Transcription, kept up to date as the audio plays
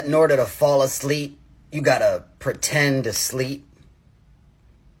In order to fall asleep, you gotta pretend to sleep.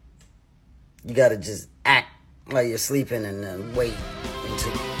 You gotta just act while you're sleeping and then wait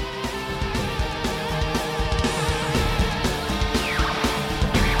until...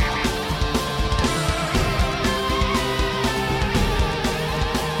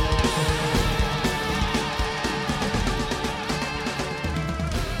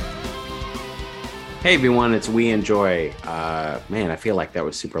 Hey everyone, it's We Enjoy. Man, I feel like that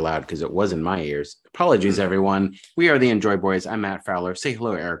was super loud because it was in my ears. Apologies, everyone. We are the Enjoy Boys. I'm Matt Fowler. Say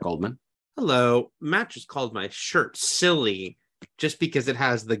hello, Eric Goldman. Hello. Matt just called my shirt silly just because it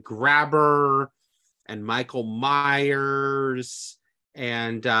has the Grabber and Michael Myers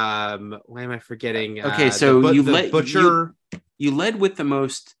and why am I forgetting? Okay, so the Butcher. You led with the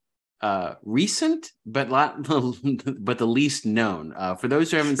most recent, but the least known. For those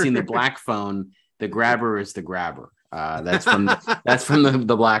who haven't seen the Black Phone. The Grabber is the Grabber. That's from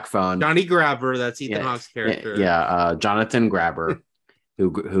the Black Phone. Johnny Grabber, that's Ethan Hawke's character. Yeah, Jonathan Grabber,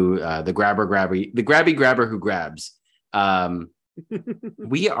 who the grabby grabber who grabs.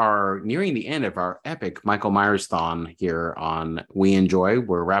 We are nearing the end of our epic Michael Myers-thon here on We Enjoy.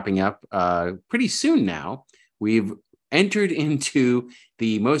 We're wrapping up pretty soon now. We've entered into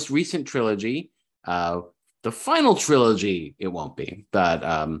the most recent trilogy. The final trilogy, it won't be. But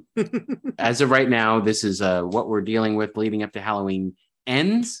as of right now, this is what we're dealing with leading up to Halloween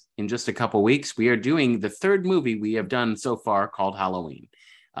ends in just a couple weeks. We are doing the third movie we have done so far called Halloween.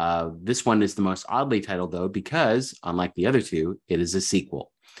 This one is the most oddly titled, though, because unlike the other two, it is a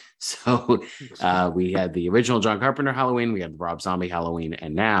sequel. So we had the original John Carpenter Halloween, we had the Rob Zombie Halloween,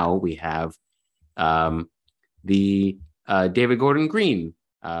 and now we have the David Gordon Green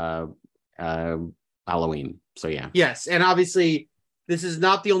Halloween. So yeah. Yes, and obviously this is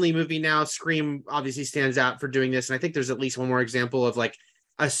not the only movie now. Scream obviously stands out for doing this, and I think there's at least one more example of like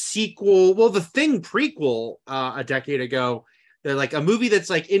a sequel. Well, The Thing prequel a decade ago. They're like a movie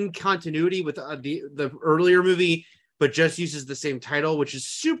that's like in continuity with the earlier movie, but just uses the same title, which is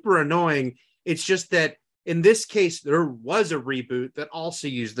super annoying. It's just that in this case, there was a reboot that also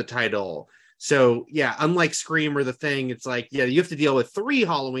used the title. So yeah, unlike Scream or The Thing, it's like, yeah, you have to deal with three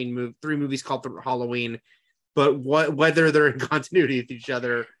movies called Halloween, but whether they're in continuity with each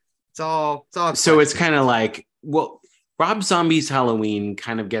other, it's all. So it's kind of like, well, Rob Zombie's Halloween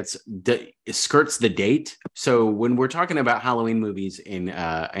kind of skirts the date. So when we're talking about Halloween movies in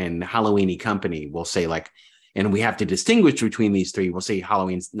Halloween-y company, we'll say like, and we have to distinguish between these three. We'll say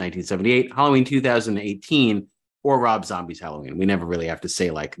Halloween 1978, Halloween 2018. Or Rob Zombie's Halloween. We never really have to say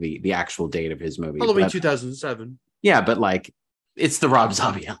like the actual date of his movie. Halloween 2007. Yeah, but like it's the Rob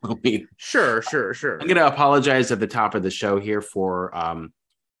Zombie Halloween. Sure. I'm going to apologize at the top of the show here for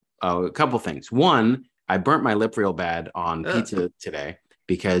a couple things. One, I burnt my lip real bad on pizza today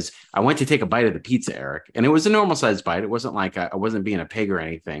because I went to take a bite of the pizza, Eric, and it was a normal sized bite. It wasn't like I wasn't being a pig or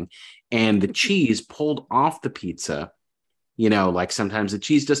anything. And the cheese pulled off the pizza. You know, like sometimes the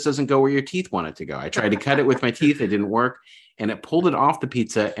cheese just doesn't go where your teeth want it to go. I tried to cut it with my teeth. It didn't work. And it pulled it off the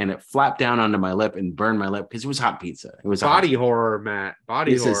pizza and it flapped down onto my lip and burned my lip because it was hot pizza. It was body horror, Matt.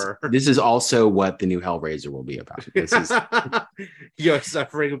 Horror. This is also what the new Hellraiser will be about. This is your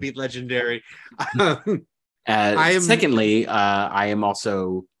suffering will be legendary. Secondly, I am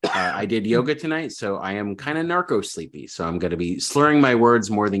also I did yoga tonight, so I am kind of narco sleepy. So I'm going to be slurring my words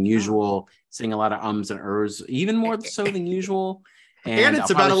more than usual, saying a lot of ums and ers, even more so than usual. And it's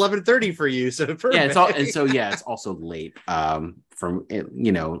about 11:30 for you, so perfect. Yeah, it's also late. From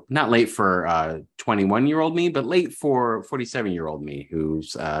not late for 21-year-old me, but late for 47-year-old me,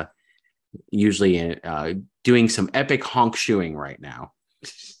 who's usually doing some epic honk shoeing right now.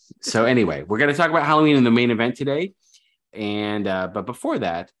 So anyway, we're going to talk about Halloween in the main event today. And but before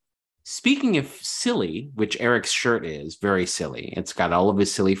that, speaking of silly, which Eric's shirt is very silly. It's got all of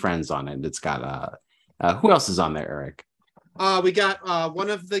his silly friends on it. It's got who else is on there, Eric? We got one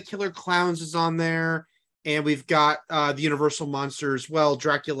of the killer clowns is on there, and we've got the Universal monsters. Well,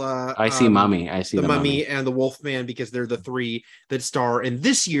 Dracula. I see Mummy. I see the Mummy and the Wolfman because they're the three that star in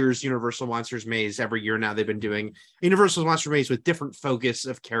this year's Universal Monsters Maze. Every year now they've been doing Universal Monster Maze with different focus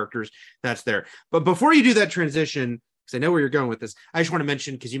of characters that's there. But before you do that transition, because I know where you're going with this, I just want to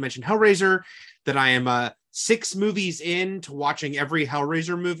mention, because you mentioned Hellraiser, that I am 6 movies in to watching every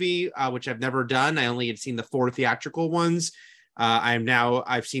Hellraiser movie, which I've never done. I only had seen the 4 theatrical ones.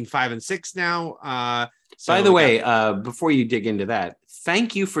 I've seen 5 and 6 now. By the way, before you dig into that,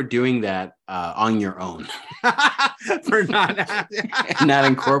 thank you for doing that on your own. For not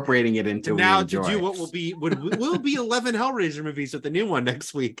incorporating it into now We Enjoy. To do what will be 11 Hellraiser movies with the new one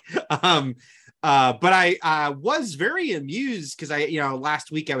next week. But I was very amused because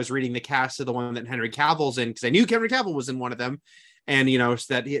last week I was reading the cast of the one that Henry Cavill's in because I knew Henry Cavill was in one of them. And,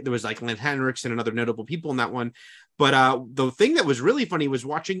 so that there was like Lance Henriksen and other notable people in that one. But the thing that was really funny was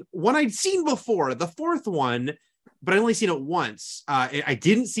watching one I'd seen before, the fourth one, but I only seen it once. I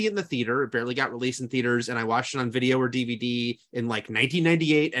didn't see it in the theater. It barely got released in theaters. And I watched it on video or DVD in like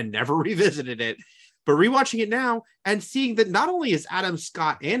 1998 and never revisited it. But rewatching it now and seeing that not only is Adam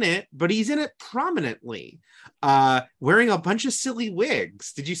Scott in it, but he's in it prominently, wearing a bunch of silly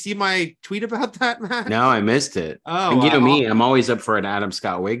wigs. Did you see my tweet about that, Matt? No, I missed it. Oh, and you know me, I'm always up for an Adam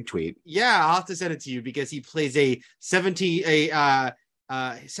Scott wig tweet. Yeah, I'll have to send it to you because he plays a 1700s or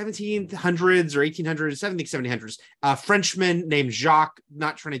 1800s, I think 1700s, Frenchman named Jacques.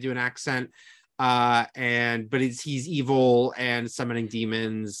 Not trying to do an accent. But he's evil and summoning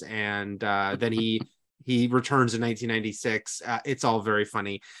demons, and then he returns in 1996. It's all very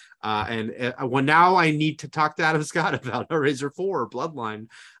funny. Well, now I need to talk to Adam Scott about Hellraiser 4 Bloodline.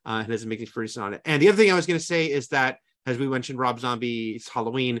 It doesn't make me pretty on it. And the other thing I was going to say is that, as we mentioned, Rob Zombie's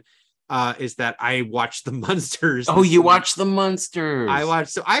Halloween, is that I watched the Munsters. Oh, you watched the Munsters?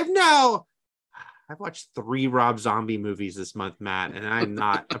 I've watched 3 Rob Zombie movies this month, Matt, and I'm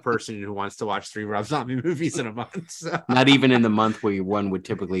not a person who wants to watch 3 Rob Zombie movies in a month. So. Not even in the month where one would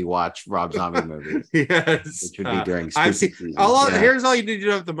typically watch Rob Zombie movies. Yes. Which would be during I've seen season. Here's all you need to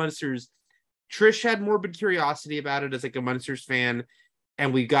know about the Munsters. Trish had morbid curiosity about it as like a Munsters fan,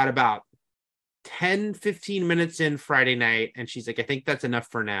 and we got about 10-15 minutes in Friday night, and she's like, I think that's enough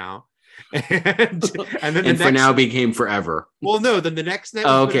for now. And then for now became forever. Well, no, then the next night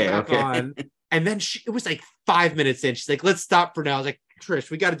okay. on, and then it was like 5 minutes in. She's like, let's stop for now. I was like,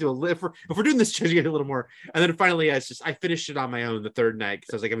 Trish, we got to do a lift. If we're doing this, Trish, you get a little more. And then finally, I finished it on my own the third night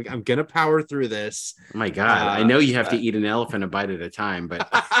because I was like, I'm gonna power through this. Oh my God, I know you have to eat an elephant a bite at a time, but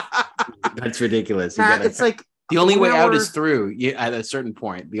that's ridiculous. It's like the only way out is through. Yeah, at a certain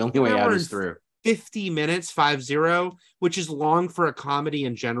point, the only way out is through. 50 minutes, 50, which is long for a comedy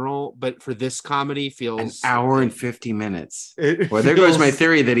in general, but for this comedy feels an hour and 50 minutes. Well, there goes my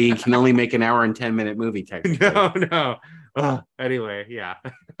theory that he can only make an hour and 10-minute movie technically. No. Anyway, yeah.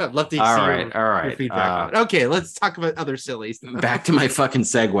 I'd love to see all right. feedback on it. Okay, let's talk about other sillies. Back to my fucking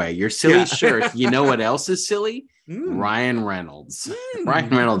segue. Your silly shirt. You know what else is silly? Ryan Reynolds. Ryan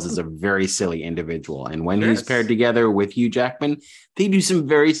Reynolds is a very silly individual, and when he's paired together with Hugh Jackman, they do some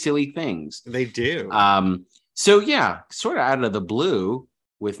very silly things. They do. So yeah, sort of out of the blue,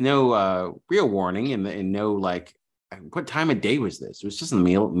 with no real warning and no like, what time of day was this? It was just in the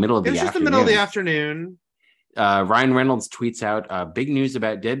middle of the afternoon. It was just the middle of the afternoon. Ryan Reynolds tweets out big news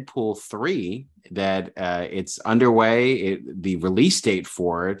about Deadpool 3, that it's underway, the release date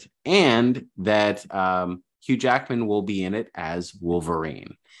for it, and that Hugh Jackman will be in it as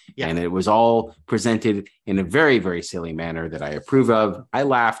Wolverine. Yeah. And it was all presented in a very, very silly manner that I approve of. I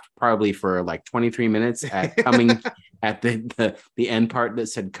laughed probably for like 23 minutes at coming at the end part that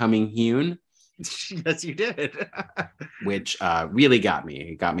said coming Hune. Yes, you did. Which really got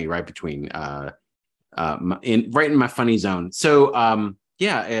me. It got me right between right in my funny zone. So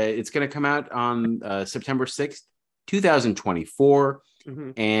it's going to come out on September 6th, 2024.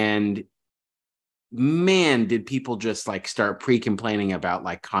 Mm-hmm. And man, did people just like start pre-complaining about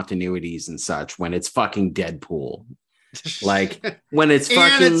like continuities and such when it's fucking Deadpool. Like when it's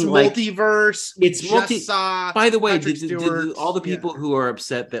fucking it's multiverse. It's multi. By the way, all the people who are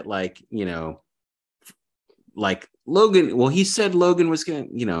upset that like, like Logan, well, he said Logan was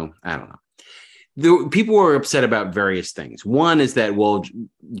going to, I don't know. The people were upset about various things. One is that, well,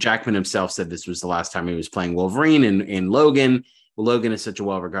 Jackman himself said this was the last time he was playing Wolverine in Logan. Well, Logan is such a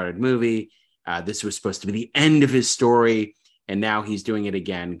well-regarded movie. This was supposed to be the end of his story, and now he's doing it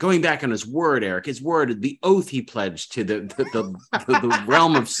again, going back on his word, Eric. His word, the oath he pledged to the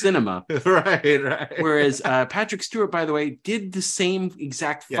realm of cinema. Right. Whereas Patrick Stewart, by the way, did the same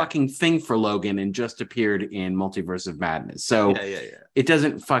exact fucking thing for Logan and just appeared in Multiverse of Madness. So it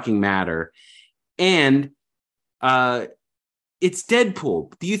doesn't fucking matter. And it's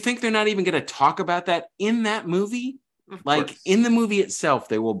Deadpool. Do you think they're not even going to talk about that in that movie? Like in the movie itself,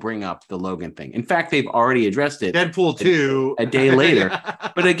 they will bring up the Logan thing. In fact, they've already addressed it. Deadpool 2 a day later.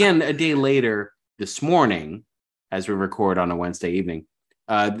 But again, a day later this morning, as we record on a Wednesday evening,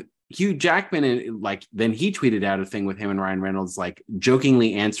 Hugh Jackman, then he tweeted out a thing with him and Ryan Reynolds, like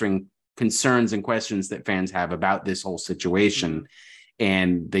jokingly answering concerns and questions that fans have about this whole situation. Mm-hmm.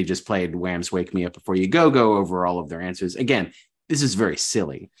 And they just played Wham's Wake Me Up Before You Go over all of their answers. Again, this is very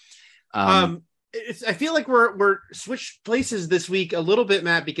silly. I feel like we're switched places this week a little bit,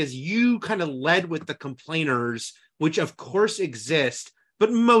 Matt, because you kind of led with the complainers, which of course exist,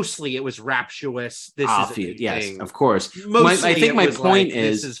 but mostly it was rapturous. This is amazing. Yes, of course. Mostly I think my point like,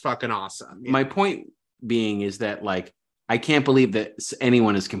 is, this is fucking awesome. My point being is that, like, I can't believe that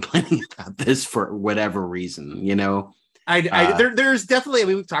anyone is complaining about this for whatever reason, you know? There's definitely, I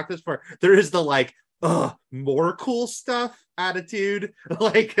mean, we've talked this before. There is the like, more cool stuff attitude.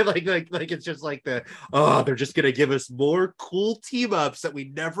 Like it's just like they're just gonna give us more cool team ups that we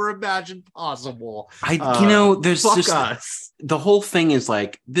never imagined possible. There's just us. The whole thing is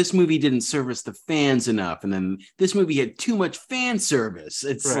like, this movie didn't service the fans enough, and then this movie had too much fan service.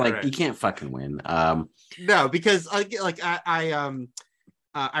 It's you can't fucking win. No, because I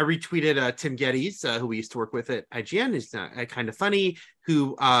retweeted Tim Geddes, who we used to work with at IGN, is kind of funny,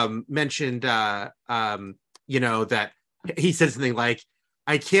 who mentioned, that he said something like,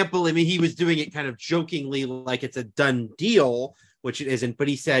 I can't believe, he was doing it kind of jokingly, like it's a done deal, which it isn't, but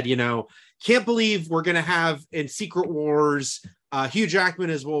he said, can't believe we're going to have in Secret Wars, Hugh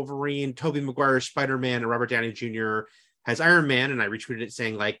Jackman as Wolverine, Tobey Maguire as Spider-Man, and Robert Downey Jr. as Iron Man. And I retweeted it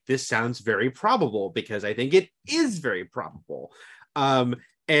saying, like, this sounds very probable, because I think it is very probable. And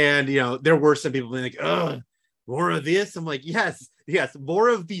there were some people being like, "Ugh, more of this." I'm like, yes, more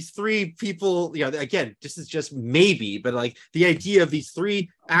of these three people. Again, this is just maybe, but like the idea of these three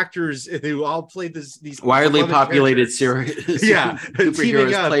actors who all played these widely populated series,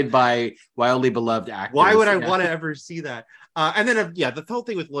 superheroes up, played by wildly beloved actors. Why would I want to ever see that? And then the whole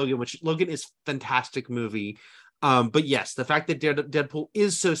thing with Logan, which Logan is a fantastic movie. But yes, the fact that Deadpool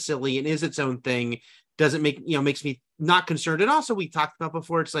is so silly and is its own thing doesn't makes me not concerned. And also, we talked about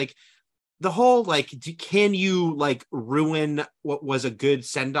before, it's like the whole, like, can you like ruin what was a good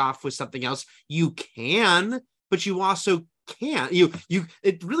send-off with something else? You can, but you also can't.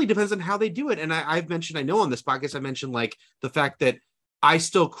 It really depends on how they do it. And I've mentioned, I know on this podcast, I mentioned like the fact that I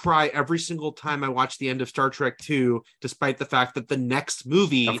still cry every single time I watch the end of Star Trek 2, despite the fact that the next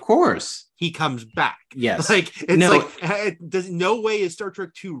movie, of course, he comes back. Yes. Like, it's there's no way is Star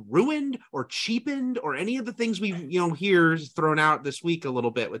Trek 2 ruined or cheapened or any of the things we hear thrown out this week a little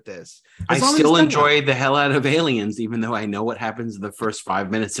bit with this. I still enjoy the hell out of Aliens, even though I know what happens in the first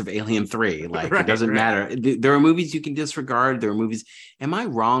 5 minutes of Alien 3. Like, it doesn't matter. There are movies you can disregard. There are movies. Am I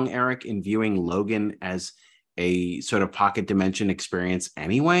wrong, Eric, in viewing Logan as a sort of pocket dimension experience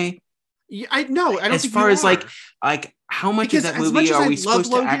anyway? I don't. As far as like how much of that movie are we supposed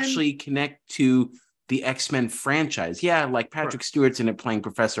to actually connect to the X-Men franchise? Yeah, like Patrick Stewart's in it playing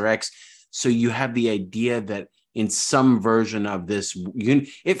Professor X, so you have the idea that in some version of this,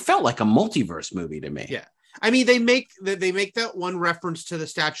 it felt like a multiverse movie to me. Yeah. I mean, they make that one reference to the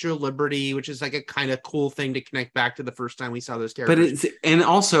Statue of Liberty, which is like a kind of cool thing to connect back to the first time we saw those characters. And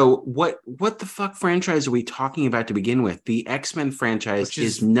also, what the fuck franchise are we talking about to begin with? The X-Men franchise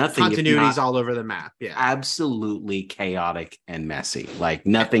is nothing. Continuities all over the map. Yeah, absolutely chaotic and messy. Like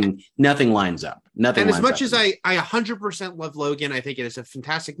nothing lines up. Nothing. And as much as I 100% love Logan, I think it is a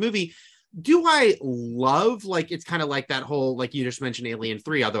fantastic movie. Do I love, like, it's kind of like that whole, like you just mentioned Alien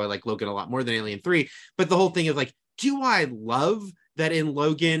 3, although I like Logan a lot more than Alien 3, but the whole thing of like, do I love that in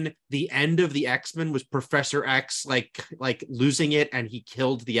Logan, the end of the X-Men was Professor X, like losing it and he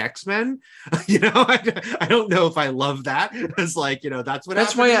killed the X-Men? I don't know if I love that. It's like,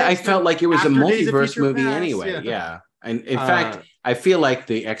 that's why I felt like it was a multiverse movie anyway. Yeah. And in fact, I feel like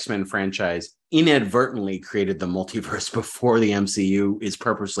the X-Men franchise inadvertently created the multiverse before the MCU is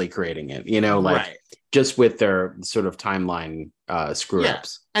purposely creating it, just with their sort of timeline screw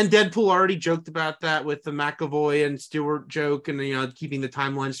ups. And Deadpool already joked about that with the McAvoy and Stewart joke and, keeping the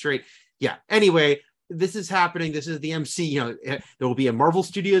timeline straight. Yeah. Anyway, this is happening. This is the MC. There will be a Marvel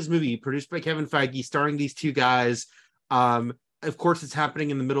Studios movie produced by Kevin Feige starring these two guys. Of course, it's happening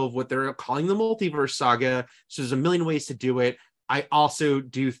in the middle of what they're calling the multiverse saga. So there's a million ways to do it. I also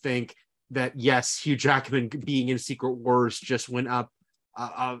do think that, yes, Hugh Jackman being in Secret Wars just went up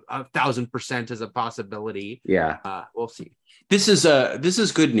 1,000% as a possibility. Yeah. We'll see. This is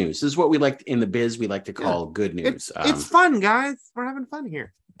good news. This is what we like in the biz. We like to call good news. It's fun, guys. We're having fun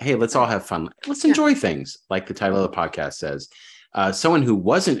here. Hey, let's all have fun. Let's enjoy things, like the title of the podcast says. Someone who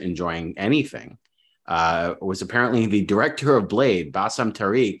wasn't enjoying anything was apparently the director of Blade, Bassam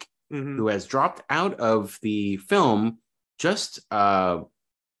Tariq, who has dropped out of the film just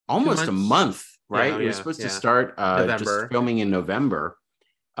almost a month, right? It was supposed to start just filming in November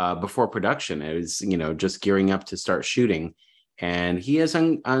before production. It was, just gearing up to start shooting. And he has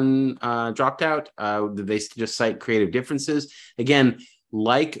dropped out. They just cite creative differences. Again,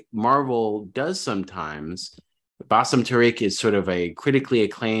 like Marvel does sometimes, Bassam Tariq is sort of a critically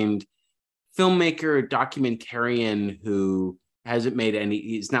acclaimed filmmaker, documentarian who hasn't made any.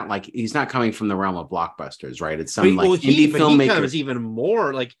 He's not coming from the realm of blockbusters, right? It's some indie he filmmaker. becomes even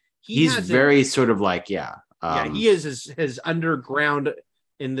more like he's very sort of like he is his underground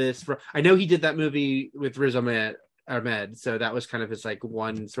in this. I know he did that movie with Riz Ahmed, so that was kind of his like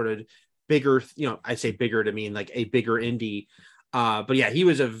one sort of bigger. I say bigger to mean like a bigger indie. But yeah, he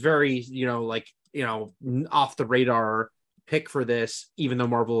was a very off the radar pick for this, even though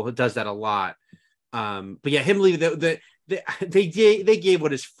Marvel does that a lot. But yeah, him leaving they gave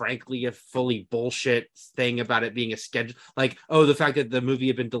what is frankly a fully bullshit thing about it being a schedule, like, oh, the fact that the movie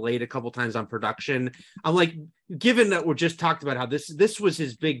had been delayed a couple times on production. I'm like, given that we're just talked about how this was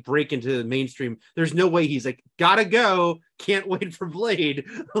his big break into the mainstream, there's no way he's like, gotta go, can't wait for Blade.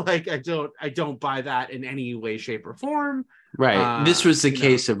 Like, I don't buy that in any way, shape, or form. Right. This was the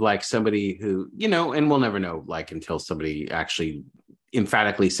case of like somebody who, and we'll never know like until somebody actually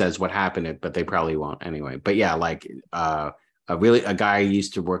emphatically says what happened, but they probably won't anyway. But yeah, like a guy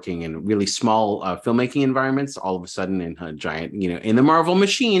used to working in really small filmmaking environments, all of a sudden in a giant, in the Marvel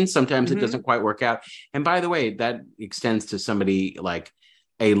machine, sometimes it doesn't quite work out. And by the way, that extends to somebody like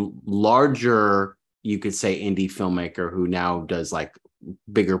a larger, you could say, indie filmmaker who now does like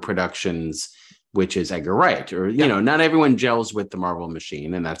bigger productions, which is Edgar Wright, or not everyone gels with the Marvel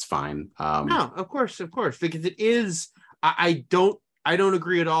machine, and that's fine. No, of course, because it is. I don't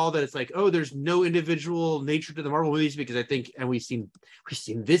agree at all that it's like, oh, there's no individual nature to the Marvel movies, because I think, and we've seen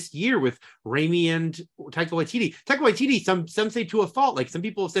this year with Raimi and Taika Waititi. Taika Waititi, some say to a fault. Like, some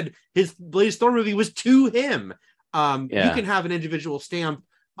people have said his latest Thor movie was to him. You can have an individual stamp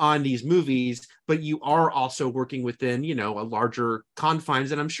on these movies, but you are also working within, a larger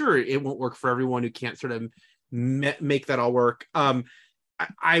confines, and I'm sure it won't work for everyone who can't sort of make that all work.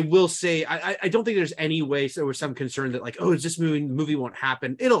 I will say, I don't think there's any way. So there was some concern that like, oh, is this movie won't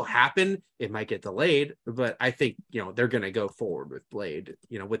happen? It'll happen. It might get delayed, but I think, they're going to go forward with Blade,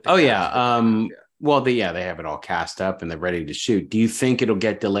 with the Well, they have it all cast up and they're ready to shoot. Do you think it'll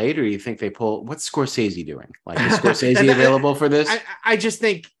get delayed, or do you think they pull? What's Scorsese doing? Like, is Scorsese available for this? I just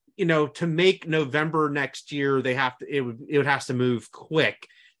think, to make November next year, they have to. It has to move quick.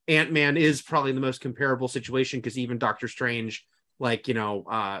 Ant-Man is probably the most comparable situation, because even Doctor Strange, like,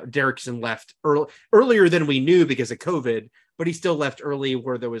 Derrickson left earlier than we knew because of COVID, but he still left early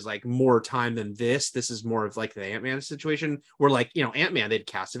where there was like more time than this. This is more of like the Ant-Man situation where, like, Ant-Man, they'd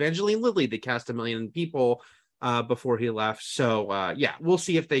cast Evangeline Lilly, they cast 1 million people before he left. So yeah, we'll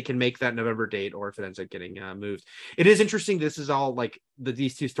see if they can make that November date or if it ends up getting moved. It is interesting. This is all like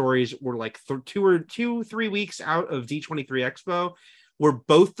these two stories were like 3 weeks out of D23 Expo, where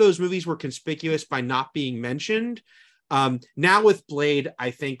both those movies were conspicuous by not being mentioned. Now with Blade, I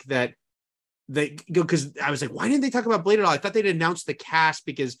think that they go, because I was like, why didn't they talk about Blade at all? I thought they'd announced the cast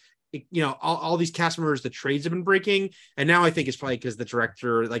because, all these cast members, the trades have been breaking. And now I think it's probably because the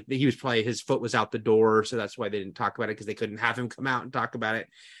director, like, his foot was out the door. So that's why they didn't talk about it, because they couldn't have him come out and talk about it.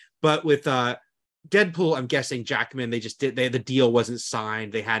 But with Deadpool, I'm guessing Jackman, the deal wasn't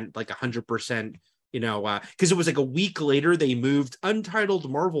signed. They hadn't like 100%. Because it was like a week later, they moved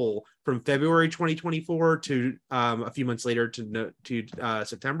Untitled Marvel from February 2024 to a few months later to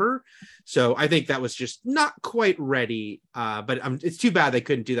September. So I think that was just not quite ready. But it's too bad they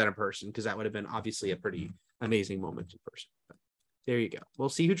couldn't do that in person, because that would have been obviously a pretty amazing moment in person. But there you go. We'll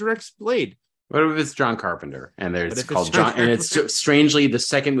see who directs Blade. What if it's John Carpenter and it's called John, and it's strangely the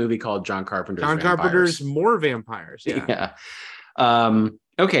second movie called John Carpenter's Carpenter's More Vampires. Yeah.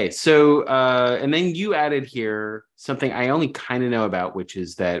 Okay, so and then you added here something I only kind of know about, which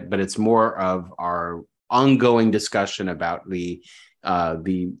is that, but it's more of our ongoing discussion about the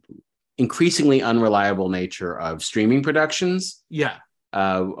increasingly unreliable nature of streaming productions. Yeah.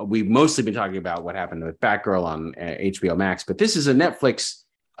 We've mostly been talking about what happened with Batgirl on HBO Max, but this is a Netflix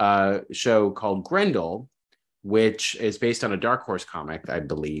show called Grendel, which is based on a Dark Horse comic, I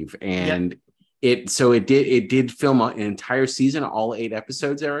believe, and. It did film an entire season, all 8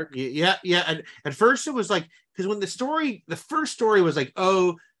 episodes, Eric. Yeah. And at first it was like, because when the first story was like,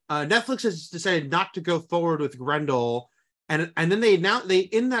 Netflix has decided not to go forward with Grendel, and then they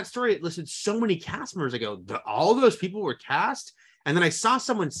in that story it listed so many cast members. I go, all those people were cast, and then I saw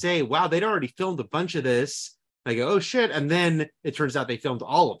someone say, wow, they'd already filmed a bunch of this. I go, oh shit, and then it turns out they filmed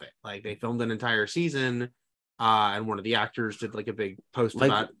all of it. Like, they filmed an entire season. And one of the actors did like a big post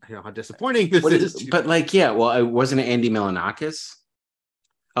about how disappointing this is. But wasn't it Andy Milonakis?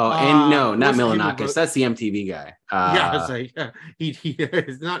 Oh, and no, not Milonakis. That's the MTV guy. He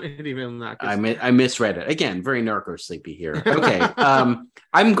is not Andy Milonakis. I misread it again. Very narco sleepy here. Okay,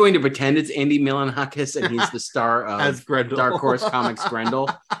 I'm going to pretend it's Andy Milonakis, and he's the star of Dark Horse Comics Grendel,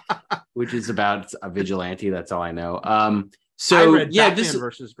 which is about a vigilante. That's all I know. I So read yeah, Batman this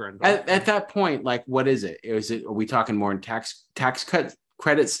versus Grendel. at that point, like, what is it? Are we talking more in tax cut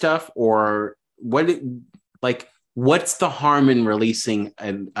credit stuff, or like what's the harm in releasing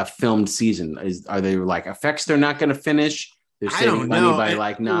a filmed season? Are they like effects they're not going to finish? They're I saving don't money know. by And,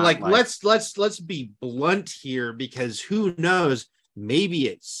 like not like let's be blunt here, because who knows? Maybe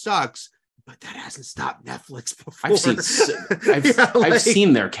it sucks, but that hasn't stopped Netflix before. I've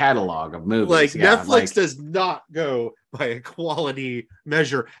seen their catalog of movies. Like Yeah, Netflix like, does not go by a quality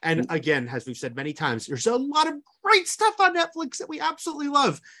measure. And again, as we've said many times, there's a lot of great stuff on Netflix that we absolutely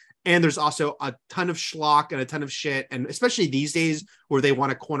love. And there's also a ton of schlock and a ton of shit. And especially these days where they want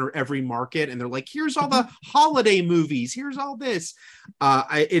to corner every market and they're like, here's all the holiday movies. Here's all this.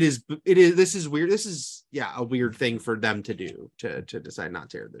 This is weird. This is a weird thing for them to do, to decide not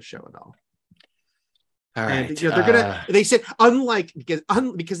to air this show at all. all right. And they're they said,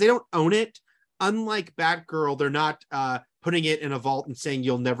 because they don't own it, unlike Batgirl, they're not putting it in a vault and saying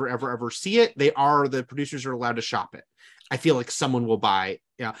you'll never, ever, ever see it. The producers are allowed to shop it. I feel like someone will buy.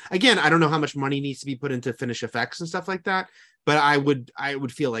 Yeah. Again, I don't know how much money needs to be put into finish effects and stuff like that, but I would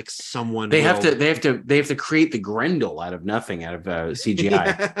feel like someone have to create the Grendel out of nothing, out of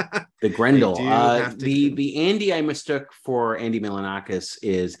CGI. The Grendel. The Andy I mistook for Andy Milonakis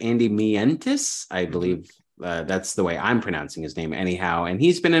is Andy Mientis, I believe. That's the way I'm pronouncing his name anyhow. And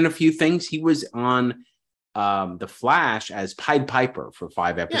he's been in a few things. He was on The Flash as Pied Piper for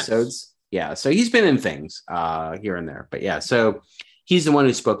 5 episodes. Yes. Yeah, so he's been in things here and there. But yeah, so he's the one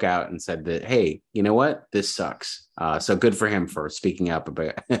who spoke out and said that, hey, you know what? This sucks. So good for him for speaking up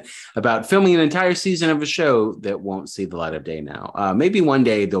about filming an entire season of a show that won't see the light of day now. Maybe one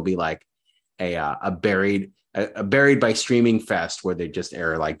day there'll be like a buried by streaming fest where they just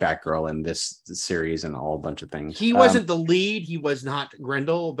air like Batgirl and this series and a whole bunch of things. He wasn't the lead. He was not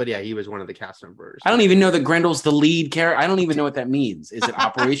Grendel, but yeah, he was one of the cast members. I don't even know that Grendel's the lead character. I don't even know what that means. Is it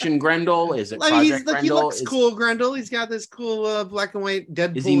Operation Grendel? Is it Project Grendel? He looks cool, Grendel. He's got this cool black and white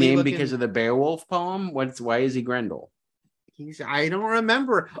Deadpool. Is he named because of the Beowulf poem? Why is he Grendel? I don't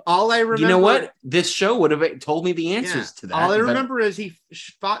remember. All I remember. You know what? This show would have told me the answers to that. All I remember is he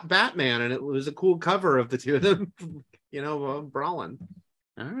fought Batman, and it was a cool cover of the two of them, brawling.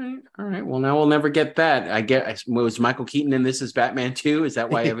 All right. Well, now we'll never get that. I get. Was Michael Keaton in This Is Batman 2? Is that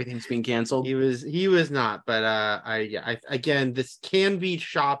why everything's being canceled? He was not. But again, this can be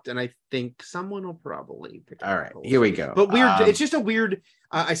shopped, and I think someone will probably pick it up. All right, here we go. But weird. It's just a weird.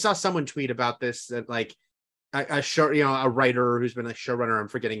 I saw someone tweet about this that like. A show, a writer who's been a showrunner, I'm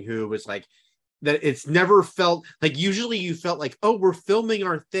forgetting who, was like that. It's never felt like, usually you felt like, oh, we're filming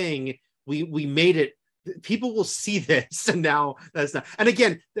our thing, we made it, people will see this, and now that's not. And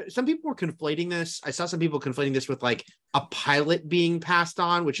again, some people were conflating this. I saw some people conflating this with like a pilot being passed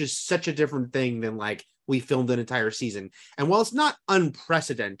on, which is such a different thing than like we filmed an entire season. And while it's not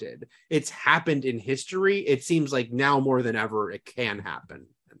unprecedented, it's happened in history. It seems like now more than ever it can happen,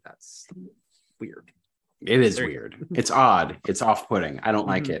 and that's weird. It is weird. It's odd. It's off-putting. I don't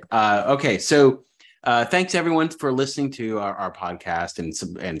like it. Okay, so thanks everyone for listening to our podcast and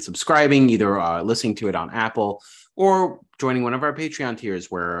subscribing, either listening to it on Apple or joining one of our Patreon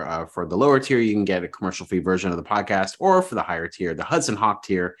tiers, where for the lower tier, you can get a commercial-free version of the podcast, or for the higher tier, the Hudson Hawk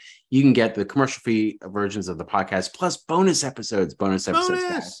tier, you can get the commercial-free versions of the podcast, plus bonus episodes.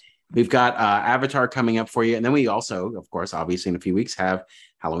 We've got Avatar coming up for you. And then we also, of course, obviously in a few weeks, have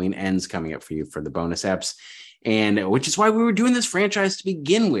Halloween Ends coming up for you for the bonus eps. And which is why we were doing this franchise to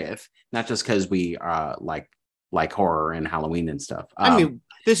begin with, not just because we like horror and Halloween and stuff. I mean,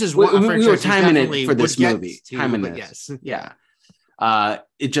 this is what we were timing it for this movie. Yes. Yeah.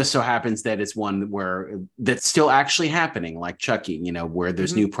 It just so happens that it's one that's still actually happening, like Chucky, where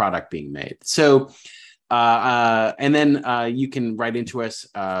there's new product being made. So and then you can write into us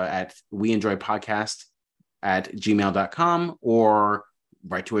at weenjoypodcast@gmail.com, or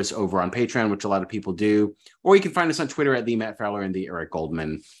write to us over on Patreon, which a lot of people do, or you can find us on Twitter at the Matt Fowler and the Eric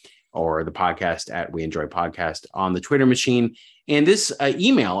Goldman, or the podcast at We Enjoy Podcast on the Twitter machine. And this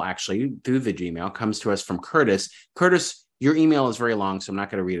email, actually, through the Gmail, comes to us from Curtis. Curtis, your email is very long, so I'm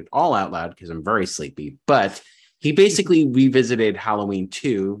not going to read it all out loud because I'm very sleepy, but he basically revisited Halloween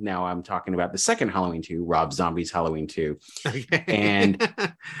 2. Now I'm talking about the second Halloween 2, Rob Zombie's Halloween 2. Okay. And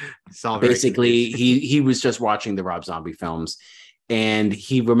basically he was just watching the Rob Zombie films, and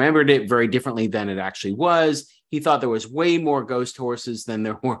he remembered it very differently than it actually was. He thought there was way more ghost horses than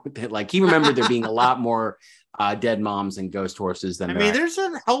there were. Like, he remembered there being a lot more dead moms and ghost horses than there's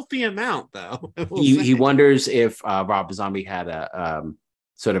a healthy amount, though. He wonders if Rob Zombie had a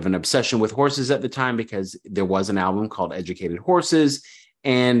sort of an obsession with horses at the time, because there was an album called Educated Horses,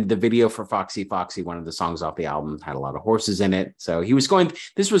 And the video for Foxy Foxy, one of the songs off the album, had a lot of horses in it. So he was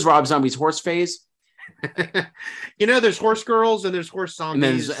this was Rob Zombie's horse phase. There's horse girls and there's horse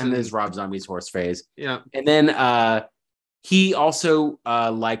zombies. And there's Rob Zombie's horse phase. Yeah. And then he also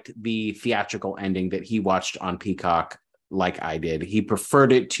liked the theatrical ending that he watched on Peacock like I did. He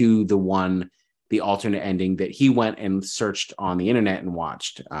preferred it to the alternate ending that he went and searched on the internet and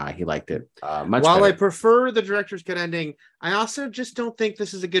watched. He liked it much While better. I prefer the director's cut ending, I also just don't think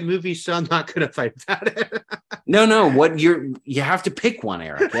this is a good movie, so I'm not going to fight about it. No, you have to pick one,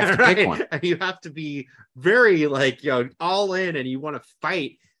 Eric. You have to pick one. And you have to be very all in, and you want to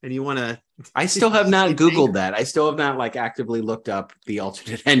fight, and you want to. I still have not Googled that. I still have not actively looked up the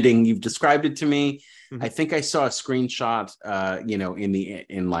alternate ending. You've described it to me. Mm-hmm. I think I saw a screenshot,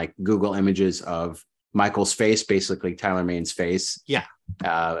 in Google Images of Michael's face, basically Tyler Mane's face. Yeah.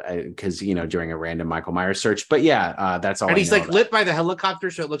 Because during a random Michael Myers search. But yeah, that's all. And he's lit by the helicopter,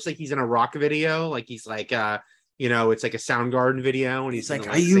 so it looks like he's in a rock video. Like he's like it's like a Soundgarden video, and he's like,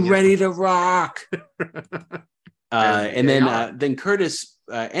 "Are you ready to rock?" And then Curtis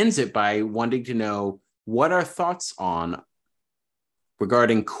ends it by wanting to know what our thoughts on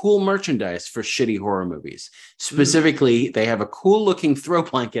regarding cool merchandise for shitty horror movies. Specifically, they have a cool looking throw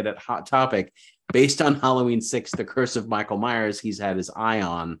blanket at Hot Topic based on Halloween 6, The Curse of Michael Myers. He's had his eye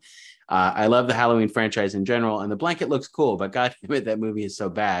on. I love the Halloween franchise in general, and the blanket looks cool, but God damn it, that movie is so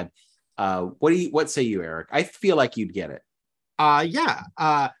bad. What say you, Eric? I feel like you'd get it.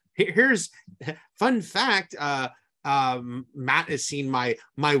 Here's fun fact. Matt has seen my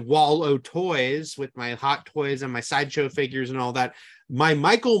wall o' toys with my Hot Toys and my Sideshow figures and all that. My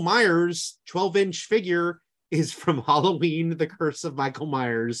Michael Myers 12-inch figure is from Halloween, The Curse of Michael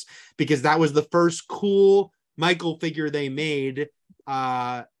Myers, because that was the first cool Michael figure they made.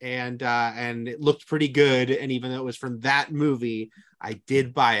 And it looked pretty good. And even though it was from that movie, I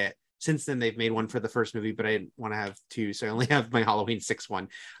did buy it. Since then, they've made one for the first movie, but I didn't want to have two, so I only have my Halloween 6 one.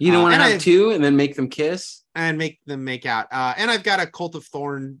 You don't want to have two and then make them kiss and make them make out. And I've got a Cult of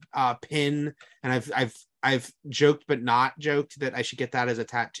Thorn pin, and I've joked but not joked that I should get that as a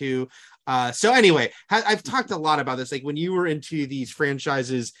tattoo. So anyway, I've talked a lot about this. Like when you were into these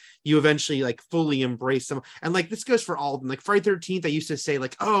franchises, you eventually fully embrace them. And this goes for all of them. Like Friday 13th, I used to say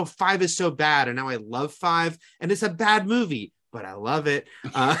 5 is so bad, and now I love 5, and it's a bad movie, but I love it.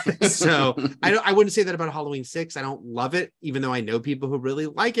 So I wouldn't say that about Halloween 6. I don't love it, even though I know people who really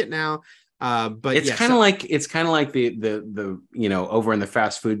like it now. But it's kind of like the over in the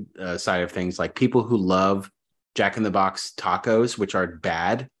fast food side of things, like people who love Jack in the Box tacos, which are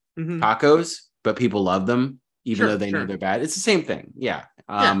bad tacos, but people love them even though they know they're bad. It's the same thing. Yeah.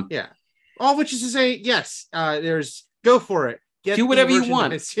 All which is to say, yes, there's go for it. Do whatever you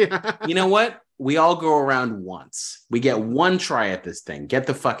want. You know what? We all go around once. We get one try at this thing. Get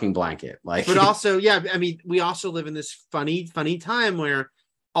the fucking blanket. But also, we also live in this funny time where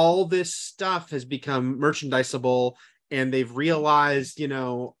all this stuff has become merchandisable, and they've realized,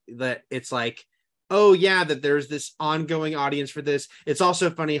 that it's that there's this ongoing audience for this. It's also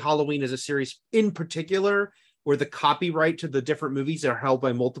funny. Halloween is a series in particular where the copyright to the different movies are held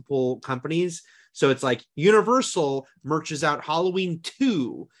by multiple companies. So it's Universal merches out Halloween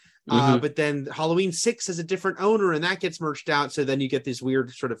 2. But then Halloween 6 has a different owner, and that gets merged out. So then you get this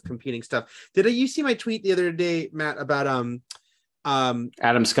weird sort of competing stuff. Did you see my tweet the other day, Matt, about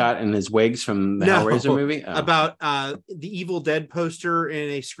Adam Scott and his wigs from the Hellraiser movie? About the Evil Dead poster in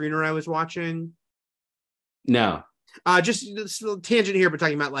a screener I was watching? No. Just this little tangent here, but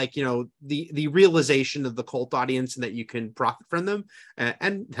talking about the realization of the cult audience and that you can profit from them,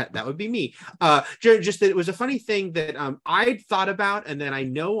 and that would be me. Just that it was a funny thing that I'd thought about, and then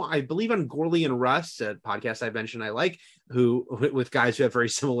I believe on Gorley and Russ, a podcast I mentioned I like, who with guys who have very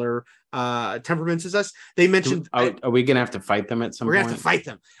similar temperaments as us. They mentioned, are we gonna have to fight them at some point? We're gonna have to fight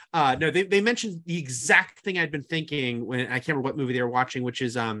them. No, they mentioned the exact thing I'd been thinking when I can't remember what movie they were watching, which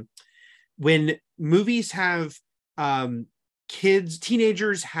is when movies have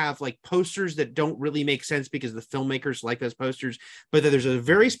teenagers have posters that don't really make sense because the filmmakers like those posters, but there's a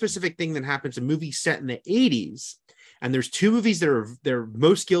very specific thing that happens in movies set in the 80s, and there's two movies that they're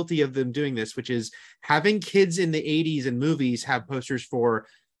most guilty of them doing this, which is having kids in the 80s and movies have posters for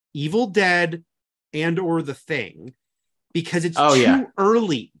Evil Dead and or The Thing, because it's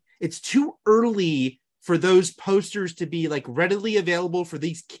early. It's too early for those posters to be readily available for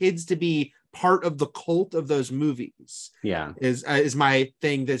these kids to be part of the cult of those movies. Is my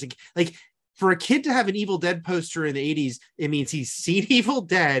thing. That's for a kid to have an Evil Dead poster in the 80s, it means he's seen Evil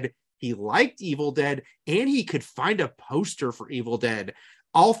Dead, he liked Evil Dead, and he could find a poster for Evil Dead.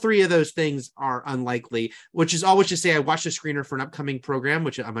 All three of those things are unlikely, which is always to say I watched a screener for an upcoming program,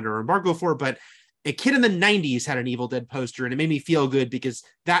 which I'm under embargo for, but a kid in the 90s had an Evil Dead poster and it made me feel good because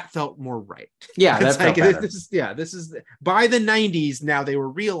that felt more right. Yeah, that felt better. This is by the 90s now they were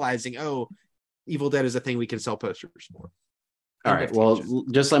realizing, oh, Evil Dead is a thing we can sell posters for. All right. Well,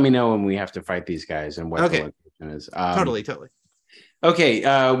 just let me know when we have to fight these guys and what the location is. Totally.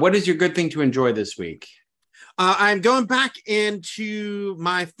 Okay. What is your good thing to enjoy this week? I'm going back into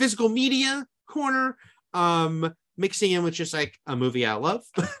my physical media corner, mixing in with just like a movie I love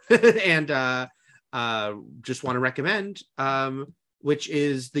and just want to recommend, which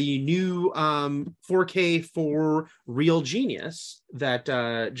is the new 4K for Real Genius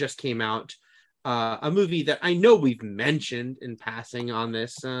that just came out. A movie that I know we've mentioned in passing on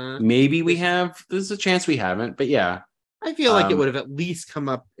this. Maybe we have. There's a chance we haven't, but yeah. I feel like it would have at least come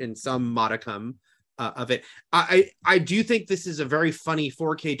up in some modicum of it. I do think this is a very funny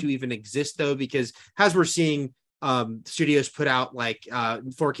 4K to even exist, though, because as we're seeing studios put out like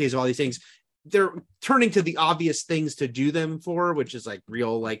 4Ks of all these things, they're turning to the obvious things to do them for, which is like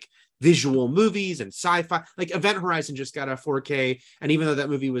real like visual movies and sci-fi. Like Event Horizon just got a 4K, and even though that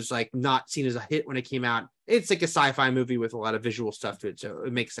movie was like not seen as a hit when it came out, it's like a sci-fi movie with a lot of visual stuff to it, so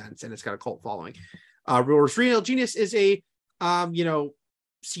it makes sense and it's got a cult following. Real Genius is a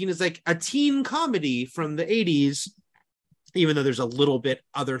seen as like a teen comedy from the 80s, even though there's a little bit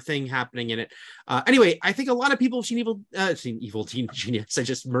other thing happening in it. Anyway, I think a lot of people have seen Evil Teen Genius. I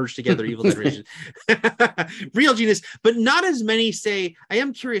just merged together Evil Dead Real Genius, but not as many say. I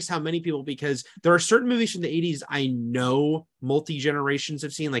am curious how many people, because there are certain movies from the 80s I know multi-generations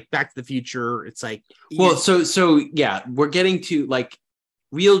have seen, like Back to the Future. It's like, well, so yeah, we're getting to like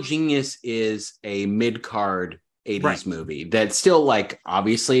Real Genius is a mid-card 80s movie that's still like,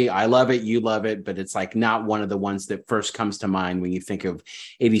 obviously I love it, you love it, but it's like not one of the ones that first comes to mind when you think of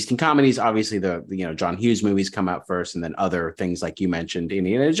 80s teen comedies. Obviously the John Hughes movies come out first, and then other things like you mentioned,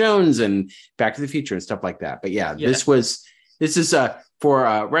 Indiana Jones and Back to the Future and stuff like that. But this is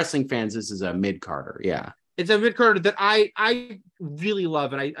for wrestling fans, this is a mid-carder. Yeah, it's a mid-carder that I really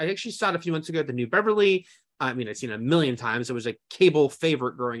love, and I actually saw it a few months ago at the New Beverly. I mean, I've seen it a million times. It was a cable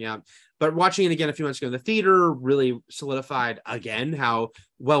favorite growing up, but watching it again a few months ago in the theater really solidified again how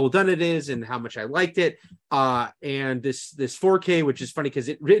well done it is and how much I liked it. And this 4K, which is funny because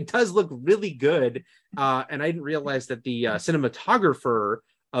it does look really good. And I didn't realize that the cinematographer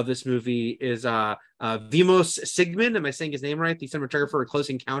of this movie is Vimos Sigmund. Am I saying his name right? The cinematographer of Close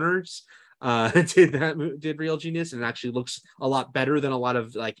Encounters. Did Real Genius, and it actually looks a lot better than a lot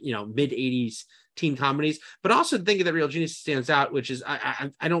of like mid 80s teen comedies. But also thinking that Real Genius stands out, which is I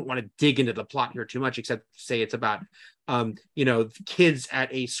don't want to dig into the plot here too much, except to say it's about kids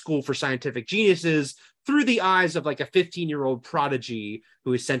at a school for scientific geniuses through the eyes of like a 15-year-old prodigy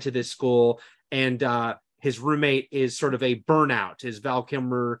who is sent to this school, and his roommate is sort of a burnout, is Val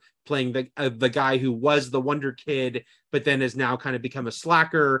Kilmer playing the guy who was the wonder kid, but then has now kind of become a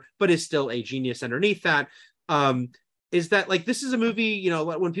slacker, but is still a genius underneath that. Is that like, this is a movie,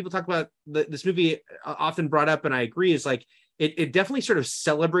 when people talk about this movie often brought up, and I agree, is like, it definitely sort of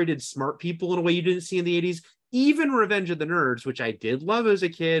celebrated smart people in a way you didn't see in the 80s. Even Revenge of the Nerds, which I did love as a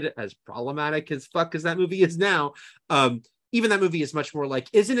kid, as problematic as fuck as that movie is now, even that movie is much more like,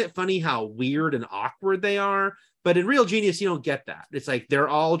 isn't it funny how weird and awkward they are? But in Real Genius, you don't get that. It's like, they're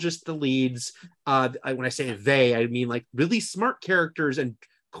all just the leads. When I say they, I mean like really smart characters and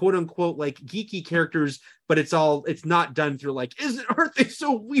quote unquote like geeky characters, but it's not done through like, aren't they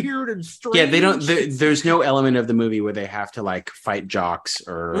so weird and strange? Yeah, they don't. There's no element of the movie where they have to like fight jocks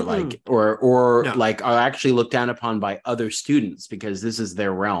or like are actually looked down upon by other students because this is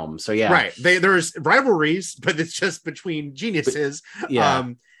their realm. So yeah, right. There's rivalries, but it's just between geniuses.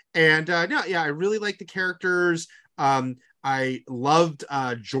 I really like the characters. I loved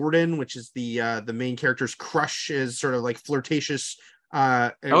Jordan, which is the main character's crush, is sort of like flirtatious.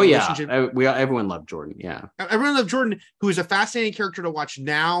 Everyone loved Jordan. Yeah, everyone loved Jordan, who is a fascinating character to watch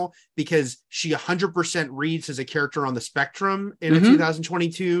now because she 100% reads as a character on the spectrum in a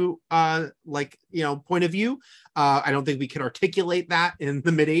 2022 point of view. I don't think we could articulate that in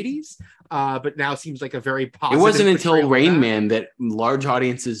the mid 80s, but now seems like a very positive. It wasn't until Rain Man that large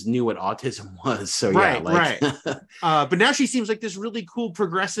audiences knew what autism was. So right. But now she seems like this really cool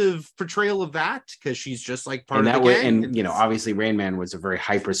progressive portrayal of that because she's just like part of the gang. And obviously Rain Man was a very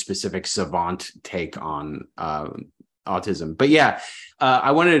hyper specific savant take on autism. But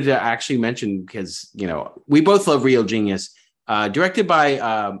I wanted to actually mention, because we both love Real Genius. Directed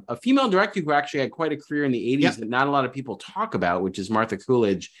by a female director who actually had quite a career in the 80s that not a lot of people talk about, which is Martha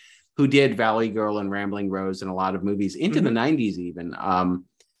Coolidge, who did Valley Girl and Rambling Rose and a lot of movies into the 90s even.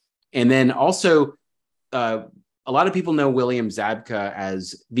 And then also, a lot of people know William Zabka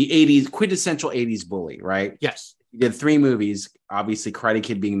as the 80s, quintessential 80s bully, right? Yes. He did 3 movies, obviously Karate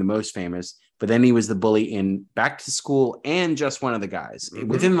Kid being the most famous, but then he was the bully in Back to School and Just One of the Guys.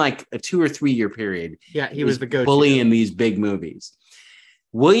 Within like a 2 or 3 year period. Yeah, he was the go-to bully in these big movies.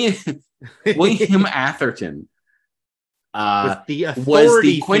 William Atherton was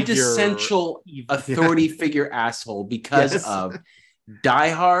the quintessential authority figure asshole because of Die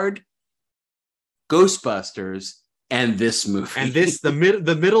Hard, Ghostbusters, and this movie, and this the middle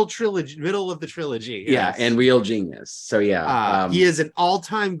of the trilogy. Yes. Yeah, and Real Genius. So he is an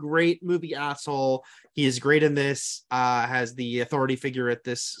all-time great movie asshole. He is great in this. Has the authority figure at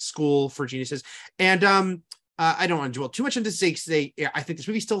this school for geniuses, and I don't want to dwell too much into say. I think this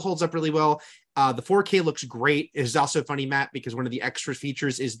movie still holds up really well. The 4K looks great. It is also funny, Matt, because one of the extra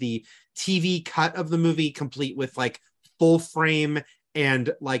features is the TV cut of the movie, complete with like full frame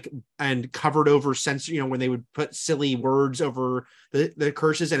and covered over censor, when they would put silly words over the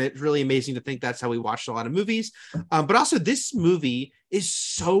curses. And it's really amazing to think that's how we watched a lot of movies. But also this movie is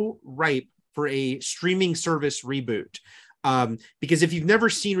so ripe for a streaming service reboot. Because if you've never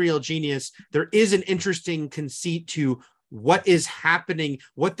seen Real Genius, there is an interesting conceit to what is happening,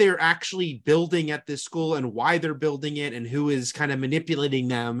 what they're actually building at this school and why they're building it and who is kind of manipulating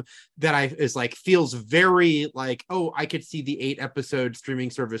them, that feels very like, oh, I could see the 8-episode streaming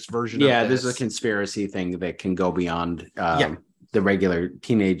service version of this. This is a conspiracy thing that can go beyond the regular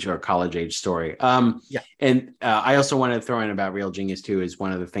teenage or college age story. And I also want to throw in about Real Genius too, is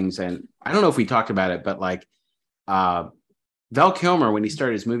one of the things, and I don't know if we talked about it, but like Val Kilmer, when he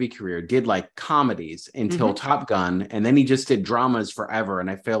started his movie career, did like comedies until Top Gun, and then he just did dramas forever.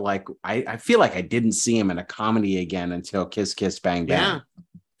 And I feel like I didn't see him in a comedy again until Kiss Kiss Bang Bang.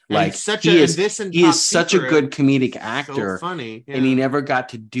 Yeah. Like he is such a good comedic actor, so funny, and he never got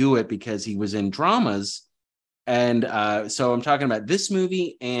to do it because he was in dramas. And so I'm talking about this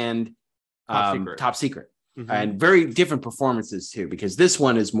movie and Top Secret. And very different performances too, because this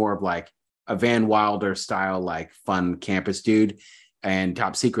one is more of like a Van Wilder style, like fun campus dude, and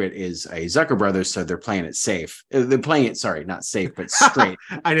Top Secret is a Zucker Brothers, so they're playing it safe. They're playing it, sorry, not safe, but straight.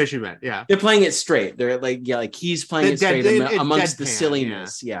 I know what you meant. Yeah, they're playing it straight. They're like he's playing it straight amongst the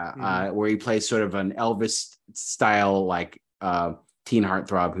silliness. Where he plays sort of an Elvis style, like teen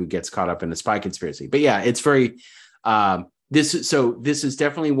heartthrob who gets caught up in a spy conspiracy. But yeah, it's very this is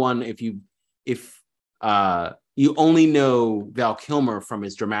definitely one if you only know Val Kilmer from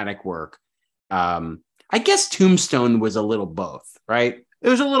his dramatic work. I guess Tombstone was a little both, right? It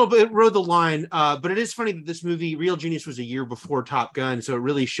was a little bit, it rode the line, but it is funny that this movie, Real Genius, was a year before Top Gun, so it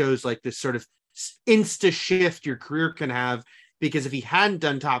really shows like this sort of insta shift your career can have. Because if he hadn't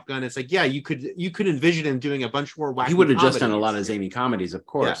done Top Gun, it's like, you could envision him doing a bunch more wacky. He would have just done a lot of zany comedies, of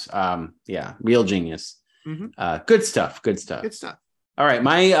course. Real Genius. Good stuff. Good stuff. All right,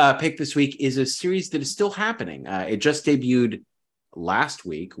 my pick this week is a series that is still happening. It just debuted last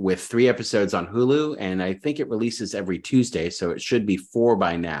week with 3 episodes on Hulu, and I think it releases every Tuesday, so it should be 4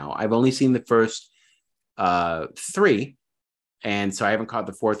 by now. I've only seen the first 3, and so I haven't caught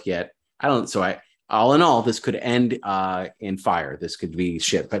the 4th yet. All in all, this could end in fire. This could be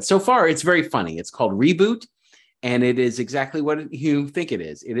shit, but so far it's very funny. It's called Reboot, and it is exactly what you think it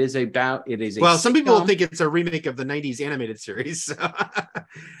is. It is some people will think it's a remake of the 90s animated series.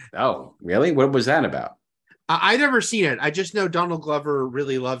 Oh, really? What was that about? I never seen it. I just know Donald Glover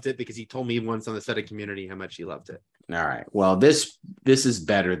really loved it because he told me once on the set of Community how much he loved it. All right. Well, this is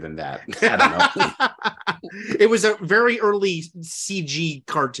better than that. I don't know. It was a very early CG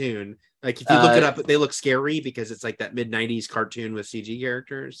cartoon. Like if you look it up, they look scary because it's like that mid-90s cartoon with CG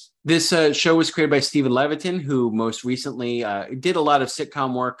characters. This show was created by Stephen Levitan, who most recently did a lot of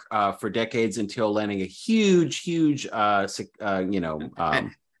sitcom work for decades until landing a huge,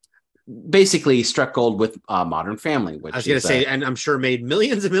 basically struck gold with Modern Family, which I was going to say, and I'm sure made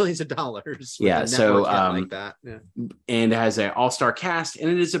millions and millions of dollars. Yeah, so like that. Yeah. And has an all-star cast, and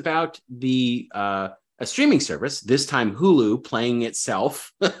it is about a streaming service, this time Hulu playing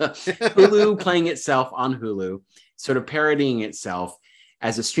itself, Hulu playing itself on Hulu, sort of parodying itself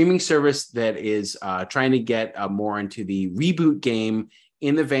as a streaming service that is trying to get more into the reboot game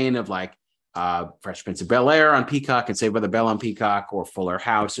in the vein of like Fresh Prince of Bel-Air on Peacock and Saved by the Bell on Peacock, or Fuller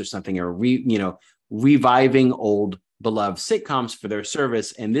House or something, or reviving old beloved sitcoms for their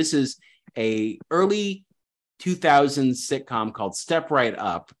service. And this is a early 2000s sitcom called Step Right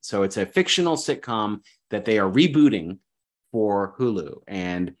Up. So it's a fictional sitcom that they are rebooting for Hulu.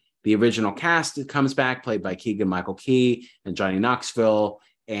 And the original cast comes back, played by Keegan-Michael Key and Johnny Knoxville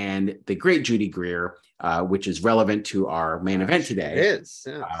and the great Judy Greer. which is relevant to our main event today. It is.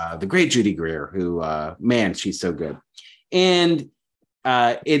 Yeah. The great Judy Greer, who, man, she's so good. And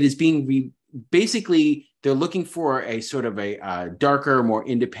it is being basically, they're looking for a sort of a darker, more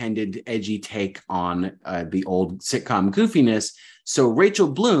independent, edgy take on the old sitcom goofiness. So Rachel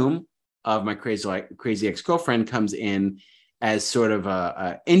Bloom of My Crazy Ex-Girlfriend comes in as sort of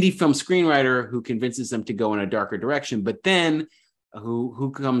a indie film screenwriter who convinces them to go in a darker direction, but then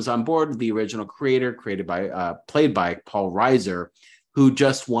who comes on board, the original creator, played by Paul Reiser, who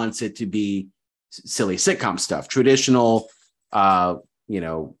just wants it to be silly sitcom stuff, traditional,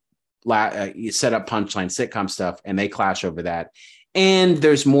 you set up punchline sitcom stuff, and they clash over that. And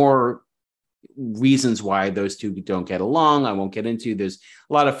there's more reasons why those two don't get along. I won't get into. There's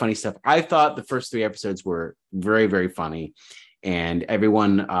a lot of funny stuff. I thought the first 3 episodes were very, very funny, and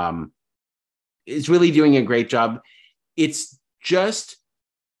everyone is really doing a great job. It's just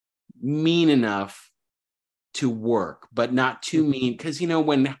mean enough to work, but not too mean, because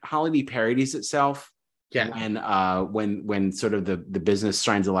when Hollywood parodies itself, and when sort of the business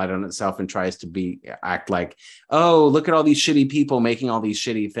shines a light on itself and tries to act like, oh, look at all these shitty people making all these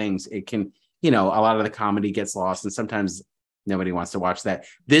shitty things, it can, a lot of the comedy gets lost, and sometimes nobody wants to watch that.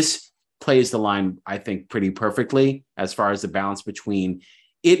 This plays the line, I think, pretty perfectly as far as the balance between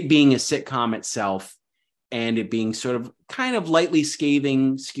it being a sitcom itself and it being sort of kind of lightly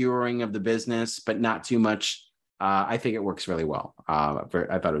scathing, skewering of the business, but not too much. I think it works really well. I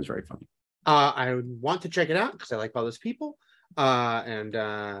thought it was very funny. I want to check it out because I like all those people, and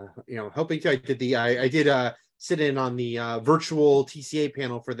hoping to. I did sit in on the virtual TCA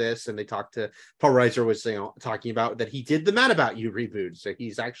panel for this, and they talked to Paul Reiser was talking about that he did the Mad About You reboot, so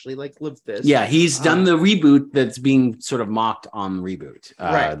he's actually lived this. Yeah, he's done the reboot that's being sort of mocked on Reboot,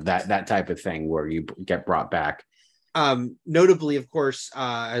 right? That type of thing where you get brought back. Notably, of course,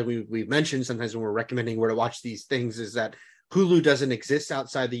 as we've mentioned sometimes when we're recommending where to watch these things, is that Hulu doesn't exist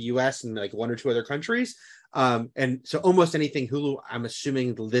outside the US and 1 or 2 other countries. And so almost anything Hulu, I'm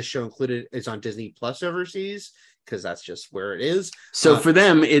assuming this show included, is on Disney Plus overseas, because that's just where it is. So for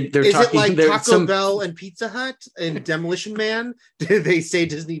them, is it like Taco Bell and Pizza Hut and Demolition Man? Do they say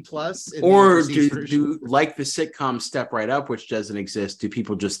Disney Plus? Or do like the sitcom Step Right Up, which doesn't exist? Do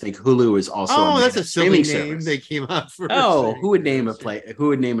people just think Hulu is also that's a silly streaming name service? They came up for. Oh, who would name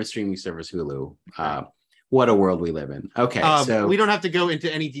a streaming service Hulu? What a world we live in. Okay, so we don't have to go into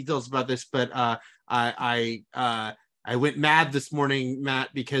any details about this, but I went mad this morning,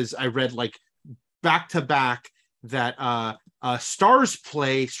 Matt, because I read back to back that Stars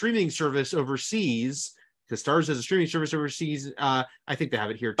Play streaming service overseas, because Stars has a streaming service overseas. I think they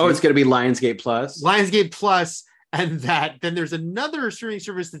have it here too. Oh, it's going to be Lionsgate Plus. Lionsgate Plus, and that then there's another streaming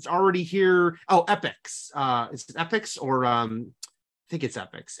service that's already here. Oh, Epix. Is it Epix or I think it's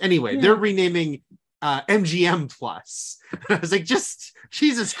Epix. Anyway, they're renaming MGM Plus. I was like, just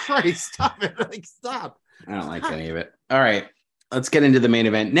Jesus Christ, stop it. Stop. I don't like any of it. All right, let's get into the main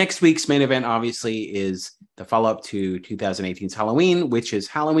event. Next week's main event obviously is the follow-up to 2018's Halloween, which is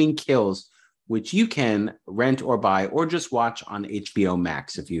Halloween Kills, which you can rent or buy or just watch on HBO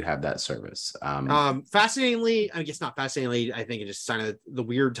Max if you have that service. Fascinatingly, I guess not fascinatingly, I think it's just a sign of the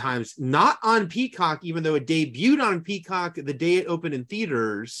weird times. Not on Peacock, even though it debuted on Peacock the day it opened in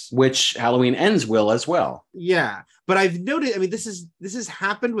theaters. Which Halloween Ends will as well. Yeah, but I've noted, this has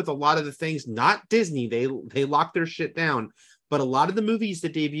happened with a lot of the things, not Disney. They locked their shit down. But a lot of the movies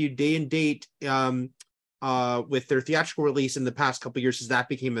that debuted day and date with their theatrical release in the past couple of years, as that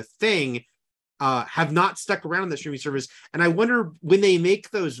became a thing, have not stuck around in the streaming service. And I wonder, when they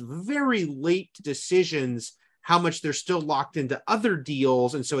make those very late decisions, how much they're still locked into other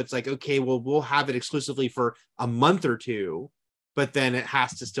deals. And so it's okay, well, we'll have it exclusively for a month or two, but then it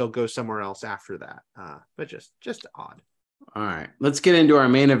has to still go somewhere else after that. But just odd. All right, let's get into our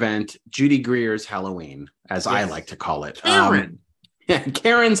main event, Judy Greer's Halloween, as I like to call it. Karen.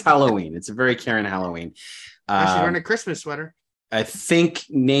 Karen's Halloween. It's a very Karen Halloween. She's wearing a Christmas sweater. I think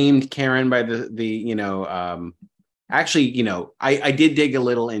named Karen by I did dig a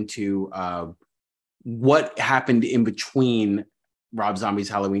little into what happened in between Rob Zombie's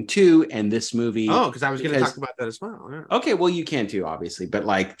Halloween 2 and this movie. Oh, because I was going to talk about that as well. Yeah. Okay, well, you can too, obviously.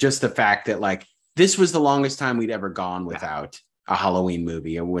 But just the fact that this was the longest time we'd ever gone without a Halloween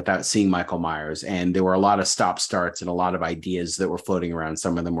movie and without seeing Michael Myers. And there were a lot of stop starts and a lot of ideas that were floating around.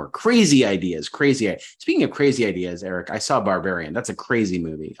 Some of them were crazy ideas. Speaking of crazy ideas, Eric, I saw Barbarian. That's a crazy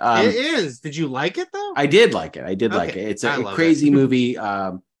movie. It is. Did you like it though? I did like it. Like it. It's a crazy movie.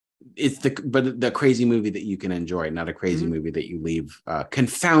 It's the crazy movie that you can enjoy, not a crazy movie that you leave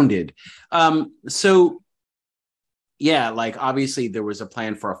confounded. So yeah, like obviously there was a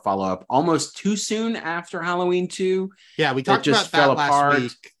plan for a follow-up almost too soon after Halloween 2 Yeah, we that talked just about fell that last apart.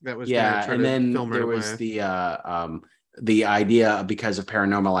 week. That was going to Yeah, try and to then film right there was away. the idea because of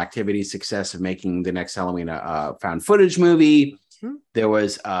Paranormal Activity success of making the next Halloween a found footage movie. There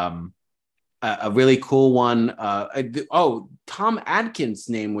was a really cool one. Tom Adkins'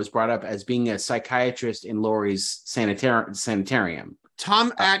 name was brought up as being a psychiatrist in Laurie's sanitarium.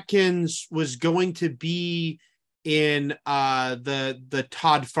 Tom Atkins was going to be in the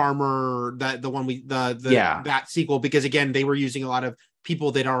Todd Farmer, that the one we that sequel, because again they were using a lot of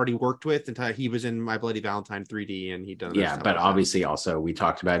people they'd already worked with, and he was in My Bloody Valentine 3D, and he'd done but obviously also we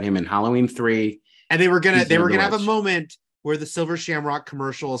talked about him in Halloween 3, and they were gonna have a moment where the Silver Shamrock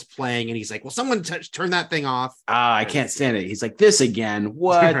commercial is playing, and he's like, "Well, someone turn that thing off." I can't stand it. He's like, "This again?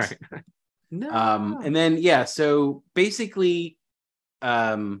 What?" Right. No. And then so basically,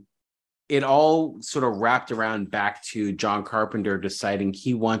 it all sort of wrapped around back to John Carpenter deciding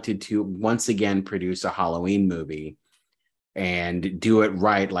he wanted to once again produce a Halloween movie and do it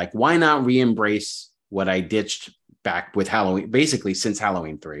right. Like, why not re-embrace what I ditched back with Halloween, basically since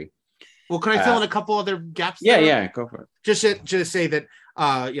Halloween 3. Well, can I fill in a couple other gaps there? Yeah, go for it. Just to say that,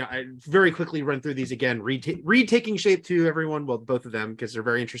 I very quickly run through these again. Read Taking Shape to everyone, well, both of them, because they're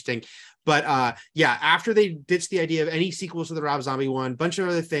very interesting. But after they ditched the idea of any sequels to the Rob Zombie one, bunch of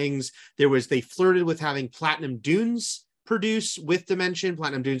other things, they flirted with having Platinum Dunes produce with Dimension.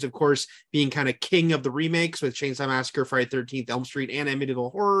 Platinum Dunes, of course, being kind of king of the remakes with Chainsaw Massacre, Friday 13th, Elm Street, and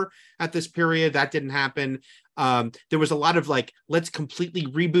Amityville Horror at this period. That didn't happen. There was a lot of like, let's completely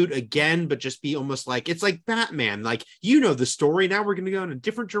reboot again, but just be almost like, it's like Batman, like, the story, now we're going to go in a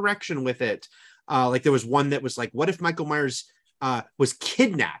different direction with it. Like there was one that was like, what if Michael Myers was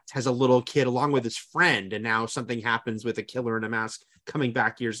kidnapped as a little kid along with his friend, and now something happens with a killer in a mask coming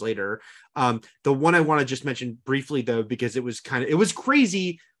back years later. The one I want to just mention briefly though, because it was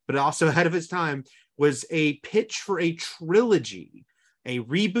crazy, but also ahead of its time, was a pitch for a trilogy, a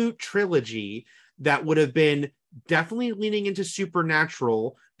reboot trilogy that would have been definitely leaning into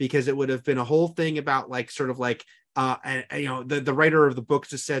supernatural, because it would have been a whole thing about like sort of like the writer of the book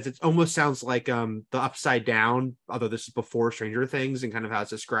just says it almost sounds like the Upside Down, although this is before Stranger Things, and kind of how it's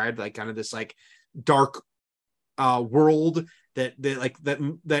described, like kind of this like dark world that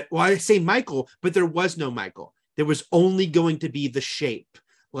well, I say Michael, but there was no Michael. There was only going to be the Shape,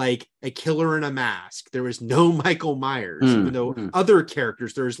 like a killer in a mask. There was no Michael Myers, even though other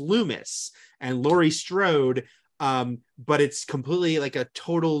characters, there's Loomis and Laurie Strode, but it's completely like a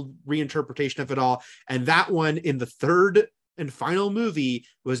total reinterpretation of it all. And that one, in the third and final movie,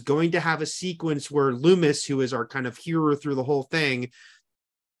 was going to have a sequence where Loomis, who is our kind of hero through the whole thing,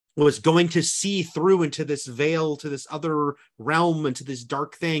 was going to see through into this veil, to this other realm, into this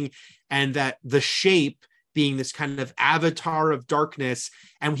dark thing, and that the Shape being this kind of avatar of darkness,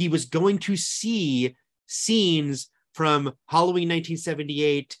 and he was going to see scenes from Halloween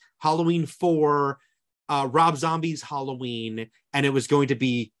 1978, Halloween 4, Rob Zombie's Halloween, and it was going to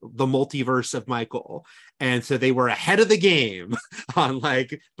be the multiverse of Michael. And so they were ahead of the game on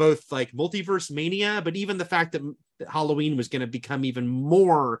like both like multiverse mania, but even the fact that Halloween was going to become even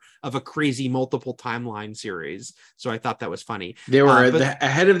more of a crazy multiple timeline series. So I thought that was funny. They were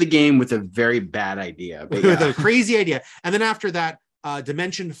ahead of the game with a very bad idea. With a crazy idea. And then after that,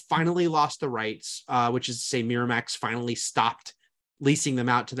 Dimension finally lost the rights, which is to say Miramax finally stopped leasing them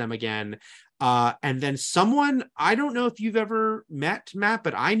out to them again. And then someone, I don't know if you've ever met, Matt,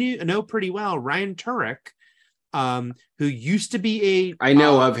 but I know pretty well, Ryan Turek, who used to be I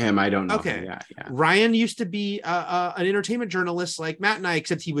know of him. I don't know. Okay. Him. Yeah. Ryan used to be an entertainment journalist like Matt and I,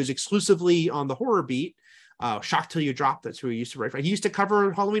 except he was exclusively on the horror beat. Shock Till You Drop. That's who he used to write for. He used to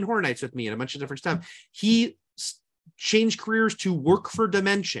cover Halloween Horror Nights with me and a bunch of different stuff. He changed careers to work for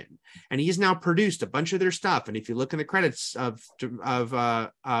Dimension, and he's now produced a bunch of their stuff. And if you look in the credits of I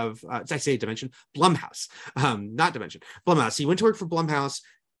say Dimension, Blumhouse, not Dimension, Blumhouse. He went to work for Blumhouse,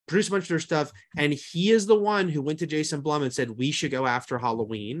 produced a bunch of their stuff, and he is the one who went to Jason Blum and said we should go after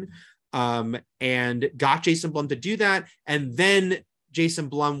Halloween, and got Jason Blum to do that. And then Jason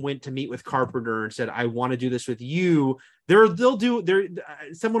Blum went to meet with Carpenter and said, I want to do this with you.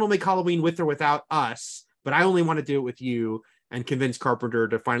 Someone will make Halloween with or without us, but I only want to do it with you, and convince Carpenter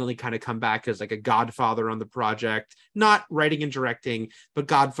to finally kind of come back as like a godfather on the project, not writing and directing, but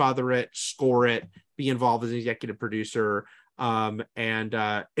godfather it, score it, be involved as an executive producer. And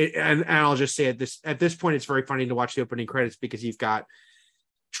I'll just say at this point, it's very funny to watch the opening credits, because you've got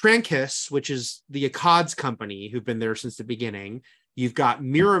Trancas, which is the Akkad's company, who've been there since the beginning. You've got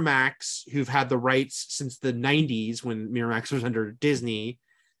Miramax, who've had the rights since the 90s when Miramax was under Disney.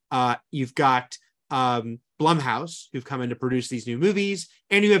 You've got Blumhouse, who've come in to produce these new movies,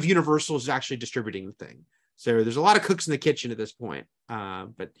 and you have Universal who's actually distributing the thing. So there's a lot of cooks in the kitchen at this point.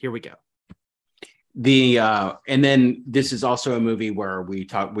 But here we go. And then this is also a movie where we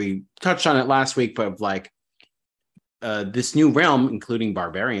touched on it last week, but like this new realm, including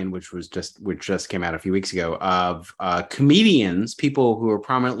Barbarian, which just came out a few weeks ago, of comedians, people who are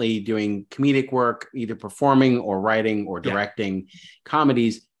prominently doing comedic work, either performing or writing or directing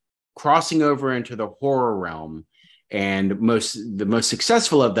comedies, crossing over into the horror realm. And the most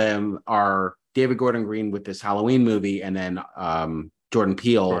successful of them are David Gordon Green with this Halloween movie, and then Jordan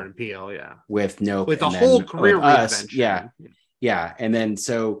Peele, with Nope, with a and whole then, career reinvention. Yeah. And then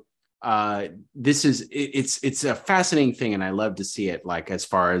so this is it's a fascinating thing, and I love to see it. Like, as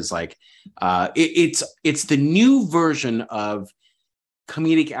far as like it's the new version of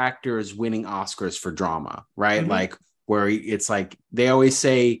comedic actors winning Oscars for drama, right? Like, where it's like they always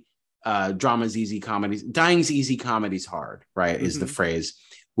say drama's easy, dying's easy, comedy's hard, right? Is the phrase,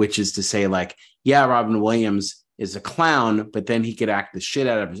 which is to say, like, yeah, Robin Williams is a clown, but then he could act the shit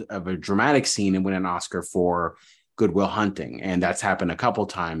out of a dramatic scene and win an Oscar for Good Will Hunting. And that's happened a couple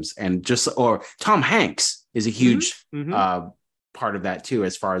times. And or Tom Hanks is a huge part of that too,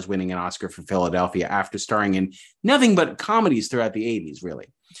 as far as winning an Oscar for Philadelphia after starring in nothing but comedies throughout the 80s,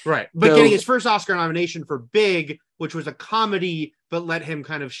 really. Right. But getting his first Oscar nomination for Big, which was a comedy, but let him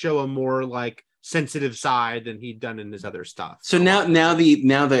kind of show a more like sensitive side than he'd done in his other stuff. So now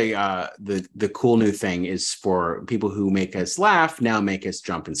the cool new thing is for people who make us laugh, now make us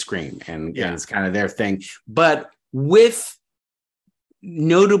jump and scream. And it's kind of their thing. But with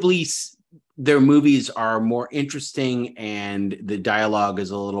notably, their movies are more interesting and the dialogue is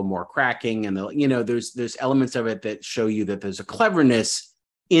a little more cracking, and there's elements of it that show you that there's a cleverness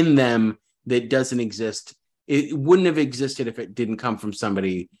in them that doesn't exist. It wouldn't have existed if it didn't come from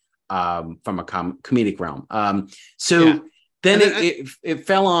somebody from a comedic realm. Then it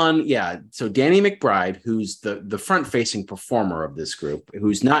fell on, so Danny McBride, who's the front-facing performer of this group,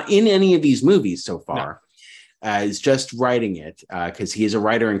 who's not in any of these movies so far, is just writing it, because he is a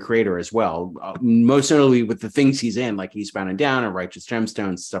writer and creator as well, most notably with the things he's in, like Eastbound and Down and Righteous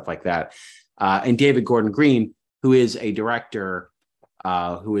Gemstones, stuff like that. And David Gordon Green, who is a director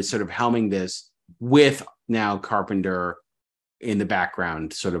who is sort of helming this with now Carpenter in the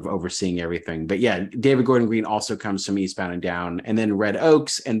background, sort of overseeing everything. But yeah, David Gordon Green also comes from Eastbound and Down, and then Red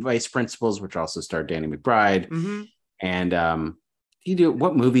Oaks and Vice Principals, which also starred Danny McBride. And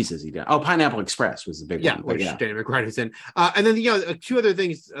what movies has he done? Oh, Pineapple Express was the big one. Which Danny McBride is in. And then two other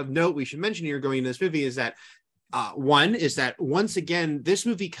things of note we should mention here going into this movie is that one is that once again, this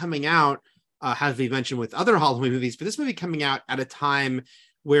movie coming out, as we mentioned with other Halloween movies, but this movie coming out at a time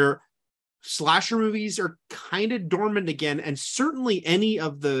where slasher movies are kind of dormant again, and certainly any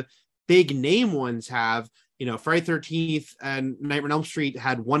of the big name ones have. Friday 13th and Nightmare on Elm Street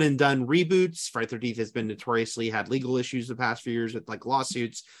had one and done reboots. Friday 13th has been notoriously had legal issues the past few years with like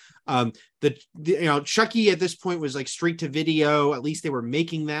lawsuits. Chucky at this point was like straight to video. At least they were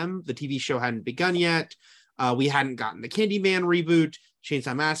making them. The TV show hadn't begun yet. We hadn't gotten the Candyman reboot.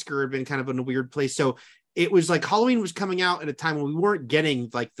 Chainsaw Massacre had been kind of in a weird place. So it was like Halloween was coming out at a time when we weren't getting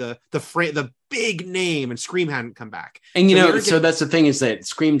like the big name, and Scream hadn't come back. And so that's the thing, is that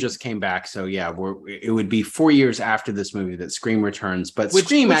Scream just came back. So yeah, it would be 4 years after this movie that Scream returns. But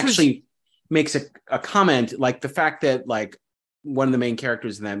Scream actually makes a comment, like the fact that like one of the main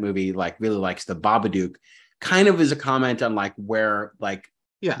characters in that movie like really likes the Babadook, kind of is a comment on like where like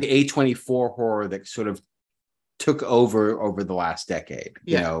the A24 horror that sort of took over the last decade,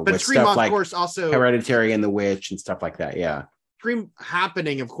 but with Scream, stuff of like course, also Hereditary and The Witch and stuff like that. Scream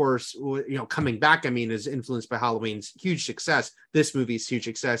happening, of course, coming back, is influenced by Halloween's huge success. This movie's huge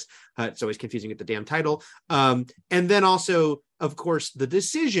success. It's always confusing with the damn title. And then also, of course, the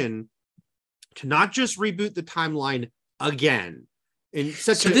decision to not just reboot the timeline again.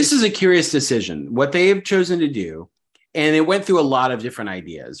 This is a curious decision. What they have chosen to do, and it went through a lot of different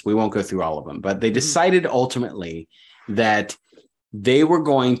ideas. We won't go through all of them, but they decided ultimately that they were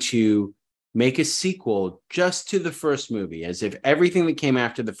going to make a sequel just to the first movie, as if everything that came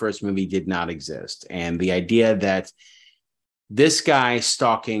after the first movie did not exist. And the idea that this guy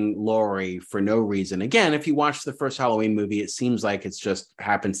stalking Laurie for no reason. Again, if you watch the first Halloween movie, it seems like it's just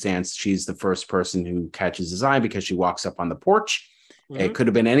happenstance. She's the first person who catches his eye because she walks up on the porch. It could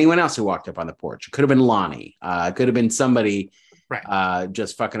have been anyone else who walked up on the porch. It could have been Lonnie. It could have been somebody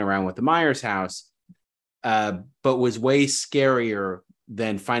just fucking around with the Myers house, but was way scarier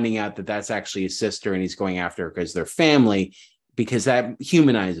than finding out that that's actually his sister and he's going after her because they're family, because that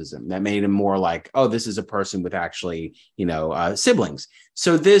humanizes him. That made him more like, oh, this is a person with actually, siblings.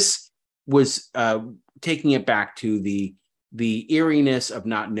 So this was taking it back to the eeriness of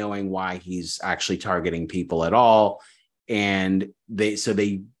not knowing why he's actually targeting people at all. And they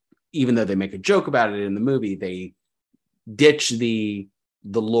even though they make a joke about it in the movie, they ditch the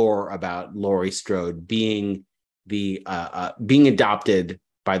lore about Laurie Strode being being adopted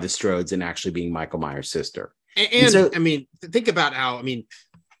by the Strodes and actually being Michael Myers' sister. And so, I mean, think about how, I mean,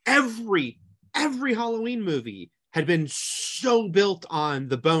 every Halloween movie had been so built on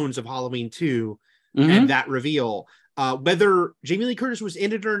the bones of Halloween 2 and that reveal. Whether Jamie Lee Curtis was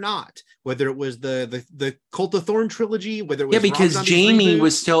in it or not, whether it was the Cult of Thorn trilogy, whether it was because Jamie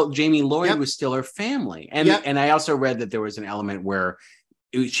Lloyd was still her family, and and I also read that there was an element where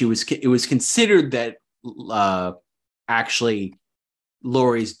it was considered that actually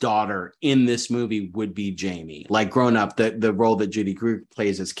Laurie's daughter in this movie would be Jamie. Like grown up, the role that Judy Greer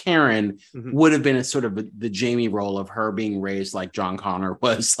plays as Karen would have been a sort of the Jamie role of her being raised like John Connor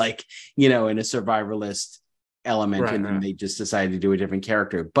was, like, you know, in a survivalist element, and then they just decided to do a different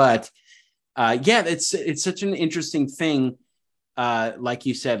character. But it's such an interesting thing, like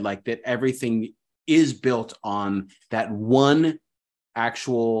you said, like that everything is built on that one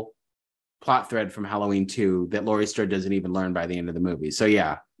actual plot thread from Halloween 2 that Laurie Strode doesn't even learn by the end of the movie. So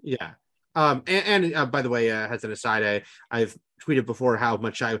yeah. And by the way, as an aside, I've tweeted before how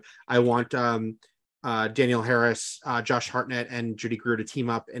much I want Danielle Harris, Josh Hartnett, and Judy Greer to team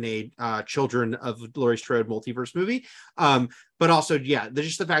up in a Children of Laurie Strode multiverse movie. But also, there's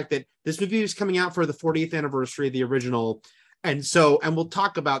just the fact that this movie is coming out for the 40th anniversary of the original. And we'll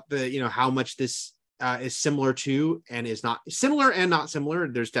talk about how much this is similar to, and is not similar and not similar.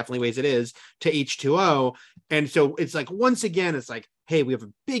 There's definitely ways it is to H2O. And so it's like, once again, it's like, hey, we have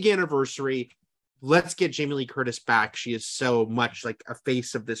a big anniversary. Let's get Jamie Lee Curtis back. She is so much like a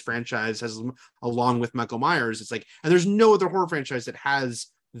face of this franchise, along with Michael Myers. It's like, and there's no other horror franchise that has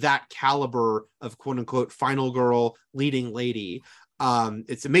that caliber of quote unquote final girl leading lady.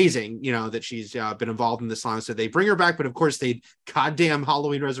 It's amazing, that she's been involved in this long. So they bring her back, but of course they goddamn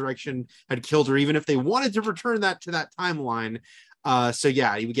Halloween Resurrection had killed her, even if they wanted to return that to that timeline.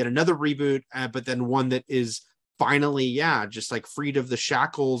 You would get another reboot, but then one that is finally, just like freed of the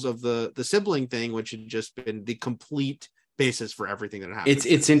shackles of the sibling thing, which had just been the complete basis for everything that happened.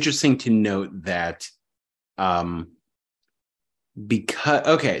 It's interesting to note that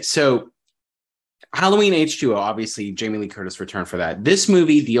so Halloween H2O, obviously Jamie Lee Curtis returned for that. This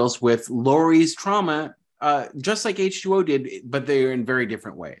movie deals with Laurie's trauma, just like H2O did, but they're in very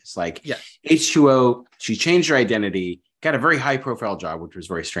different ways. Like H2O, she changed her identity, got a very high profile job, which was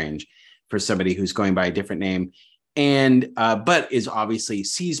very strange for somebody who's going by a different name. And but is obviously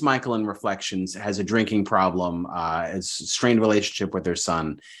sees Michael in reflections, has a drinking problem, has a strained relationship with her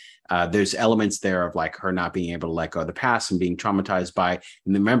son. There's elements there of like her not being able to let go of the past and being traumatized by.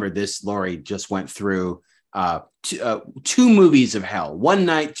 And remember, this Laurie just went through two movies of hell. One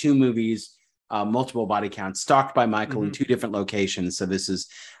night, 2 movies, multiple body counts, stalked by Michael in 2 different locations. So this is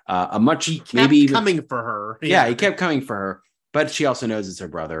a much coming for her. Yeah, he kept coming for her, but she also knows it's her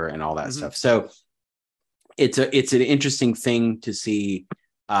brother and all that stuff. So it's an interesting thing to see.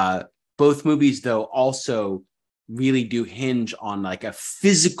 Both movies, though, also really do hinge on like a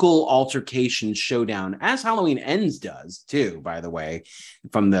physical altercation showdown, as Halloween Ends does too, by the way,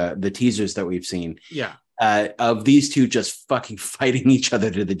 from the teasers that we've seen. Of these two just fucking fighting each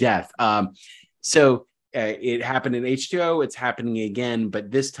other to the death. So it happened in H2O, it's happening again, but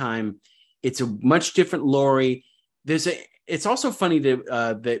this time it's a much different Laurie. It's also funny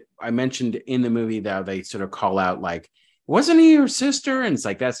that I mentioned in the movie that they sort of call out like, wasn't he your sister? And it's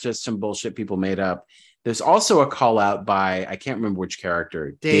like, that's just some bullshit people made up. There's also a call out by, I can't remember which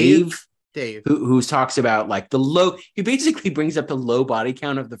character, Dave, who talks about like he basically brings up the low body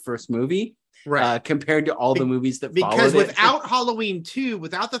count of the first movie, right? Compared to all the movies that followed it. Because without Halloween 2,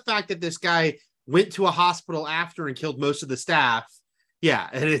 without the fact that this guy went to a hospital after and killed most of the staff,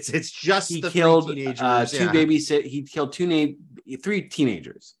 and it's just he the killed 3 teenagers, 2 he killed 3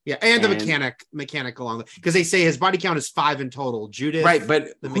 teenagers, and the mechanic along the, because they say his body count is 5 in total. Judith, right? But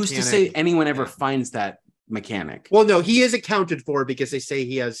who's to say anyone ever finds that mechanic? Well, no, he is accounted for because they say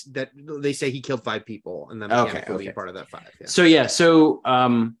he has that. They say he killed 5 people, and then mechanic will be part of that 5. So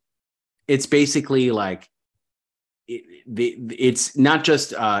it's basically like it's not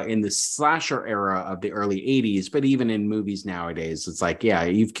just in the slasher era of the early 80s, but even in movies nowadays, it's like,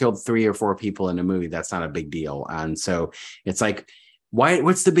 you've killed 3 or 4 people in a movie, that's not a big deal. And so it's like,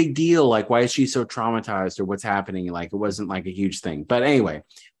 what's the big deal? Like, why is she so traumatized, or what's happening? Like, it wasn't like a huge thing. But anyway,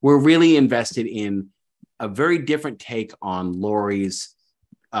 we're really invested in a very different take on Laurie's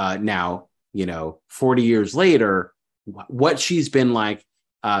now, 40 years later, what she's been like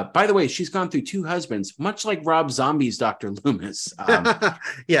By the way, she's gone through 2 husbands, much like Rob Zombie's Dr. Loomis.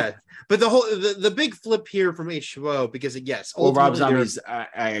 Yeah, but the big flip here from H2O, because yes, well, Rob Zombie's,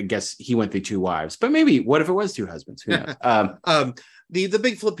 I guess he went through 2 wives, but maybe what if it was 2 husbands? Who knows? The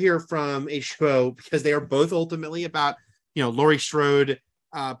big flip here from H2O, because they are both ultimately about, Laurie Strode,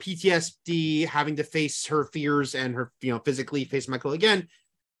 PTSD, having to face her fears and her, physically face Michael again.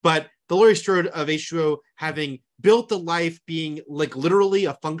 But the Laurie Strode of H2O having built the life, being like literally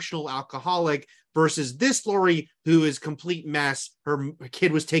a functional alcoholic, versus this Laurie who is complete mess. Her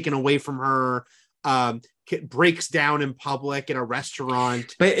kid was taken away from her, breaks down in public in a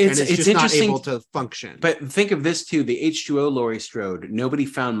restaurant, but it's just interesting, not able to function. But think of this too: the H2O Laurie Strode, nobody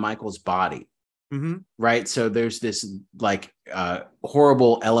found Michael's body. Mm-hmm. Right. So there's this like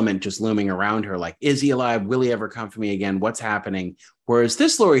horrible element just looming around her. Like, is he alive? Will he ever come for me again? What's happening? Whereas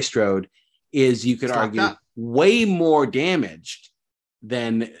this Laurie Strode is, you could argue, way more damaged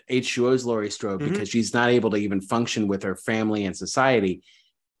than H2O's Laurie Strode, because she's not able to even function with her family and society.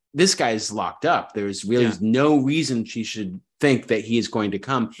 This guy's locked up. There's really no reason she should think that he is going to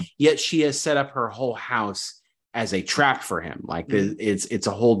come. Yet she has set up her whole house as a trap for him. Like it's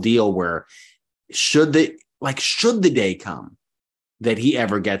a whole deal where should the day come that he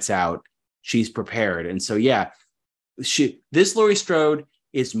ever gets out, she's prepared. And so, this Laurie Strode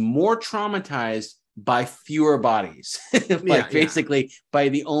is more traumatized by fewer bodies, basically by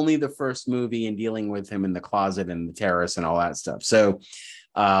the first movie and dealing with him in the closet and the terrorists and all that stuff. So,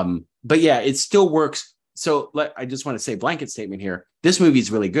 but it still works. So I just want to say, blanket statement here. This movie is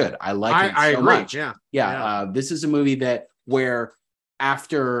really good. I like it so agree. much. Yeah. This is a movie where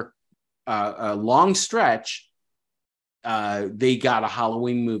after a long stretch, they got a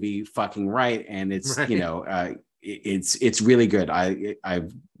Halloween movie fucking right, and it's it's really good.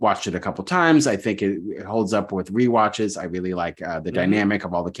 I've watched it a couple times. I think it holds up with rewatches. I really like the dynamic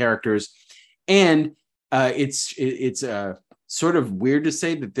of all the characters, and it's sort of weird to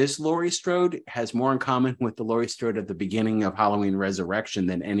say that this Laurie Strode has more in common with the Laurie Strode at the beginning of Halloween Resurrection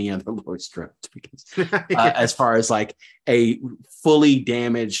than any other Laurie Strode, because as far as like a fully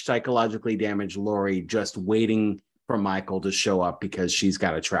damaged, psychologically damaged Laurie just waiting for Michael to show up because she's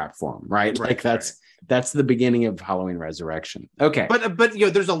got a trap for him, right? Like that's the beginning of Halloween Resurrection. Okay. But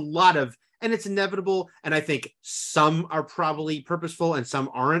there's a lot of, and it's inevitable, and I think some are probably purposeful and some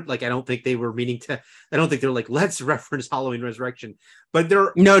aren't. Like, I don't think they were meaning to, I don't think they're like, let's reference Halloween Resurrection. But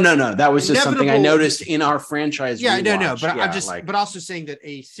they're no. That was just something I noticed in our franchise. Yeah, no. But I'm just, but also saying that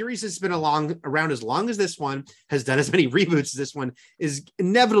a series that's been around as long as this one, has done as many reboots as this one, is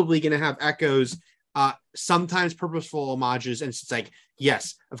inevitably going to have echoes, sometimes purposeful homages. And it's like,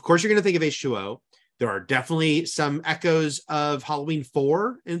 yes, of course you're going to think of H2O. There are definitely some echoes of Halloween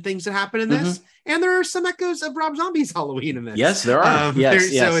 4 and things that happen in this. And there are some echoes of Rob Zombie's Halloween in this. Yes, there are.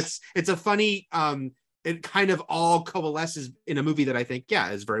 Yes. So it's a funny, it kind of all coalesces in a movie that I think,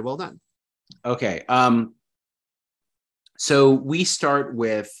 is very well done. Okay. So we start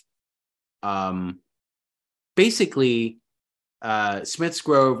with basically Smith's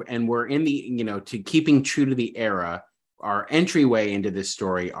Grove, and we're in the, to keeping true to the era. Our entryway into this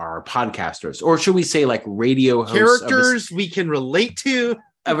story are podcasters, or should we say like radio hosts, characters we can relate to,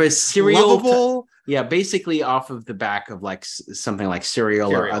 of a serial, lovable. Basically off of the back of like something like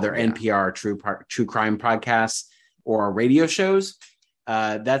Serial or other NPR true crime podcasts or radio shows.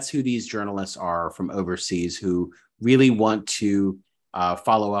 That's who these journalists are from overseas, who really want to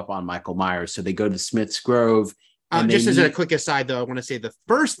follow up on Michael Myers. So they go to Smith's Grove. Just as a quick aside, though, I want to say the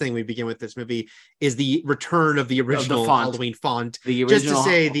first thing we begin with this movie is the return of the original Halloween font. The original, just to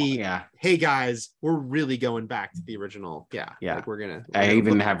say hey guys, we're really going back to the original. Yeah. Like we're I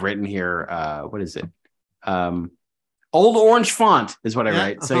even have written here, what is it? Old Orange font is what I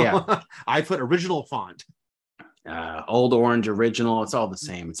write. So I put original font. Old Orange, original, it's all the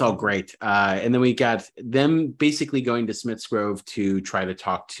same. It's all great. And then we got them basically going to Smith's Grove to try to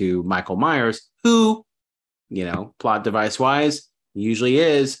talk to Michael Myers, who, plot device wise, usually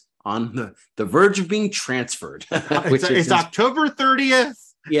is on the verge of being transferred. It's October 30th.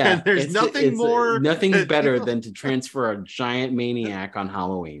 Yeah. And there's nothing better than to transfer a giant maniac on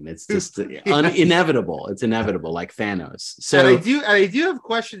Halloween. It's just inevitable. It's inevitable, like Thanos. So and I do have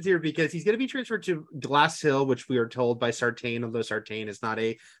questions here, because he's going to be transferred to Glass Hill, which we are told by Sartain, although Sartain is not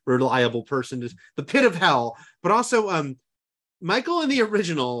a reliable person, the pit of hell. But also, Michael in the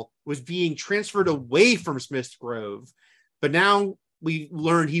original was being transferred away from Smith's Grove, but now we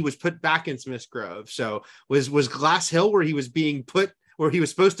learned he was put back in Smith's Grove. So was Glass Hill where he was being put, where he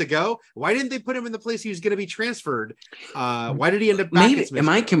was supposed to go. Why didn't they put him in the place he was going to be transferred? Why did he end up back? Maybe, am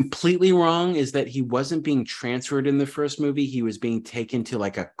I completely wrong? Is that he wasn't being transferred in the first movie? He was being taken to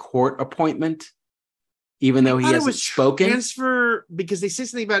like a court appointment, even though he hasn't spoken. Transfer, because they say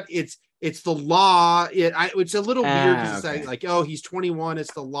something about it's the law. It's a little weird because it's like, oh, he's 21.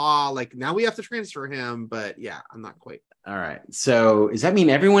 It's the law. Like now we have to transfer him. But yeah, I'm not quite. All right. So does that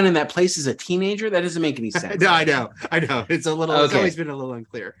mean everyone in that place is a teenager? That doesn't make any sense. No, I know. It's a little. Okay. It's always been a little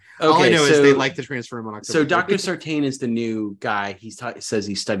unclear. Okay, all I know is they like to transfer him on October. So Dr. Sartain is the new guy. He says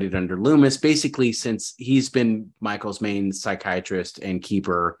he studied under Loomis, basically since he's been Michael's main psychiatrist and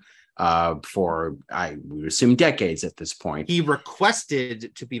keeper for, I would assume, decades at this point. He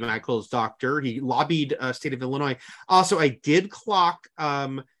requested to be Michael's doctor. He lobbied state of Illinois. Also, I did clock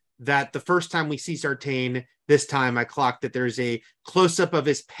that the first time we see Sartain, this time I clocked that there's a close-up of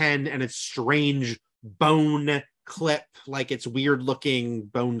his pen and a strange bone clip, like it's weird looking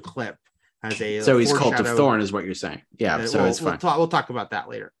bone clip. So he's Cult of Thorn is what you're saying. Yeah, so it's fine. We'll talk about that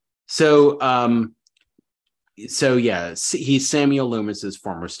later. So yeah, he's Samuel Loomis's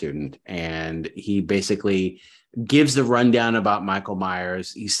former student, and he basically gives the rundown about Michael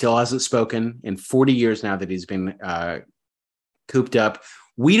Myers. He still hasn't spoken in 40 years now that he's been cooped up.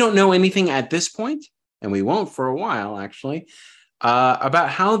 We don't know anything at this point, and we won't for a while, actually, about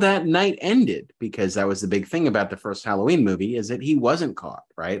how that night ended, because that was the big thing about the first Halloween movie, is that he wasn't caught,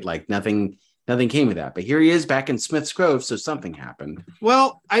 right? Like nothing came of that. But here he is back in Smith's Grove, so something happened.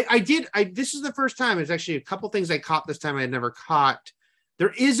 Well, this is the first time. It's actually a couple things I caught this time I had never caught.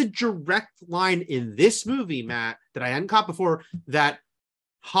 There is a direct line in this movie, Matt, that I hadn't caught before, that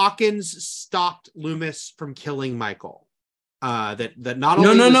Hawkins stopped Loomis from killing Michael. That not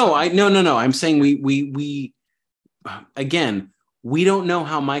only no. I'm saying we again, we don't know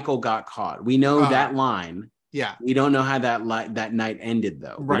how Michael got caught. We know that line. Yeah, we don't know how that night ended,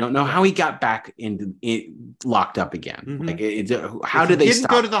 though. Right. We don't know how he got back into locked up again. Mm-hmm. Like, how did they stop?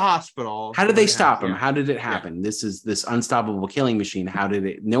 Go to the hospital? How did they stop him? Yeah. How did it happen? Yeah. This is this unstoppable killing machine. How did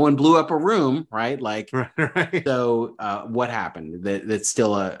it? No one blew up a room, right? Like, right. So what happened? That's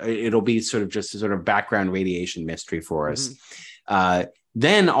still it'll be sort of just a sort of background radiation mystery for us. Mm-hmm.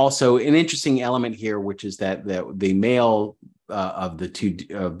 Then also an interesting element here, which is that the male of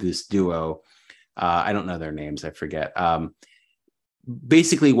this duo. I don't know their names. I forget.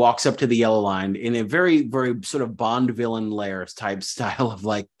 Basically walks up to the yellow line in a very, very sort of Bond villain layers type style of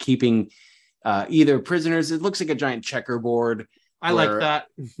like keeping either prisoners. It looks like a giant checkerboard. I like that.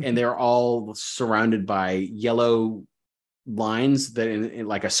 And they're all surrounded by yellow lines that in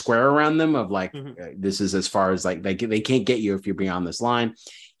like a square around them of like, this is as far as like they can't get you if you're beyond this line.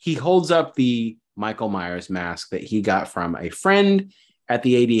 He holds up the Michael Myers mask that he got from a friend at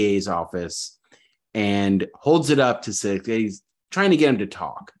the ADA's office, and holds it up to say he's trying to get him to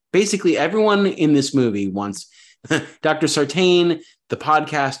talk. Basically, everyone in this movie wants Dr. Sartain, the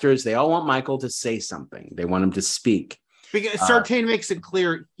podcasters, they all want Michael to say something. They want him to speak. Because Sartain makes it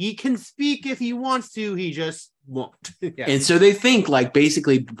clear he can speak if he wants to, he just won't. Yeah. And so they think like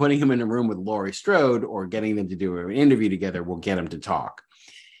basically putting him in a room with Laurie Strode or getting them to do an interview together will get him to talk.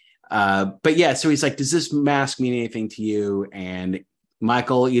 But yeah, so he's like, does this mask mean anything to you? And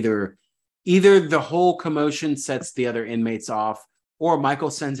Michael either the whole commotion sets the other inmates off, or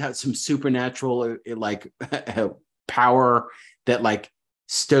Michael sends out some supernatural like power that like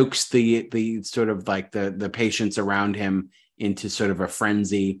stokes the sort of like the patients around him into sort of a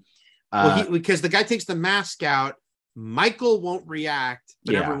frenzy. Because the guy takes the mask out, Michael won't react,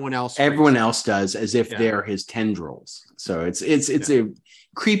 but everyone else does, as if they're his tendrils. So it's a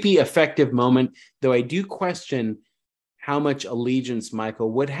creepy, effective moment, though I do question how much allegiance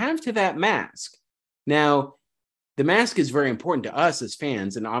Michael would have to that mask. Now, the mask is very important to us as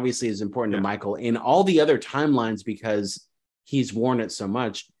fans, and obviously is important to Michael in all the other timelines because he's worn it so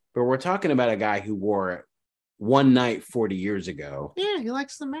much. But we're talking about a guy who wore it one night 40 years ago. Yeah, he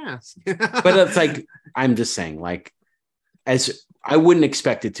likes the mask. But it's like, I'm just saying, like, as I wouldn't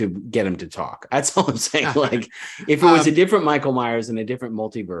expect it to get him to talk. That's all I'm saying. Like, if it was a different Michael Myers in a different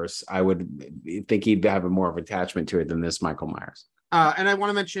multiverse, I would think he'd have a more of attachment to it than this Michael Myers. And I want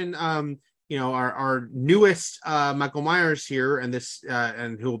to mention, our newest Michael Myers here, and this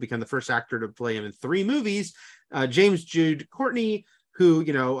and who will become the first actor to play him in 3 movies, James Jude Courtney, who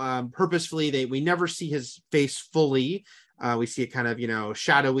purposefully we never see his face fully. We see it kind of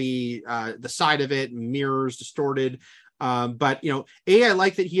shadowy, the side of it, mirrors distorted. But I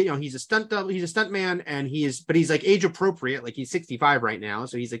like that he's a stunt man, and he's like age appropriate, like he's 65 right now,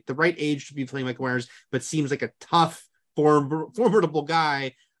 so he's like the right age to be playing Michael Myers, but seems like a tough, formidable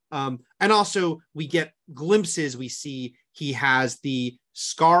guy. And also we get glimpses. We see he has the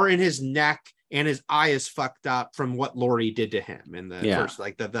scar in his neck and his eye is fucked up from what Laurie did to him in the first,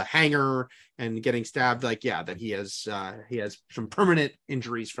 like the hanger and getting stabbed. Like, that he has some permanent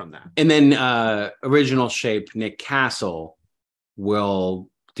injuries from that. And then original shape Nick Castle will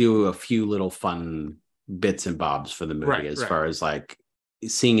do a few little fun bits and bobs for the movie, as far as like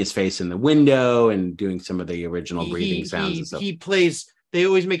seeing his face in the window and doing some of the original breathing sounds and stuff. He plays. They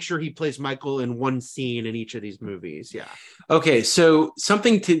always make sure he plays Michael in one scene in each of these movies. Yeah. Okay, so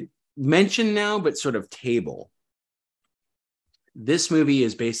something to mention now, but sort of table. This movie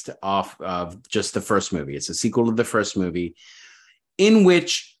is based off of just the first movie. It's a sequel to the first movie, in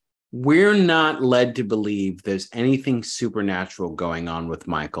which we're not led to believe there's anything supernatural going on with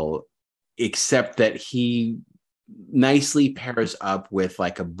Michael, except that he nicely pairs up with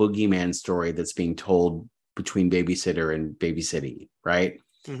like a boogeyman story that's being told between babysitter and babysitty, right?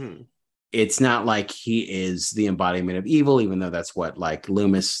 Mm-hmm. It's not like he is the embodiment of evil, even though that's what like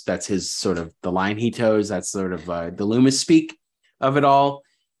Loomis, that's his sort of the line he toes. That's sort of the Loomis speak of it all.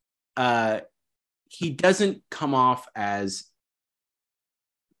 He doesn't come off as,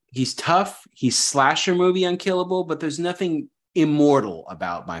 he's tough. He's slasher movie unkillable, but there's nothing immortal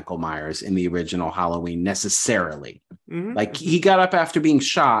about Michael Myers in the original Halloween necessarily. Mm-hmm. Like, he got up after being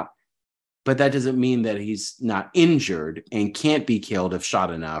shot, but that doesn't mean that he's not injured and can't be killed if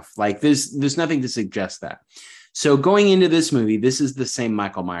shot enough. Like, there's nothing to suggest that. So going into this movie, this is the same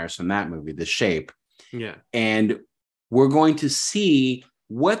Michael Myers from that movie, The Shape. Yeah. And we're going to see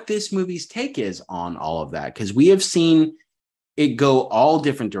what this movie's take is on all of that, because we have seen it go all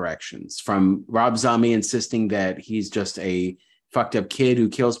different directions, from Rob Zombie insisting that he's just a fucked up kid who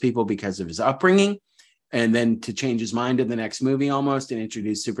kills people because of his upbringing, and then to change his mind in the next movie almost and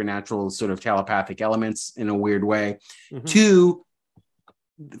introduce supernatural sort of telepathic elements in a weird way, to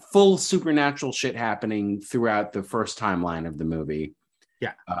full supernatural shit happening throughout the first timeline of the movie.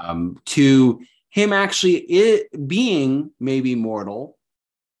 Yeah. To him actually being maybe mortal,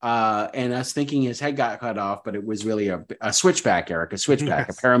 and us thinking his head got cut off, but it was really a switchback, Eric, a switchback,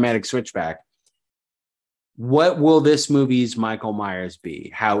 a paramedic switchback. What will this movie's Michael Myers be?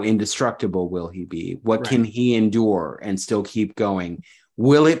 How indestructible will he be? What can he endure and still keep going?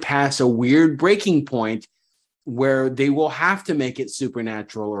 Will it pass a weird breaking point where they will have to make it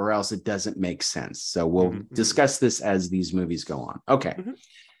supernatural, or else it doesn't make sense? So we'll discuss this as these movies go on. Okay.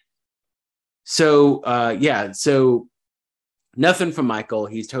 So, so nothing from Michael.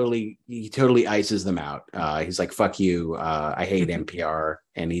 He totally ices them out. He's like, fuck you. I hate NPR.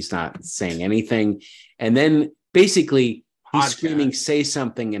 And he's not saying anything. And then basically he's screaming, say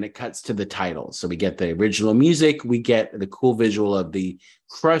something, and it cuts to the title. So we get the original music. We get the cool visual of the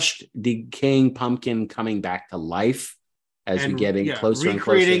crushed, decaying pumpkin coming back to life as we get in closer and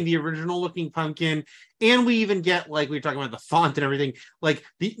closer. Recreating the original looking pumpkin. And we even get, like we were talking about, the font and everything. Like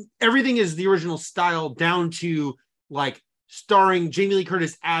everything is the original style, down to like starring Jamie Lee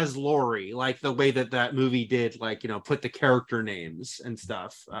Curtis as Laurie, like the way that movie did, like, put the character names and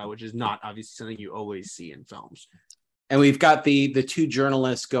stuff, which is not obviously something you always see in films. And we've got the two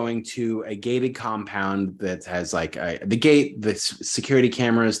journalists going to a gated compound that has like the gate, the security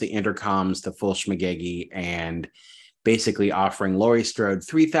cameras, the intercoms, the full schmagegi, and basically offering Laurie Strode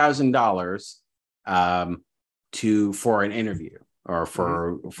 $3,000 for an interview, or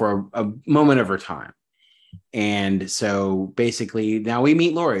for a moment of her time. And so basically now we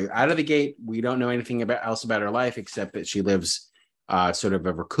meet Laurie out of the gate. We don't know anything else about her life, except that she lives sort of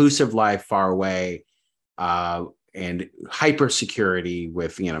a reclusive life far away, and hyper security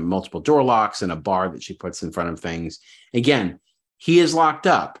with, multiple door locks and a bar that she puts in front of things. Again, he is locked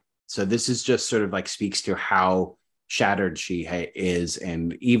up. So this is just sort of like speaks to how shattered she is.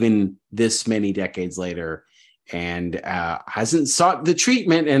 And even this many decades later, and hasn't sought the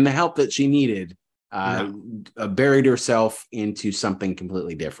treatment and the help that she needed. Buried herself into something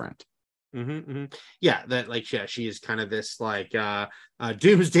completely different. Yeah, she is kind of this like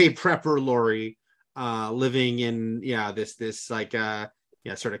doomsday prepper Laurie, living in this like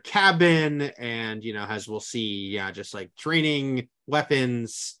sort of cabin, and as we'll see, just like training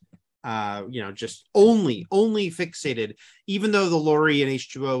weapons, just only fixated, even though the Laurie in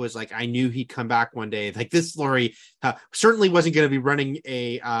H2O is like, I knew he'd come back one day. Like, this Laurie certainly wasn't going to be running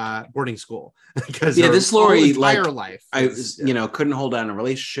a boarding school, because this Laurie, entire life, was, couldn't hold down a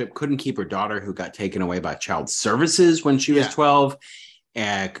relationship, couldn't keep her daughter, who got taken away by child services when she was 12,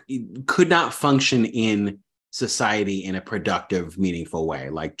 could not function in society in a productive, meaningful way,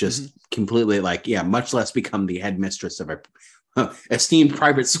 like just completely much less become the headmistress of a esteemed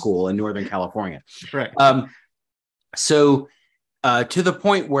private school in Northern California. Right. So to the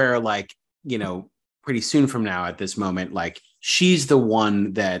point where pretty soon from now at this moment, like she's the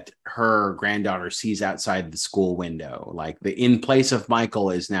one that her granddaughter sees outside the school window. Like in place of Michael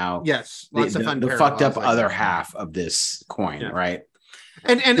is now lots of fun the fucked up like other that. half of this coin, right?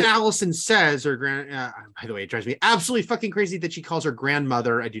 And Allison says her by the way, it drives me absolutely fucking crazy that she calls her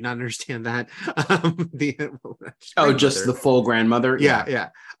grandmother. I do not understand that. Just the full grandmother. Yeah.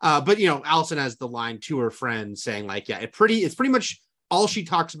 But Allison has the line to her friend saying like, it's pretty much all she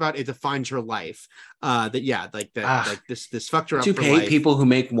talks about. It defines her life. This fucked her up. To for pay life. people who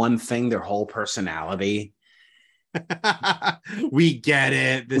make one thing their whole personality. We get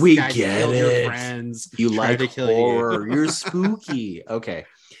it. This we guy get killed it. Your friends. You like to kill horror. You. You're spooky. Okay.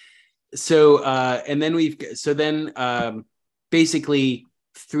 So and then basically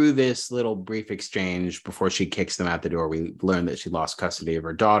through this little brief exchange before she kicks them out the door, we learn that she lost custody of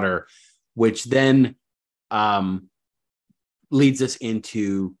her daughter, which then leads us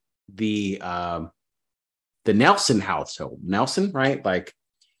into the Nelson household. Nelson, right? Like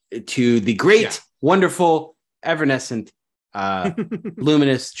to the great, wonderful, evanescent,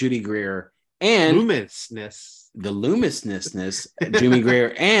 luminous Judy Greer and the luminousness Judy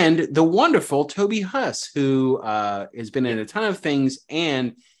Greer and the wonderful Toby Huss, who has been in a ton of things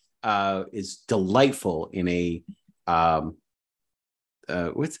and is delightful in a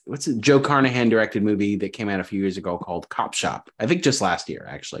what's a Joe Carnahan directed movie that came out a few years ago called Cop Shop. I think just last year,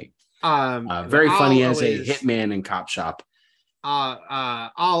 actually. Very funny as a hitman in Cop Shop.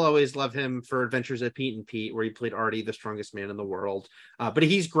 I'll always love him for Adventures of Pete and Pete, where he played Artie, the strongest man in the world. But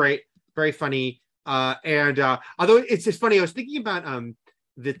he's great, very funny. And although it's just funny, I was thinking about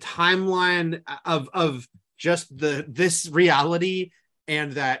the timeline of just this reality,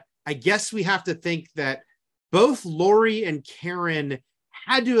 and that I guess we have to think that both Laurie and Karen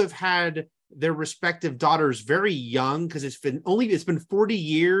had to have had their respective daughters very young, because it's been 40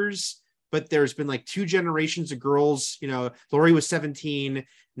 years. But there's been like 2 generations of girls. Laurie was 17.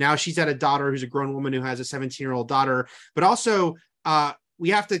 Now she's had a daughter who's a grown woman who has a 17-year-old daughter. But also,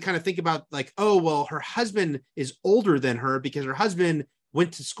 we have to kind of think about like, oh, well, her husband is older than her because her husband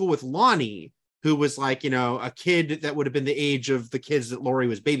went to school with Lonnie, who was like, a kid that would have been the age of the kids that Laurie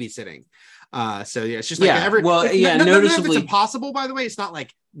was babysitting. It's just like none of it's impossible, by the way. It's not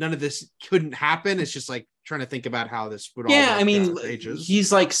like none of this couldn't happen. It's just like trying to think about how this would all work ages.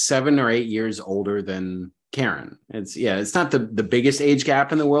 He's like 7 or 8 years older than Karen. It's not the biggest age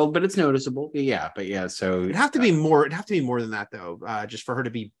gap in the world, but it's noticeable. So it'd have to be more than that though, just for her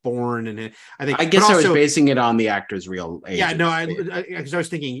to be born. And I guess I was basing it on the actor's real age. Because I was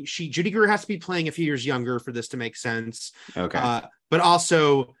thinking Judy Greer has to be playing a few years younger for this to make sense. Okay. But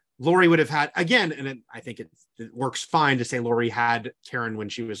also Laurie would have had, again, and I think it works fine to say Laurie had Karen when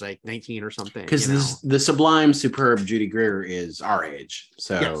she was like 19 or something. Because the sublime, superb Judy Greer is our age.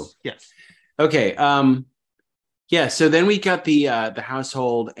 So yes. Okay. So then we got the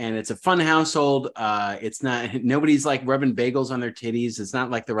household, and it's a fun household. It's not, nobody's like rubbing bagels on their titties. It's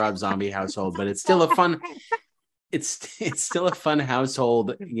not like the Rob Zombie household, but it's still a fun. It's still a fun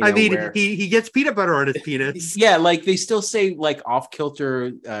household. He gets peanut butter on his penis. Yeah, like they still say like off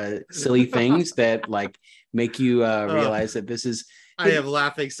kilter, silly things that like make you realize that this is. I am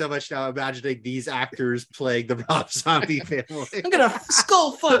laughing so much now, imagining these actors playing the Rob Zombie family. I'm gonna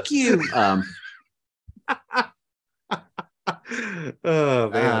skull fuck you. Oh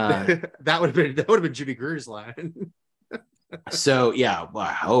man, that would have been Judy Greer's line. So yeah, well,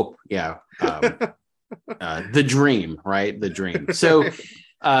 I hope the dream, right? The dream. So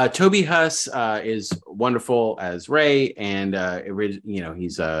Toby Huss is wonderful as Ray, and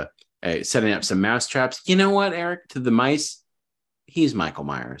he's setting up some mouse traps. You know what, Eric? To the mice, he's Michael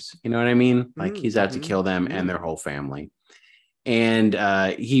Myers. You know what I mean? Like he's out to kill them and their whole family. And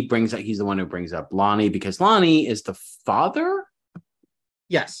he's the one who brings up Lonnie, because Lonnie is the father.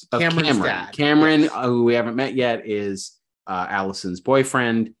 Yes, of Cameron's dad. Cameron, who we haven't met yet, is Allison's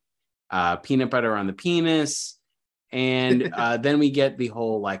boyfriend. Peanut butter on the penis. And then we get the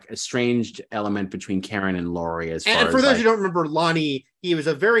whole like estranged element between Karen and Laurie. And for those who don't remember, Lonnie, he was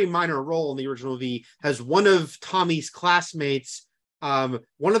a very minor role in the original movie, as one of Tommy's classmates,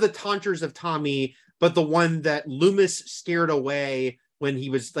 one of the taunters of Tommy, but the one that Loomis scared away when he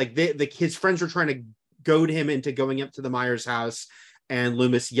was like, his friends were trying to goad him into going up to the Myers house, and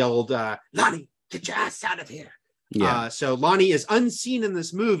Loomis yelled, "Lonnie, get your ass out of here." Yeah. So Lonnie is unseen in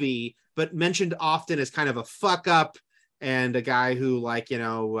this movie, but mentioned often as kind of a fuck up and a guy who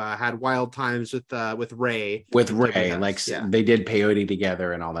had wild times with Ray. They did peyote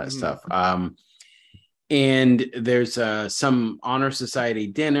together and all that stuff. And there's some honor society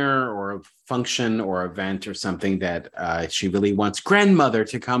dinner or a function or event or something that she really wants grandmother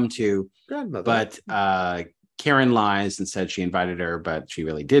to come to. Grandmother. But Karen lies and said she invited her, but she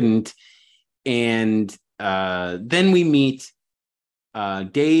really didn't. And then we meet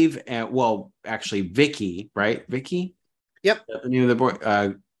Dave and, well, actually Vicky, right? Vicky? Yep. The name of the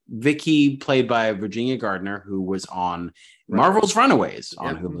boy. Vicky, played by Virginia Gardner, who was on Marvel's Runaways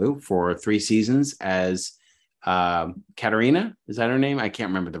on Hulu for 3 seasons as Katarina. Is that her name? I can't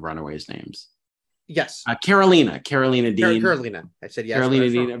remember the Runaways' names. Yes. Carolina Dean. Carolina. I said yes. Carolina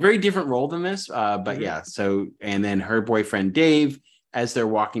Dean. A very different role than this. But yeah. So, and then her boyfriend, Dave, as they're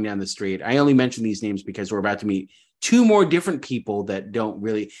walking down the street. I only mention these names because we're about to meet 2 more different people that don't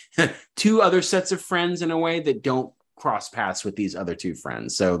really, 2 other sets of friends in a way that don't cross paths with these other 2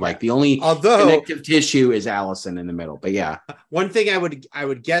 friends. So like the only connective tissue is Allison in the middle. But yeah. One thing I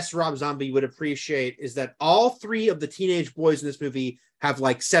would guess Rob Zombie would appreciate is that all 3 of the teenage boys in this movie have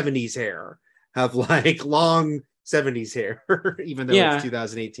like 70s hair, have like long 70s hair, even though it's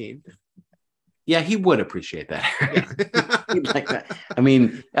 2018. Yeah, he would appreciate that. He'd like that. I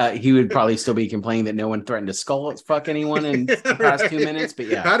mean, he would probably still be complaining that no one threatened to skull fuck anyone in the past 2 minutes. But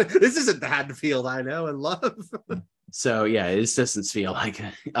yeah, this isn't the Haddonfield I know and love. So yeah, it doesn't feel like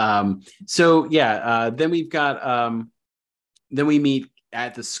it. So yeah, then we've got then we meet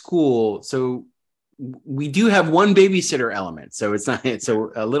at the school. So we do have one babysitter element. So it's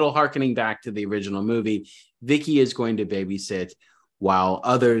a little harkening back to the original movie. Vicky is going to babysit while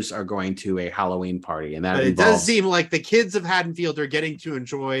others are going to a Halloween party. And that it does seem like the kids of Haddonfield are getting to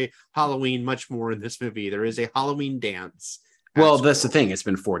enjoy Halloween much more in this movie. There is a Halloween dance. Well, that's the thing. It's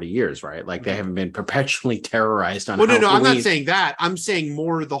been 40 years, right? Like they haven't been perpetually terrorized on Halloween. No, I'm not saying that. I'm saying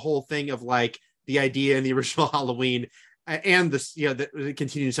more the whole thing of like the idea in the original Halloween and this, the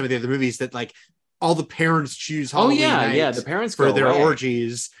continuing some of the other movies that like all the parents choose Halloween night the parents for go their away.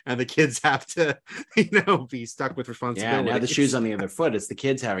 Orgies, and the kids have to, be stuck with responsibility. Yeah, now the shoe's on the other foot. It's the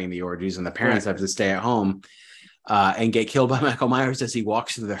kids having the orgies, and the parents have to stay at home and get killed by Michael Myers as he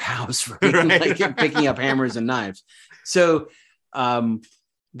walks through their house, like picking up hammers and knives. So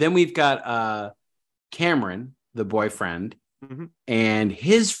then we've got Cameron, the boyfriend, and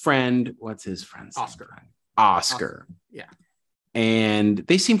his friend. What's his friend's name? Oscar. Yeah. And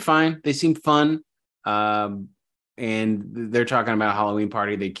they seem fine. They seem fun. And they're talking about a Halloween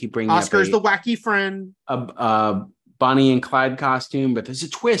party. They keep bringing Oscar's the wacky friend. A Bonnie and Clyde costume, but there's a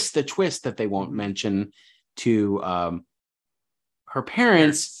twist that they won't mention to her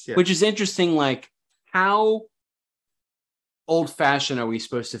parents, which is interesting. Like, how old-fashioned are we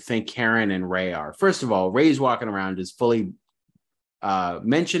supposed to think Karen and Ray are? First of all, Ray's walking around just fully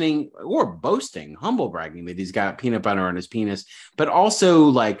mentioning or boasting, humble bragging that he's got peanut butter on his penis, but also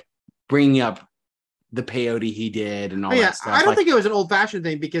like bringing up the peyote he did and all that stuff. I don't think it was an old-fashioned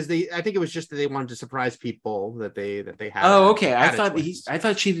thing because I think it was just that they wanted to surprise people that they had. Oh, okay. I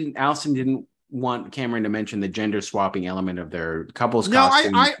thought Allison didn't want Cameron to mention the gender swapping element of their couples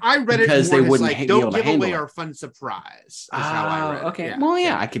costume. I read it because they wouldn't like, be able don't to give handle away it. our fun surprise. How I read okay. it. Well,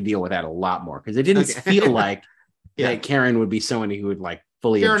 I could deal with that a lot more because it didn't feel like that Karen would be somebody who would like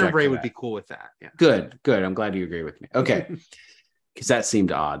fully Karen object and Ray to would that. be cool with that. Yeah. Good. I'm glad you agree with me. Okay. Because that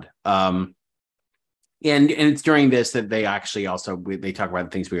seemed odd. And it's during this that they actually they talk about the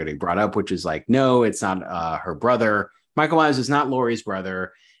things we already brought up, which is like, no, it's not her brother. Michael Myers is not Laurie's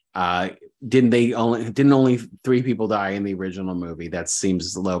brother. Didn't only 3 people die in the original movie? That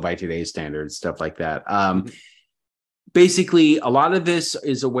seems low by today's standards, stuff like that. Basically, a lot of this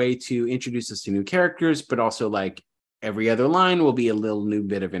is a way to introduce us to new characters, but also like every other line will be a little new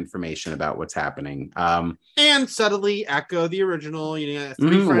bit of information about what's happening. And subtly echo the original, 3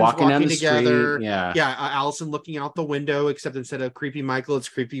 friends walking down the together. Street, Allison looking out the window, except instead of creepy Michael, it's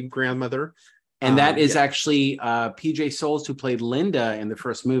creepy grandmother. And that is actually PJ Soles, who played Linda in the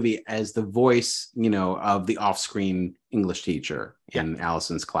first movie, as the voice, of the off-screen English teacher in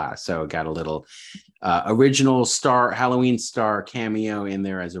Allison's class. So it got a little original Halloween star cameo in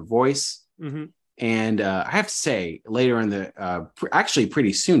there as a voice. And I have to say, later in the actually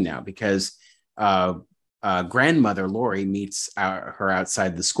pretty soon now, because grandmother Laurie meets her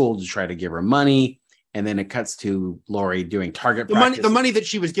outside the school to try to give her money. And then it cuts to Laurie doing target practice. The money that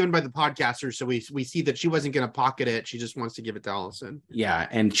she was given by the podcasters. So we see that she wasn't going to pocket it. She just wants to give it to Allison. Yeah.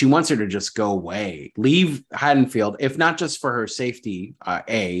 And she wants her to just go away, leave Haddonfield, if not just for her safety,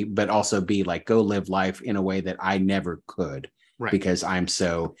 but also B, like, go live life in a way that I never could, because I'm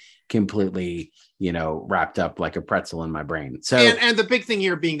so completely, wrapped up like a pretzel in my brain. So, and the big thing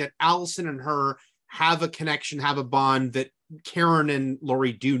here being that Allison and her have a connection, have a bond that Karen and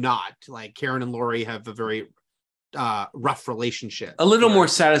Laurie do not. Like Karen and Laurie have a very rough relationship. A little more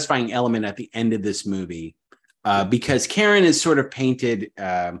satisfying element at the end of this movie, because Karen is sort of painted.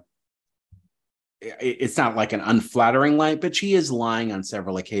 It's not like an unflattering light, but she is lying on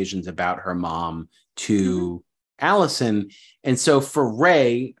several occasions about her mom to Allison. And so for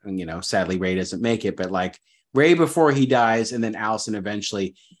Ray, you know, sadly Ray doesn't make it, but like Ray before he dies, and then Allison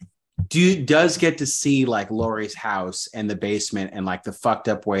eventually does get to see like Laurie's house and the basement and like the fucked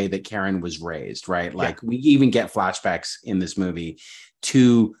up way that Karen was raised, right? Like we even get flashbacks in this movie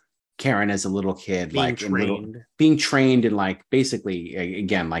to Karen as a little kid, being trained and like basically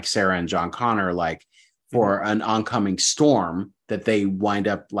again, like Sarah and John Connor, like for an oncoming storm that they wind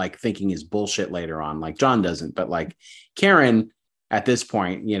up like thinking is bullshit later on. Like John doesn't, but like Karen at this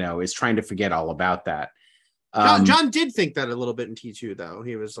point, you know, is trying to forget all about that. John did think that a little bit in T2 though.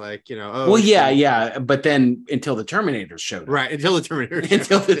 He was like, you know, well, yeah. But then until the Terminators showed up. Right. Until the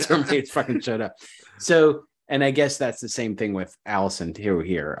Terminators fucking showed up. So, and I guess that's the same thing with Allison too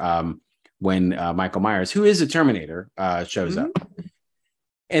here. When Michael Myers, who is a Terminator, shows up.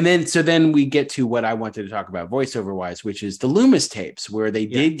 And then we get to what I wanted to talk about voiceover wise, which is the Loomis tapes, where they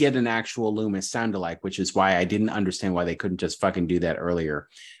did get an actual Loomis sound alike, which is why I didn't understand why they couldn't just fucking do that earlier.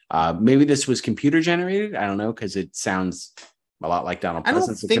 Maybe this was computer generated. I don't know, because it sounds a lot like Donald Pleasence. I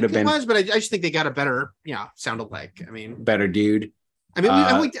don't think it was, but I just think they got a better, sound alike. I mean, better dude. I mean,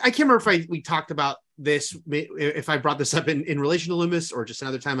 I can't remember if we talked about this, if I brought this up in relation to Loomis or just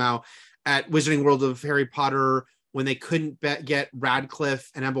another time out at Wizarding World of Harry Potter, when they couldn't get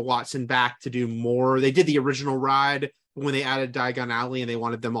Radcliffe and Emma Watson back to do more. They did the original ride when they added Diagon Alley and they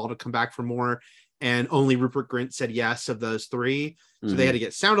wanted them all to come back for more. And only Rupert Grint said yes of those three. So they had to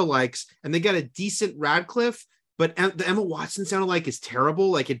get sound alikes, and they got a decent Radcliffe, but the Emma Watson sound alike is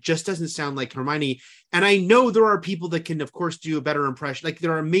terrible. Like it just doesn't sound like Hermione. And I know there are people that can, of course, do a better impression. Like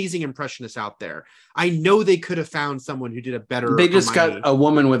there are amazing impressionists out there. I know they could have found someone who did a better. They just got a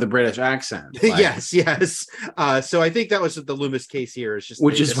woman with a British accent. Like. yes. So I think that was the Loomis case here. Is just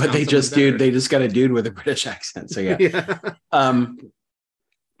which is what they just do. They just got a dude with a British accent. So yeah.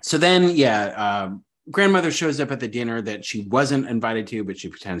 So then grandmother shows up at the dinner that she wasn't invited to, but she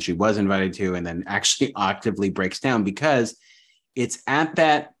pretends she was invited to, and then actually actively breaks down because it's at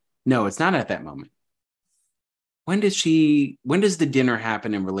that. No, it's not at that moment. When does the dinner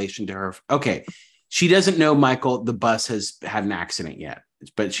happen in relation to her? Okay. She doesn't know Michael, the bus has had an accident yet,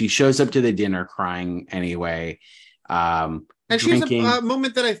 but she shows up to the dinner crying anyway. And she's a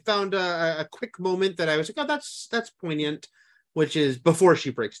moment that I found a quick moment that I was like, oh, that's poignant, which is before she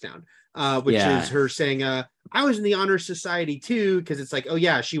breaks down, which is her saying, I was in the honor society too. Because it's like, oh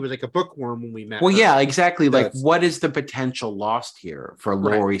yeah, she was like a bookworm when we met. Well, her. Yeah, exactly. Like what is the potential lost here for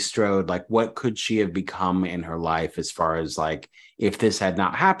Laurie Strode? Like what could she have become in her life as far as like, if this had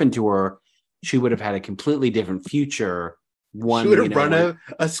not happened to her, she would have had a completely different future. She would have run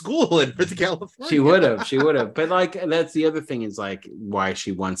a school in North California. She would have. But like, that's the other thing is like why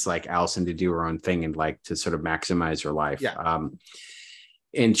she wants like Allison to do her own thing and like to sort of maximize her life. Yeah.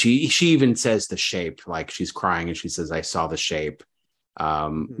 And she even says the shape, like she's crying and she says, I saw the shape,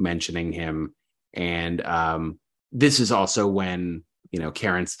 mentioning him. And this is also when,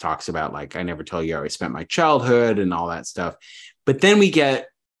 Karen talks about like, I never told you how I spent my childhood and all that stuff. But then we get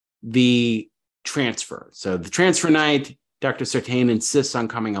the transfer. So the transfer night, Dr. Sartain insists on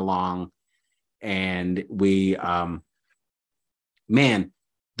coming along, and we,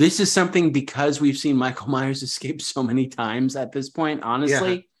 this is something because we've seen Michael Myers escape so many times at this point.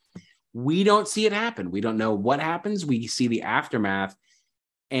 Honestly, we don't see it happen. We don't know what happens. We see the aftermath,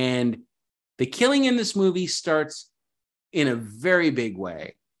 and the killing in this movie starts in a very big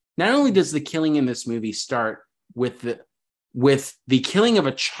way. Not only does the killing in this movie start with the killing of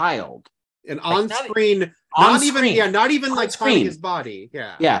a child. And on screen, not even like finding his body.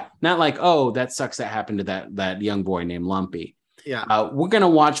 Yeah. Not like, oh, that sucks. That happened to that young boy named Lumpy. Yeah. We're going to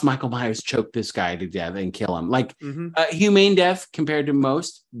watch Michael Myers choke this guy to death and kill him. Like humane death compared to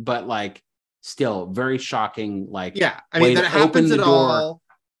most, but like still very shocking. Like, I mean, that it happens at all.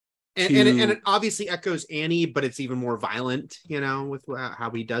 And it obviously echoes Annie, but it's even more violent, with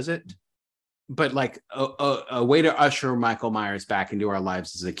how he does it. But like a way to usher Michael Myers back into our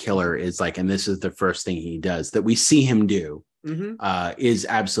lives as a killer is like, and this is the first thing he does that we see him do, is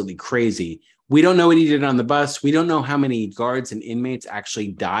absolutely crazy. We don't know what he did on the bus. We don't know how many guards and inmates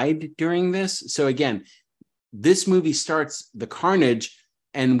actually died during this. So again, this movie starts the carnage,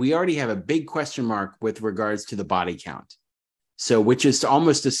 and we already have a big question mark with regards to the body count. So, which is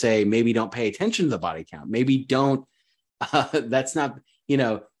almost to say, maybe don't pay attention to the body count. Maybe don't, that's not,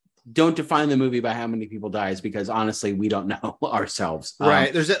 don't define the movie by how many people dies, because honestly, we don't know ourselves.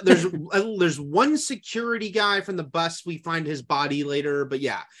 Right. There's one security guy from the bus. We find his body later, but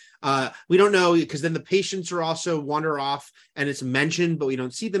yeah, we don't know, because then the patients are also wander off and it's mentioned, but we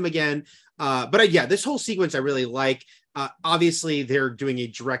don't see them again. But yeah, this whole sequence I really like. Obviously, they're doing a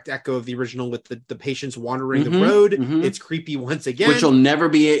direct echo of the original with the patients wandering the road. It's creepy once again, which will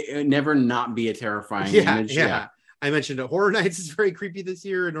never not be a terrifying image. Yeah. I mentioned Horror Nights is very creepy this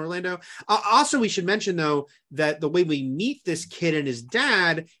year in Orlando. Also, we should mention, though, that the way we meet this kid and his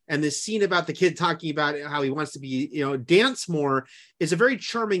dad, and this scene about the kid talking about how he wants to be, dance more, is a very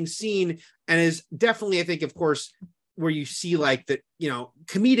charming scene, and is definitely, I think, of course, where you see like that,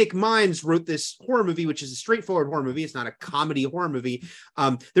 comedic minds wrote this horror movie, which is a straightforward horror movie. It's not a comedy horror movie.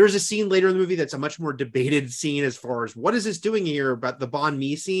 There's a scene later in the movie that's a much more debated scene as far as what is this doing here about the Banh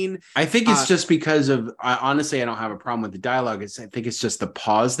Mi scene. I think it's just because of, honestly, I don't have a problem with the dialogue. I think it's just the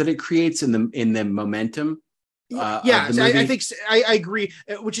pause that it creates in the momentum. I think I agree,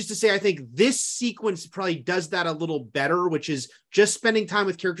 which is to say, I think this sequence probably does that a little better, which is just spending time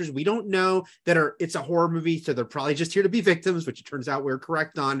with characters we don't know it's a horror movie, so they're probably just here to be victims, which it turns out we're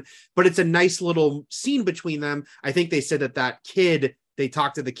correct on, but it's a nice little scene between them. I think they said that kid, they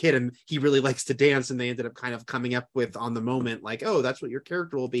talked to the kid and he really likes to dance, and they ended up kind of coming up with on the moment, like, oh, that's what your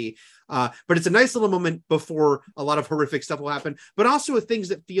character will be. But it's a nice little moment before a lot of horrific stuff will happen, but also with things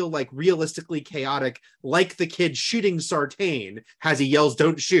that feel like realistically chaotic, like the kid shooting Sartain as he yells,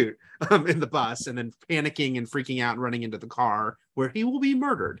 "Don't shoot," in the bus, and then panicking and freaking out and running into the car where he will be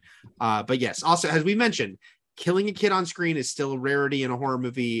murdered. But yes, also, as we mentioned, killing a kid on screen is still a rarity in a horror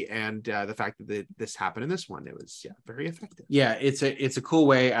movie, and the fact that this happened in this one, it was very effective. Yeah, it's a cool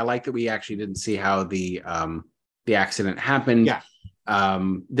way. I like that we actually didn't see how the accident happened. Yeah,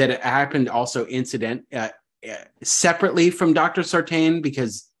 that it happened also separately from Dr. Sartain,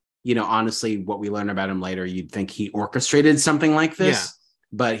 because honestly, what we learn about him later, you'd think he orchestrated something like this,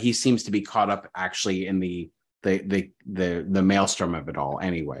 but he seems to be caught up actually in the maelstrom of it all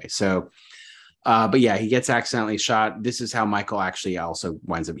anyway. So. But yeah, he gets accidentally shot. This is how Michael actually also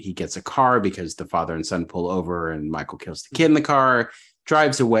winds up. He gets a car because the father and son pull over, and Michael kills the kid in the car,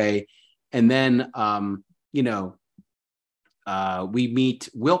 drives away, and then we meet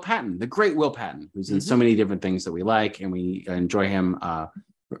Will Patton, the great Will Patton, who's in so many different things that we like, and we enjoy him.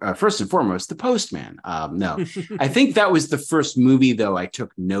 First and foremost, The Postman. No, I think that was the first movie though I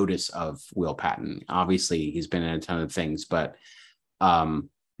took notice of Will Patton. Obviously, he's been in a ton of things, but.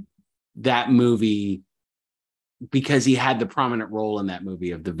 That movie, because he had the prominent role in that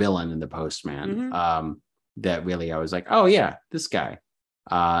movie of the villain in The Postman, that really I was like, oh yeah, this guy.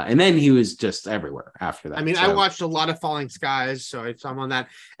 And then he was just everywhere after that. I mean, I watched a lot of Falling Skies, so I'm on that.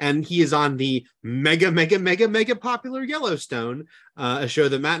 And he is on the mega popular Yellowstone, a show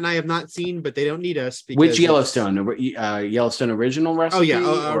that Matt and I have not seen, but they don't need us. Which Yellowstone? Yellowstone original recipe? Oh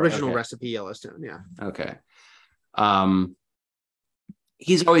yeah, original recipe Yellowstone. Yeah. Okay.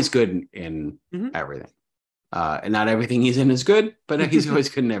 He's always good in everything. And not everything he's in is good, but he's always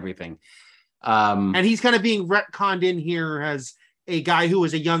good in everything. And he's kind of being retconned in here as a guy who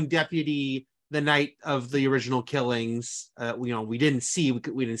was a young deputy the night of the original killings. We didn't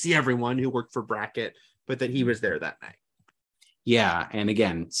see everyone who worked for Brackett, but that he was there that night. Yeah, and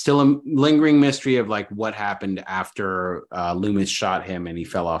again, still a lingering mystery of like what happened after Loomis shot him and he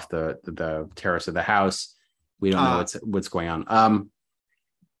fell off the terrace of the house. We don't know what's going on.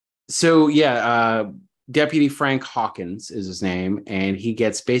 So yeah, Deputy Frank Hawkins is his name, and he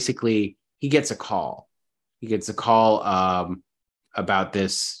gets a call. He gets a call about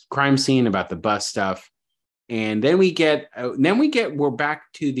this crime scene, about the bus stuff, and then we're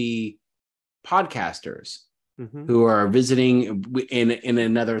back to the podcasters who are visiting in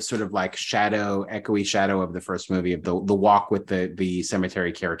another sort of like echoey shadow of the first movie of the walk with the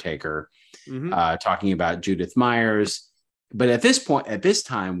cemetery caretaker, talking about Judith Myers. But at this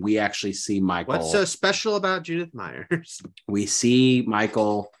time, we actually see Michael. What's so special about Judith Myers? We see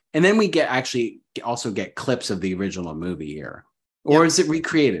Michael, and then we also get clips of the original movie here. Or is it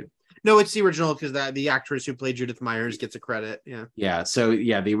recreated? No, it's the original, because the actress who played Judith Myers gets a credit. Yeah. Yeah. So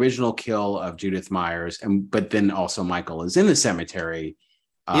yeah, the original kill of Judith Myers, but then also Michael is in the cemetery.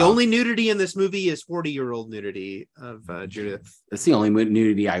 The only nudity in this movie is 40-year-old nudity of Judith. That's the only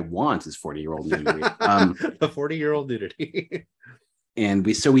nudity I want is 40-year-old nudity. The 40-year-old nudity. And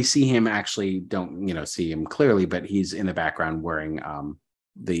we see him, actually don't see him clearly, but he's in the background wearing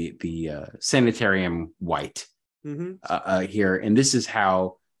the sanitarium white here. And this is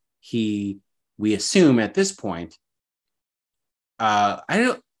how we assume at this point, I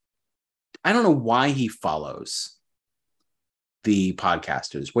don't know why he follows the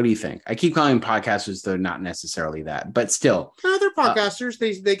podcasters. What do you think? I keep calling them podcasters. They're not necessarily that, but still. No, they're podcasters.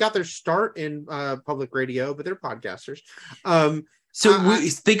 They got their start in public radio, but they're podcasters.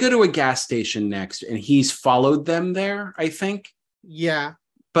 They go to a gas station next, and he's followed them there, I think. Yeah.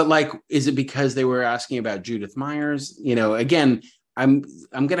 But like, is it because they were asking about Judith Myers? You know, again, I'm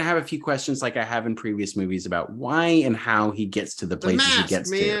going to have a few questions like I have in previous movies about why and how he gets to the places mask, he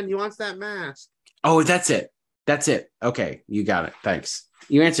gets man. to. He wants that mask. Oh, that's it. Okay, you got it. Thanks.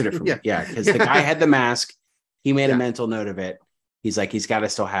 You answered it for me. Yeah, because the guy had the mask. He made a mental note of it. He's like, he's got to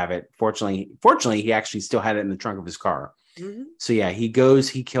still have it. Fortunately, he actually still had it in the trunk of his car. Mm-hmm. So yeah, he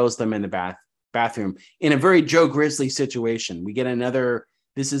kills them in the bathroom in a very Joe Grizzly situation. We get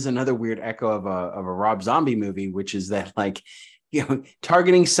this is another weird echo of a Rob Zombie movie, which is that like, you know,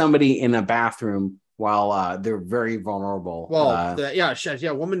 targeting somebody in a bathroom while they're very vulnerable. Well,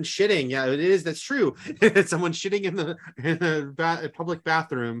 woman shitting. Yeah, it is. That's true. Someone shitting in the public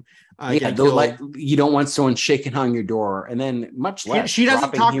bathroom. You don't want someone shaking on your door, and then much less. She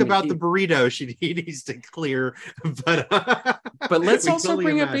doesn't talk about the burrito she needs to clear, but let's also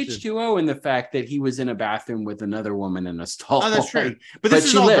bring up H2O and the fact that he was in a bathroom with another woman in a stall. Oh, that's true. But this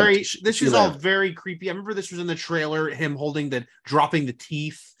is all very creepy. I remember this was in the trailer. Him dropping the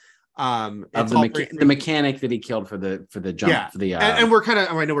teeth. Of the mechanic that he killed for the jump. And we're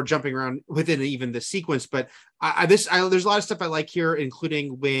I know we're jumping around within even the sequence, but there's a lot of stuff I like here,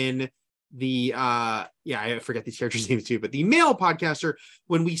 including when I forget these characters' names too, but the male podcaster,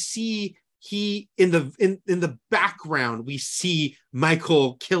 when we see in the background, we see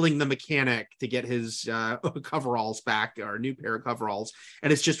Michael killing the mechanic to get his coveralls back, or a new pair of coveralls,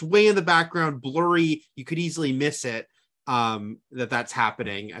 and it's just way in the background, blurry. You could easily miss it. That's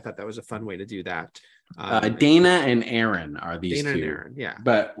happening. I thought that was a fun way to do that. Dana and Aaron are these two. And Aaron, yeah.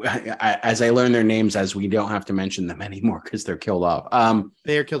 But as I learn their names, as we don't have to mention them anymore because they're killed off.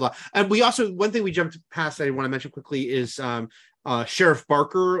 They are killed off. And we also, one thing we jumped past that I want to mention quickly is Sheriff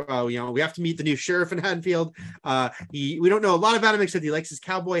Barker. We have to meet the new sheriff in Haddonfield. We don't know a lot about him except he likes his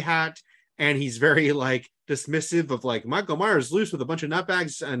cowboy hat, and he's very dismissive of Michael Myers loose with a bunch of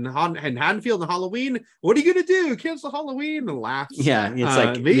nutbags and Haddonfield and Halloween. What are you gonna do? Cancel Halloween? And laughs. Yeah,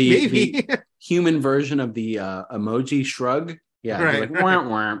 it's maybe. The human version of the emoji shrug. Yeah, right.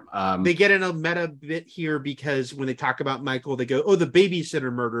 Wah, wah. They get in a meta bit here because when they talk about Michael, they go, "Oh, the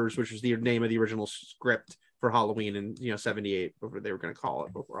babysitter murders," which was the name of the original script for Halloween in 78. Before they were going to call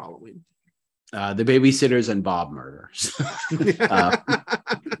it before Halloween. The babysitters and Bob murders.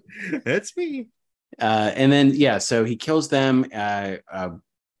 That's me. And then so he kills them.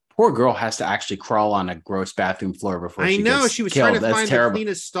 Poor girl has to actually crawl on a gross bathroom floor before she was trying to That's find terrible. the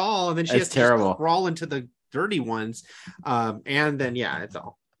cleanest stall, and then she has to crawl into the dirty ones. And then it's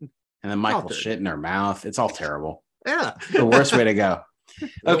all. And then Michael shit in her mouth. It's all terrible. Yeah, the worst way to go.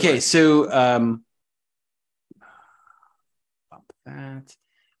 Okay, so bump that.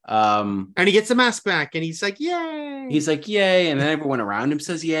 And he gets the mask back, and he's like, "Yay!" He's like, "Yay!" And then everyone around him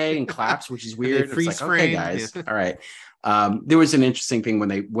says, "Yay!" and claps, which is weird. It's like, okay, guys, all right. There was an interesting thing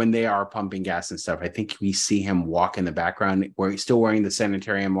when they are pumping gas and stuff. I think we see him walk in the background where he's still wearing the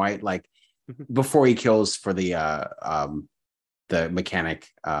sanitarium white, before he kills for the mechanic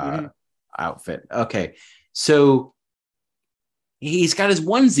outfit. Okay, so he's got his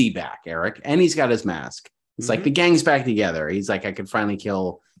onesie back, Eric, and he's got his mask. It's like the gang's back together. He's like, I could finally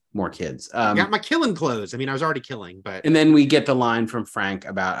kill more kids. Got my killing clothes. I mean, I was already killing, but. And then we get the line from Frank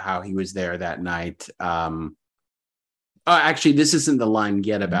about how he was there that night. Actually, this isn't the line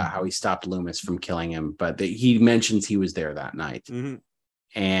yet about how he stopped Loomis from killing him, but he mentions he was there that night. Mm-hmm.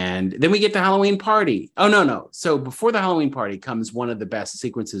 And then we get the Halloween party. Oh, no. So before the Halloween party comes one of the best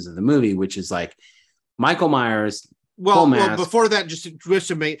sequences of the movie, which is Michael Myers. Well, before that, just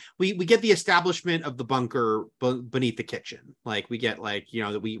to make, we get the establishment of the bunker beneath the kitchen. We get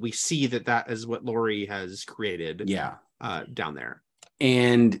that we see that is what Laurie has created. Yeah, down there.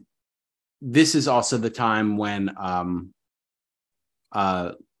 And this is also the time when,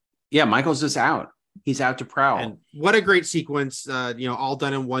 Michael's just out. He's out to prowl. And what a great sequence! All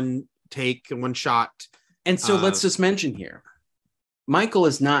done in one take and one shot. And so let's just mention here, Michael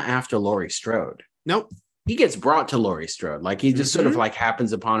is not after Laurie Strode. Nope. He gets brought to Laurie Strode. He just sort of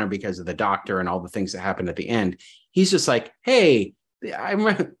happens upon her because of the doctor and all the things that happen at the end. He's just like, hey,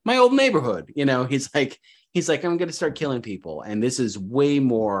 I'm my old neighborhood. He's like, I'm going to start killing people. And this is way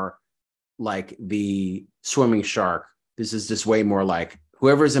more like the swimming shark. This is just way more like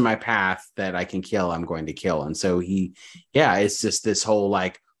whoever's in my path that I can kill, I'm going to kill. And so it's just this whole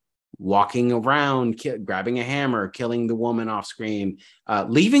walking around, grabbing a hammer, killing the woman off screen,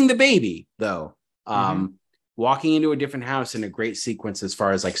 leaving the baby though. walking into a different house in a great sequence as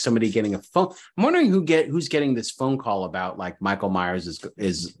far as like somebody getting a phone. I'm wondering who's getting this phone call about like Michael Myers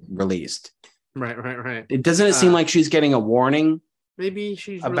is released. Right. It doesn't seem like she's getting a warning. Maybe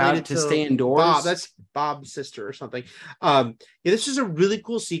she's about to stay indoors. Bob, that's Bob's sister or something. Yeah, this is a really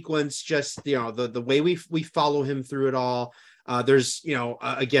cool sequence. Just the way we follow him through it all. There's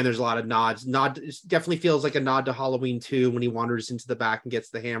again, there's a lot of nods. It definitely feels like a nod to Halloween 2 when he wanders into the back and gets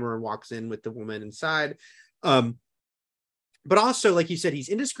the hammer and walks in with the woman inside. But also, like you said, he's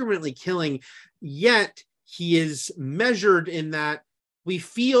indiscriminately killing, yet he is measured in that we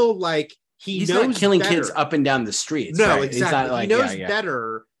feel like he's knows not killing better. Kids up and down the streets. No, right? exactly. He knows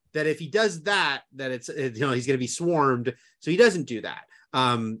better that if he does that it's he's going to be swarmed. So he doesn't do that.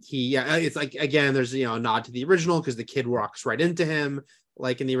 It's like, again, there's a nod to the original because the kid walks right into him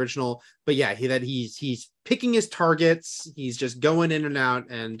like in the original. But yeah, he's picking his targets. He's just going in and out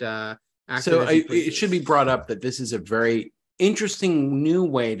and so it should be brought up that this is a very interesting new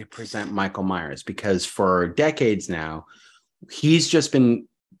way to present Michael Myers, because for decades now he's just been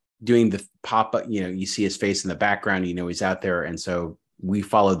doing the pop-up, you see his face in the background, he's out there. And so we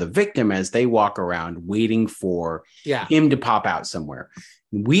follow the victim as they walk around waiting for him to pop out somewhere.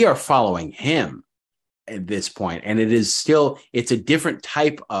 We are following him at this point. And it's a different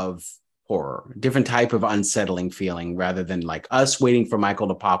type of horror, different type of unsettling feeling, rather than like us waiting for Michael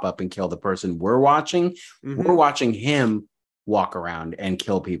to pop up and kill the person we're watching. Mm-hmm. We're watching him walk around and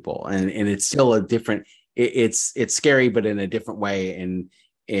kill people. And it's still a different, it's scary, but in a different way. And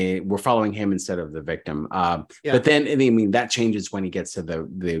we're following him instead of the victim. But then, that changes when he gets to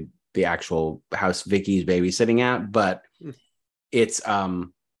the actual house Vicky's babysitting at. But it's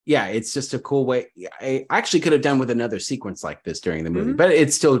it's just a cool way. I actually could have done with another sequence like this during the movie, but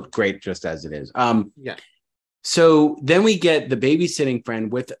it's still great just as it is. So then we get the babysitting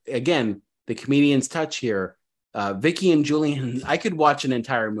friend with, again, the comedian's touch here. Vicky and Julian. I could watch an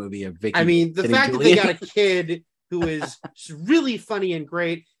entire movie of Vicky. I mean, the fact that they got a kid who is really funny and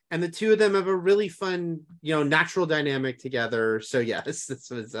great, and the two of them have a really fun, natural dynamic together. So yes, this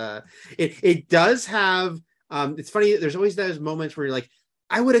was it does have it's funny, there's always those moments where you're like,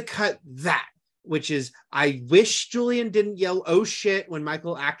 I would have cut that, which is, I wish Julian didn't yell "oh shit" when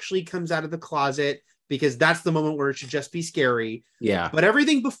Michael actually comes out of the closet, because that's the moment where it should just be scary. Yeah. But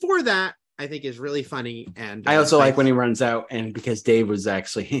everything before that, I think, is really funny. And I also like when he runs out, and because Dave was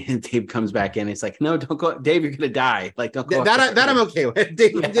actually Dave comes back in, it's like, no, don't go, Dave, you're gonna die. Like, don't go. That I'm okay with.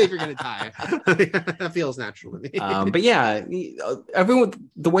 Dave, you're gonna die. That feels natural to me. But yeah, everyone,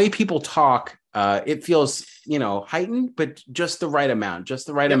 the way people talk, it feels heightened, but just the right amount,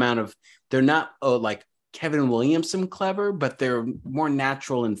 amount of. They're not like Kevin Williamson clever, but they're more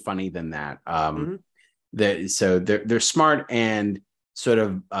natural and funny than that. So they're smart and sort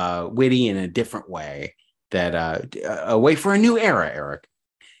of witty in a different way, that a way for a new era, Eric.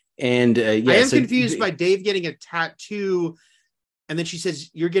 And I am confused by Dave getting a tattoo, and then she says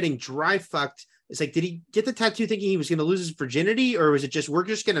you're getting dry fucked. It's like, did he get the tattoo thinking he was going to lose his virginity, or was it just, we're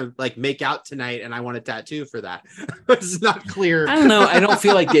just going to like make out tonight and I want a tattoo for that? It's not clear. I don't know. I don't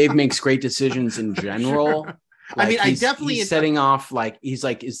feel like Dave makes great decisions in general. I mean, I definitely he's setting off, like, he's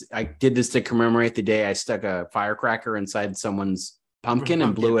like, I did this to commemorate the day I stuck a firecracker inside someone's pumpkin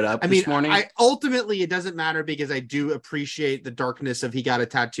and blew it up this morning. Ultimately, it doesn't matter, because I do appreciate the darkness of he got a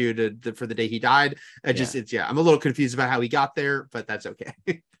tattoo for the day he died. I'm a little confused about how he got there, but that's okay.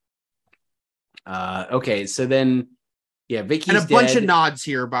 Okay, so then Vicky's and a bunch of nods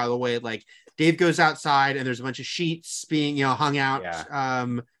here, by the way. Like, Dave goes outside and there's a bunch of sheets being hung out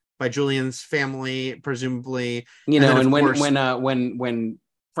by Julian's family, presumably. And when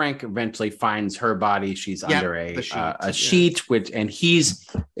Frank eventually finds her body, she's under a sheet, and he's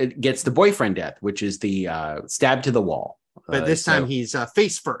gets the boyfriend death, which is the stab to the wall. But this time he's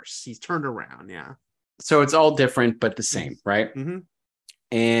face first. He's turned around. Yeah. So it's all different, but the same, right? Mm-hmm.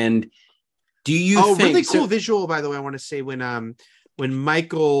 And do you think... really cool visual, by the way, I want to say, when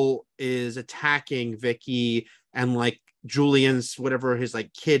Michael is attacking Vicky, and like Julian's, whatever, his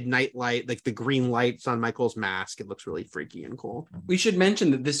like kid nightlight, like the green lights on Michael's mask, it looks really freaky and cool. We should mention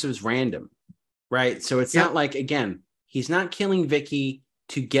that this was random, right? So it's not like, again, he's not killing Vicky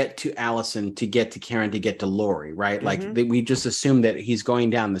to get to Allison, to get to Karen, to get to Laurie, right? Mm-hmm. Like, we just assume that he's going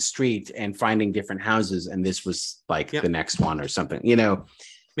down the street and finding different houses, and this was like the next one or something,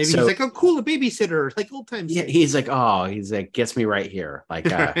 Maybe he's like, oh, cool, a babysitter, like old times. Yeah, he's like, gets me right here. Like,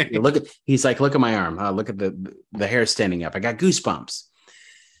 look at my arm. Look at the hair standing up. I got goosebumps.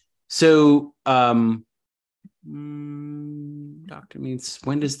 So, when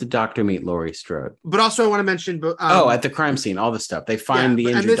does the doctor meet Laurie Strode? But also, I want to mention, at the crime scene, all the stuff they find the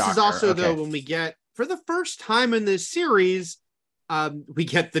injured doctor. And this is also though when we get for the first time in this series, we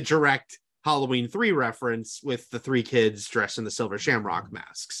get the direct Halloween 3 reference with the 3 kids dressed in the Silver Shamrock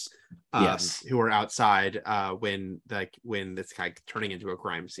masks. Yes, who are outside when it's kind of turning into a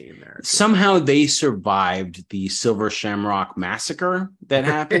crime scene there. Somehow they survived the Silver Shamrock massacre that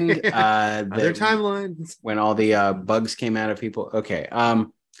happened. Other timelines when all the bugs came out of people. Okay.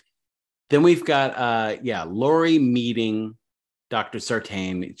 Then we've got Laurie meeting Dr.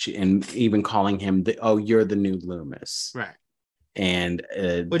 Sartain and even calling him you're the new Loomis. Right. And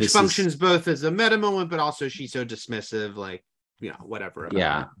which functions both as a meta moment, but also she's so dismissive, like, whatever.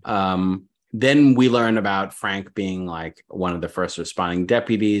 Yeah. Then we learn about Frank being like one of the first responding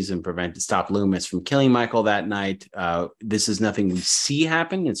deputies and stop Loomis from killing Michael that night. This is nothing we see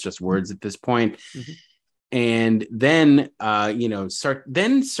happen. It's just words at this point. Mm-hmm. And then,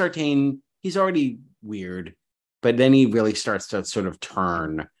 Sartain, he's already weird, but then he really starts to sort of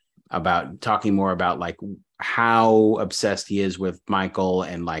turn about talking more about like how obsessed he is with Michael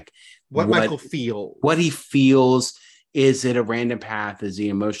and like what Michael feels, what he feels. Is it a random path? Is he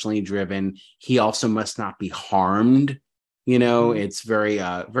emotionally driven? He also must not be harmed. It's very,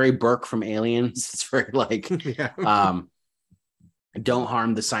 very Burke from Aliens. It's very like, don't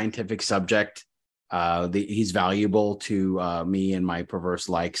harm the scientific subject. He's valuable to me and my perverse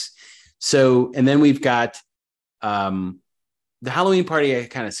likes. So, and then we've got the Halloween party I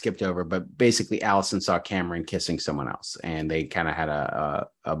kind of skipped over, but basically Allison saw Cameron kissing someone else and they kind of had a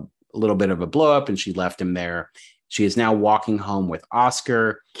little bit of a blow up and she left him there. She is now walking home with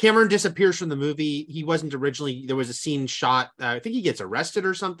Oscar. Cameron disappears from the movie. He wasn't originally, there was a scene shot. I think he gets arrested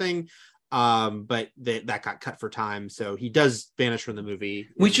or something, but that got cut for time. So he does vanish from the movie.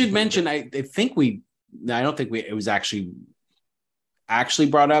 We should mention, I don't think it was actually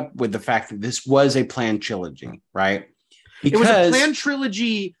brought up with the fact that this was a planned trilogy, right? Because it was a planned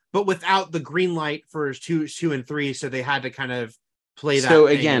trilogy, but without the green light for two and 3. So they had to kind of play that. So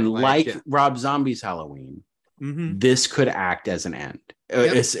again, like Rob Zombie's Halloween, this could act as an end.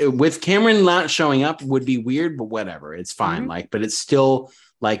 Yep. With Cameron not showing up would be weird, but whatever, it's fine. But it's still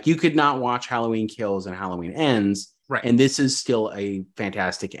like you could not watch Halloween Kills and Halloween Ends, right? And this is still a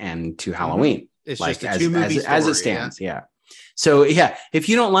fantastic end to Halloween. It's like just a 2-movie story, as it stands. Yeah. So if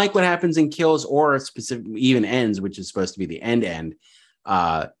you don't like what happens in Kills or specific even Ends, which is supposed to be the end,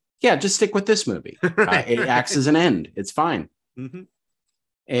 just stick with this movie. It acts as an end. It's fine. Mm-hmm.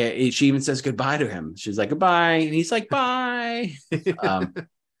 She even says goodbye to him. She's like, goodbye. And he's like, bye.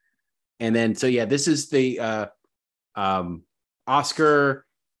 And then, this is the Oscar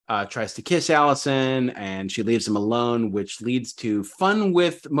tries to kiss Allison and she leaves him alone, which leads to fun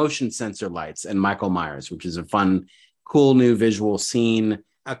with motion sensor lights and Michael Myers, which is a fun, cool new visual scene.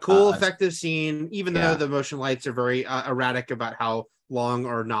 A cool, effective scene, even though the motion lights are very erratic about how long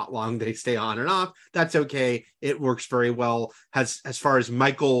or not long they stay on and off. That's okay. It works very well as far as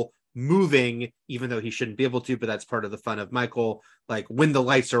Michael moving, even though he shouldn't be able to, but that's part of the fun of Michael. Like when the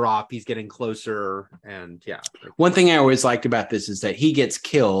lights are off, he's getting closer. And one thing I always liked about this is that he gets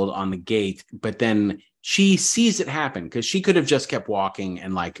killed on the gate, but then she sees it happen because she could have just kept walking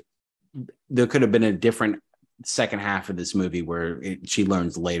and like there could have been a different second half of this movie where she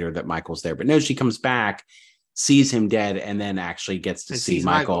learns later that Michael's there, but no, she comes back, sees him dead, and then actually gets to see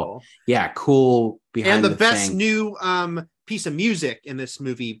Michael. Yeah, cool. Behind and the best new piece of music in this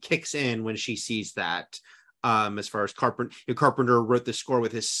movie kicks in when she sees that. As far as Carpenter wrote the score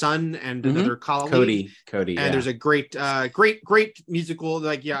with his son and another colleague, Cody. And there's a great musical.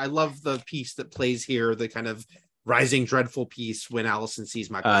 I love the piece that plays here. The kind of rising dreadful piece when Allison sees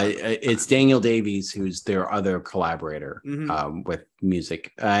Michael. It's Daniel Davies, who's their other collaborator with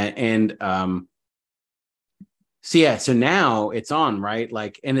music, So now it's on, right?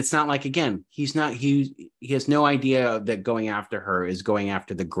 Like, and it's not like, again, he has no idea that going after her is going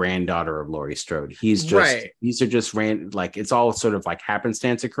after the granddaughter of Laurie Strode. These are just like, it's all sort of like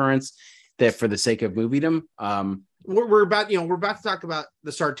happenstance occurrence that for the sake of moviedom. We're about to talk about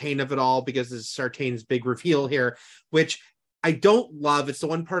the Sartain of it all because this is Sartain's big reveal here, which I don't love. It's the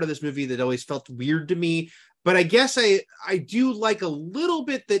one part of this movie that always felt weird to me, but I guess I do like a little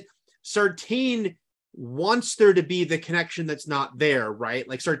bit that Sartain wants there to be the connection that's not there, right?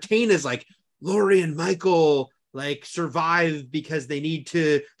 Like Sartain is like Laurie and Michael like survive because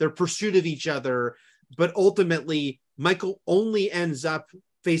their pursuit of each other, but ultimately Michael only ends up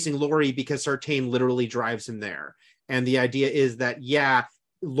facing Laurie because Sartain literally drives him there. And the idea is that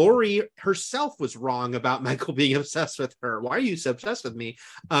Laurie herself was wrong about Michael being obsessed with her. Why are you so obsessed with me?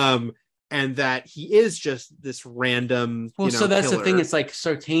 and that he is just this random. So that's killer. the thing. It's like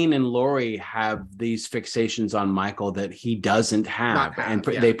Sartain and Laurie have these fixations on Michael that he doesn't have, and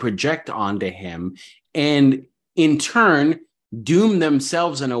they project onto him, and in turn doom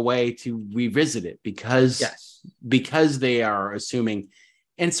themselves in a way to revisit it because they are assuming.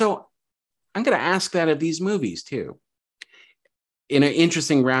 And so I'm going to ask that of these movies too, in an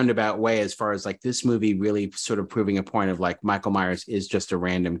interesting roundabout way, as far as like this movie really sort of proving a point of like Michael Myers is just a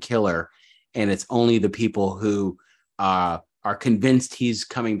random killer, and it's only the people who are convinced he's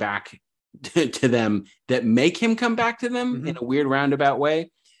coming back to them that make him come back to them in a weird roundabout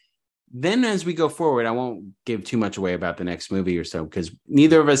way. Then as we go forward, I won't give too much away about the next movie or so, because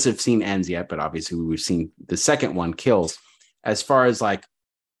neither of us have seen Ends yet, but obviously we've seen the second one, Kills. As far as like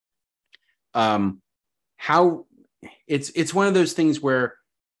how it's one of those things where,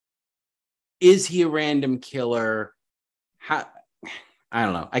 is he a random killer? How, I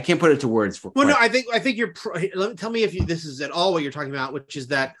don't know. I can't put it to words for. Well, no, I think you're. Tell me if this is at all what you're talking about, which is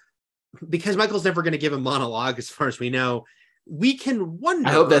that because Michael's never going to give a monologue, as far as we know, we can wonder.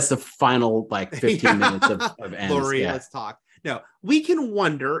 I hope that's the final like 15 minutes of Ends. Laurie, let's talk. No, we can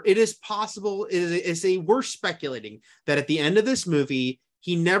wonder. It is possible. We're speculating that at the end of this movie,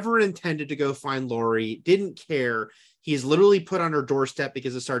 he never intended to go find Laurie. Didn't care. He's literally put on her doorstep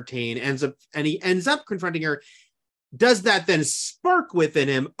because of Sartain. He ends up confronting her. Does that then spark within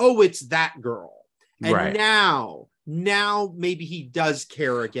him? Oh, it's that girl. And now maybe he does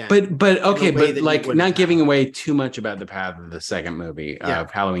care again. But okay, but like not giving away too much about the path of the second movie of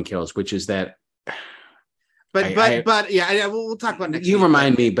Halloween Kills, which is that. We'll talk about next. You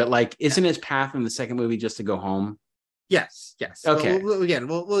remind me, but like, isn't his path in the second movie just to go home? Yes. Okay.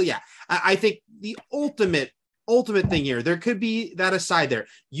 I think the ultimate thing here, there could be that aside there.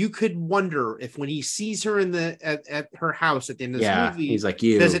 You could wonder if when he sees her at her house at the end of this movie, he's like,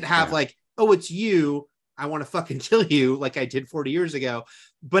 you does it have like, oh, it's you, I want to fucking kill you like I did 40 years ago.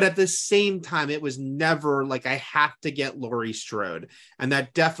 But at the same time, it was never like, I have to get Laurie Strode. And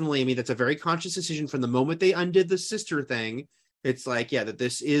that definitely, I mean, that's a very conscious decision from the moment they undid the sister thing. It's like, that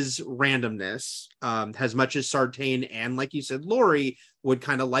this is randomness, as much as Sartain and, like you said, Laurie would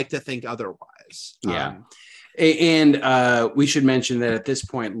kind of like to think otherwise. And we should mention that at this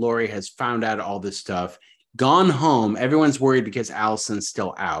point, Laurie has found out all this stuff, gone home. Everyone's worried because Allison's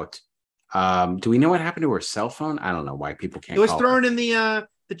still out. Do we know what happened to her cell phone? I don't know why people can't. It was thrown in the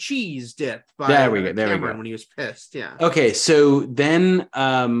cheese dip by Cameron when he was pissed. Yeah. Okay, so then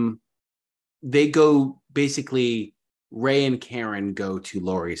they go, basically Ray and Karen go to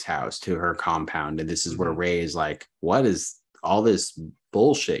Laurie's house, to her compound, and this is where Ray is like, what is all this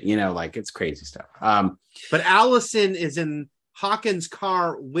bullshit? Like, it's crazy stuff. But Allison is in Hawkins'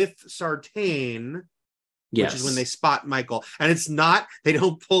 car with Sartain, which is when they spot Michael. And it's not, they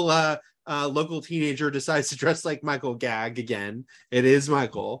don't pull a local teenager decides to dress like Michael gag again. It is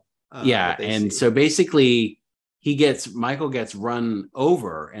Michael. And so basically Michael gets run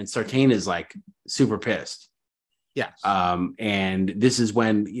over, and Sartain is like super pissed. Yes. And this is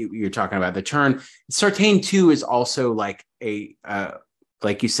when you're talking about the turn. Sartain too is also like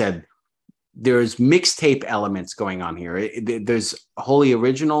like you said, there's mixtape elements going on here. There's wholly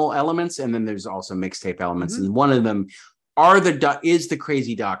original elements, and then there's also mixtape elements. And one of them is the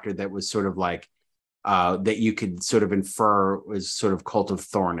crazy doctor that was sort of like that you could sort of infer was sort of Cult of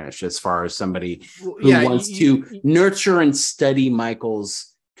Thornish, as far as somebody who wants to nurture and study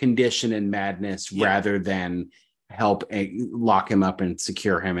Michael's condition and madness rather than help lock him up and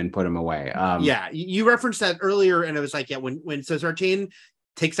secure him and put him away. You referenced that earlier, and it was like, when Sartain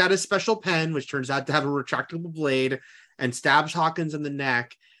takes out his special pen, which turns out to have a retractable blade, and stabs Hawkins in the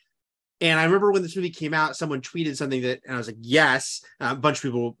neck. And I remember when this movie came out, someone tweeted something and I was like, yes. A bunch of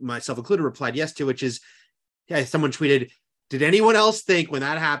people, myself included, replied yes to, which is, someone tweeted, did anyone else think when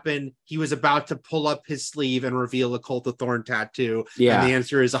that happened, he was about to pull up his sleeve and reveal a Cult of Thorn tattoo? Yeah. And the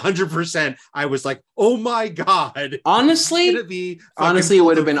answer is 100%. I was like, oh my God. Honestly, it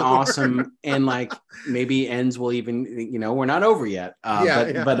would have been awesome. And like, maybe Ends will even, we're not over yet.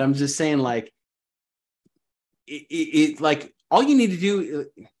 But I'm just saying, like, it like, all you need to do,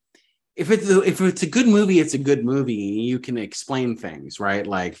 if it's a good movie, it's a good movie. You can explain things, right?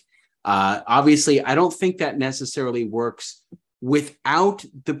 Like, obviously, I don't think that necessarily works without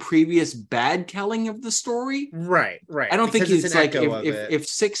the previous bad telling of the story. Right. I don't think it's like if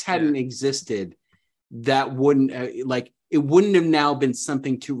 6 hadn't existed, that wouldn't it wouldn't have now been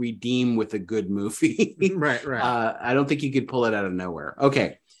something to redeem with a good movie. Right. I don't think you could pull it out of nowhere.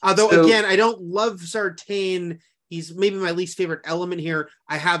 Okay. Although again, I don't love Sartain. He's maybe my least favorite element here.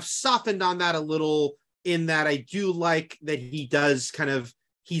 I have softened on that a little, in that I do like that he does kind of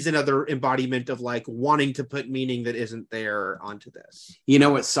he's another embodiment of like wanting to put meaning that isn't there onto this. You know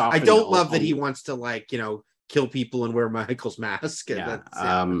what? I don't love that he wants to like, you know, kill people and wear Michael's mask. Yeah.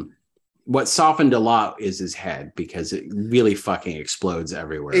 What softened a lot is his head, because it really fucking explodes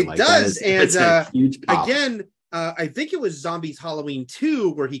everywhere. It like, does. It's a huge pop. Again, I think it was Zombies Halloween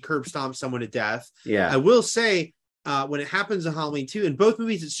 2 where he curb stomps someone to death. Yeah. I will say, when it happens in Halloween 2, in both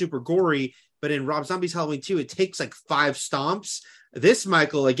movies, it's super gory, but in Rob Zombie's Halloween 2, it takes like 5 stomps. This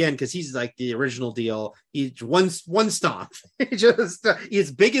Michael, again, because he's like the original deal, he's one stomp. Just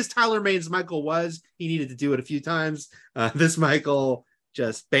as big as Tyler Mane's Michael was, he needed to do it a few times. This Michael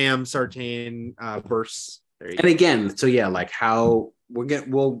just bam, Sartain bursts. And again, so yeah, like how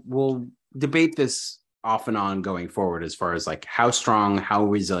we'll debate this off and on going forward as far as like how strong, how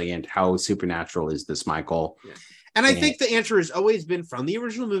resilient, how supernatural is this Michael? Yeah. And I think the answer has always been from the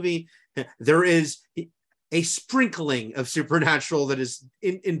original movie. There is a sprinkling of supernatural that is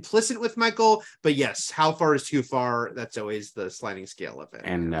implicit with Michael, but yes, how far is too far? That's always the sliding scale of it.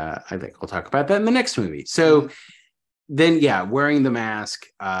 And I think we'll talk about that in the next movie. So then, yeah, wearing the mask,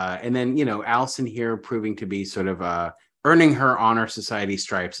 and then, you know, Allison here proving to be sort of earning her honor society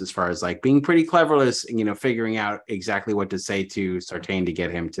stripes as far as like being pretty cleverless and, you know, figuring out exactly what to say to Sartain to get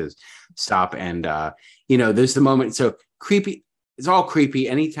him to stop. And, you know, there's the moment. So creepy. It's all creepy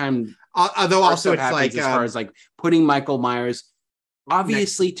anytime. Although also it's like as far as like putting Michael Myers,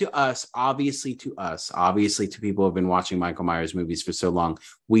 obviously to people who have been watching Michael Myers movies for so long,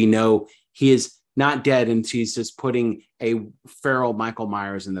 we know he is not dead, and she's just putting a feral Michael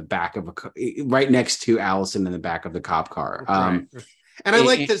Myers in the back of right next to Allison in the back of the cop car. Right. And I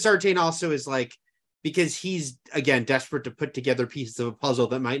like that Sartain also is like, because he's again desperate to put together pieces of a puzzle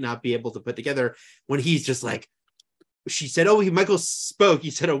that might not be able to put together, when he's just like, she said, Michael spoke, he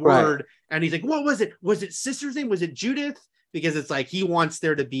said a word, and he's like, what was it? Was it sister's name? Was it Judith? Because it's like he wants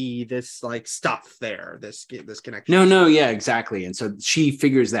there to be this like stuff there, this connection. No, yeah, exactly. And so she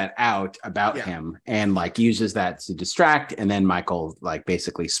figures that out about him and like uses that to distract. And then Michael like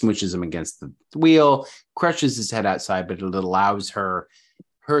basically smooshes him against the wheel, crushes his head outside, but it allows her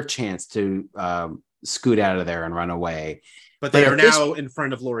chance to scoot out of there and run away. But they are now in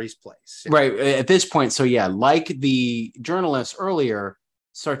front of Laurie's place. Yeah. Right. At this point. So yeah, like the journalist earlier,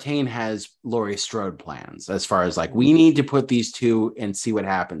 Sartain has Laurie Strode plans as far as like, we need to put these two and see what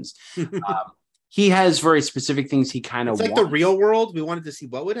happens. He has very specific things he kind of wants. Like the real world. We wanted to see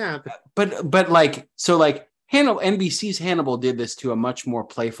what would happen. But like, so like NBC's Hannibal did this to a much more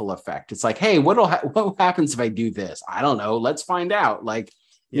playful effect. It's like, hey, what happens if I do this? I don't know. Let's find out. Like,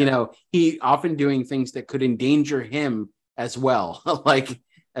 you know, he often doing things that could endanger him as well. Like,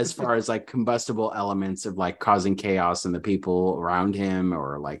 as far as like combustible elements of like causing chaos in the people around him,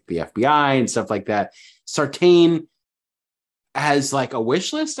 or like the FBI and stuff like that. Sartain has like a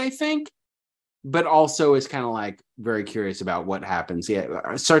wish list, I think, but also is kind of like very curious about what happens. Yeah,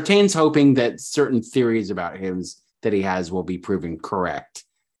 Sartain's hoping that certain theories about him that he has will be proven correct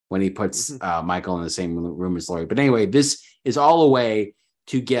when he puts Michael in the same room as Laurie. But anyway, this is all a way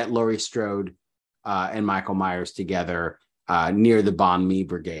to get Laurie Strode and Michael Myers together near the Banh Mi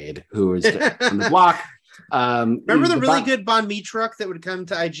Brigade, who is on the block. Remember the really good Banh Mi truck that would come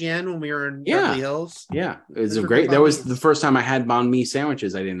to IGN when we were in Beverly Hills? Yeah, it was great. That was the first time I had Banh Mi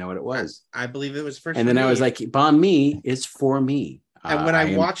sandwiches. I didn't know what it was. I believe it was first. And then I was like, Banh Mi is for me. And when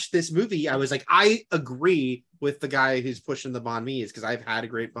I watched this movie, I was like, I agree with the guy who's pushing the Banh Mi, is because I've had a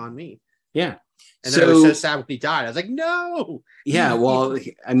great Banh Mi. Yeah. And then I was so sad when he died. I was like, no. Yeah, well,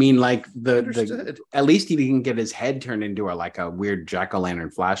 I mean, like the at least he didn't get his head turned into a weird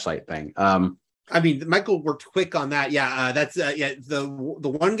jack-o'-lantern flashlight thing. I mean, Michael worked quick on that. Yeah, that's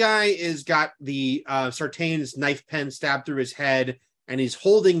the one guy is got the Sartain's knife pen stabbed through his head, and he's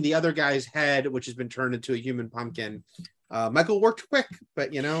holding the other guy's head, which has been turned into a human pumpkin. Michael worked quick,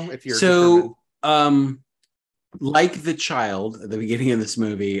 but you know, if you're like the child at the beginning of this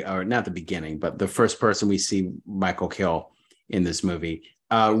movie, or not the beginning, but the first person we see Michael kill in this movie,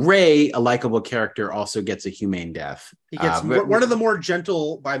 Ray, a likable character, also gets a humane death. He gets one of the more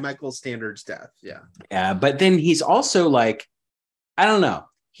gentle by Michael's standards death. Yeah. But then he's also like, I don't know.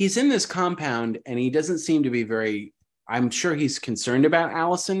 He's in this compound and he doesn't seem to be very, I'm sure he's concerned about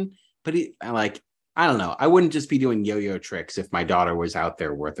Allison, but I don't know. I wouldn't just be doing yo-yo tricks if my daughter was out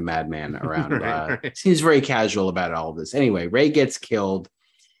there with a madman around. Right. Seems very casual about all of this. Anyway, Ray gets killed.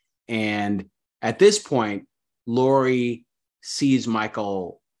 And at this point, Laurie sees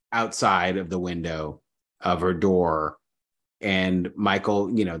Michael outside of the window of her door. And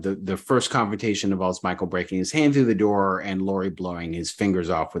Michael, you know, the first confrontation involves Michael breaking his hand through the door and Laurie blowing his fingers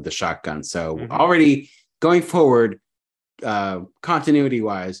off with the shotgun. So already going forward, continuity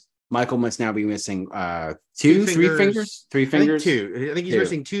wise, Michael must now be missing three fingers. I think two. I think he's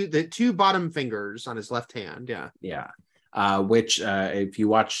missing the two bottom fingers on his left hand. Yeah. Yeah. Which if you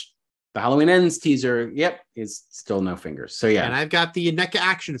watch the Halloween Ends teaser, is still no fingers. So yeah. And I've got the NECA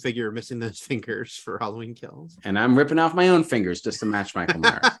action figure missing those fingers for Halloween Kills. And I'm ripping off my own fingers just to match Michael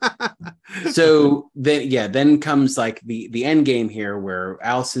Myers. So then comes like the end game here where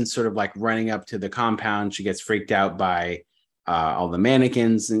Allison's sort of like running up to the compound. She gets freaked out by all the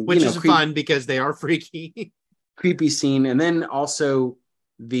mannequins, and which is fun because they are freaky. Creepy scene. And then also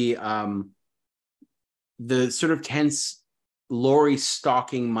the sort of tense Laurie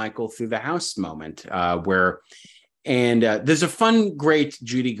stalking Michael through the house moment, where there's a fun, great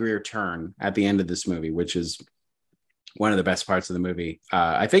Judy Greer turn at the end of this movie, which is one of the best parts of the movie.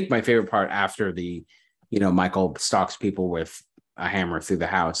 I think my favorite part after the, Michael stalks people with a hammer through the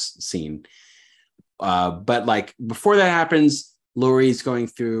house scene. But like before that happens, Laurie's going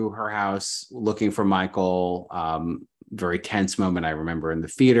through her house looking for Michael. Very tense moment I remember in the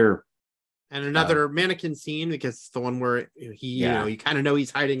theater. And another mannequin scene because it's the one where you kind of know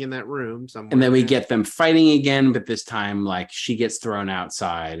he's hiding in that room somewhere. And then we get them fighting again, but this time like she gets thrown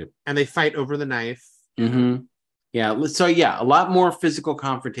outside. And they fight over the knife. Mm-hmm. Yeah. So a lot more physical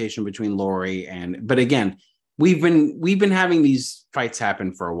confrontation between Laurie but again, we've been having these fights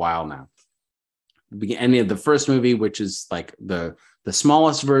happen for a while now. Any of the first movie, which is like the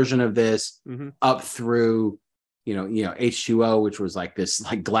smallest version of this, up through H2O, which was like this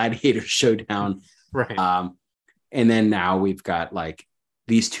like gladiator showdown, right? And then now we've got like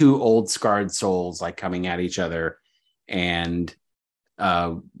these two old scarred souls like coming at each other, and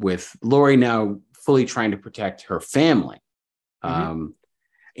with Laurie now fully trying to protect her family. Go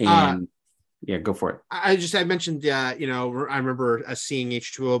for it. I mentioned, I remember seeing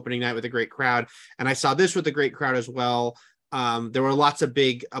H2O opening night with a great crowd, and I saw this with a great crowd as well. There were lots of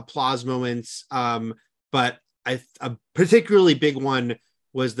big applause moments, but a particularly big one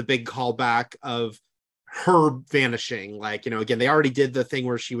was the big callback of her vanishing. Like, again, they already did the thing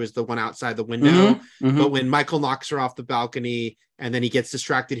where she was the one outside the window, but when Michael knocks her off the balcony and then he gets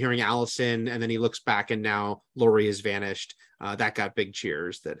distracted hearing Allison and then he looks back and now Laurie has vanished. That got big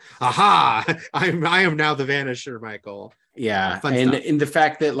cheers that, aha, I am now the Vanisher, Michael. Yeah. And in the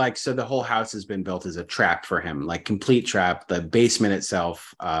fact that like, so the whole house has been built as a trap for him, like complete trap. The basement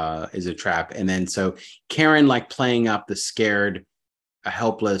itself is a trap. And then so Karen like playing up the scared,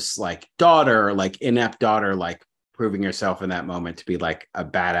 helpless like daughter, like inept daughter, like proving herself in that moment to be like a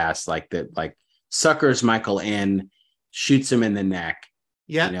badass, like that, like suckers Michael in, shoots him in the neck.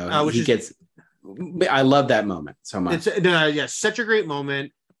 Yeah. I love that moment so much. It's such a great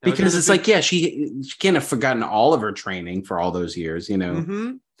moment. Because it's like, she can't have forgotten all of her training for all those years,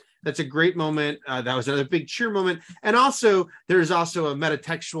 That's a great moment. That was another big cheer moment. And also, there's also a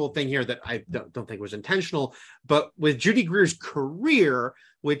metatextual thing here that I don't think was intentional, but with Judy Greer's career,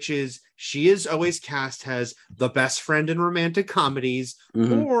 which is she is always cast as the best friend in romantic comedies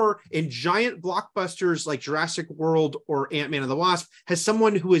or in giant blockbusters like Jurassic World or Ant-Man and the Wasp, has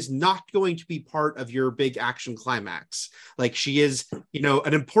someone who is not going to be part of your big action climax. Like she is,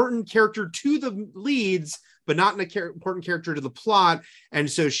 an important character to the leads, but not an important character to the plot. And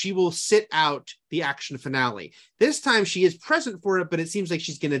so she will sit out the action finale. This time she is present for it, but it seems like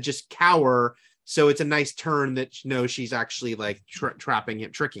she's going to just cower. So it's a nice turn that, she's actually like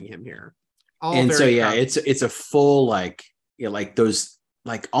tricking him here. It's a full, like those,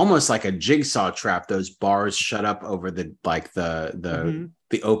 like almost like a jigsaw trap. Those bars shut up over the, like the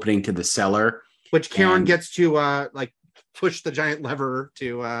opening to the cellar, which Karen gets to push the giant lever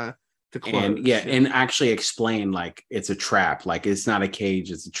to close. And actually explain like it's a trap, like it's not a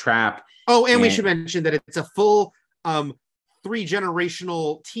cage, it's a trap. Oh, and we should mention that it's a full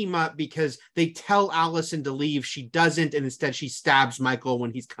 3-generational team up because they tell Allison to leave. She doesn't, and instead she stabs Michael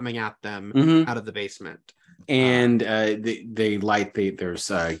when he's coming at them out of the basement. And they light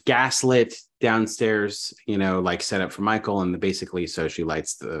there's gas lit downstairs, like set up for Michael, and basically so she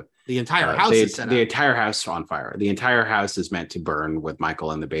lights the entire house is set up. The entire house on fire. The entire house is meant to burn with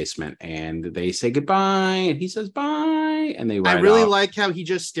Michael in the basement, and they say goodbye, and he says bye, and they ride I really off. like how he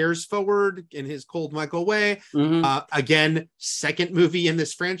just stares forward in his cold Michael way. Again, second movie in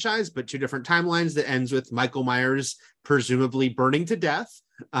this franchise, but 2 different timelines that ends with Michael Myers presumably burning to death.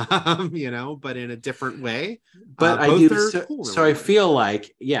 But in a different way. But I do so I feel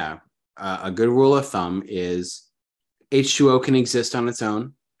like a good rule of thumb is H2O can exist on its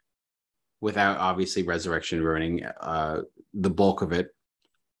own without obviously Resurrection ruining the bulk of it.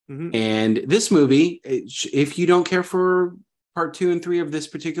 And this movie, if you don't care for part 2 and 3 of this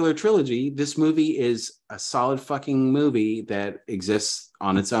particular trilogy, this movie is a solid fucking movie that exists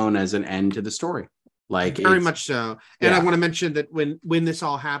on its own as an end to the story. Like very much so. And yeah. I want to mention that when this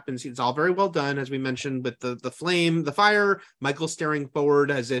all happens, it's all very well done, as we mentioned, with the fire, Michael staring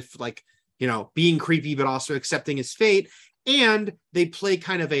forward as if like, you know, being creepy, but also accepting his fate. And they play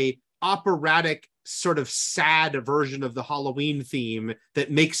kind of a operatic sort of sad version of the Halloween theme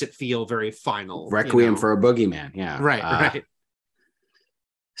that makes it feel very final. Requiem for a Boogeyman. Yeah. Right.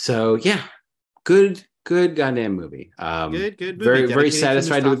 So yeah, good goddamn movie. Good movie. Very, very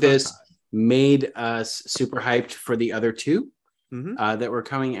satisfied with this. Todd. Made us super hyped for the other two that were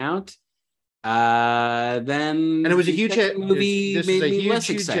coming out. Then and it was a huge hit. Movie made me less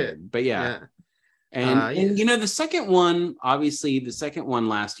excited, but yeah. And you know, the second one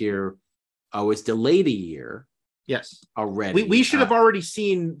last year was delayed a year. Yes, already. We should have already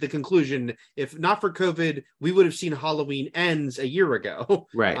seen the conclusion. If not for COVID, we would have seen Halloween Ends a year ago.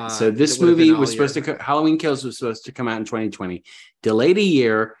 Right. So this movie was supposed to Halloween Kills was supposed to come out in 2020. Delayed a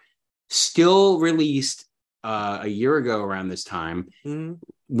year. Still released a year ago around this time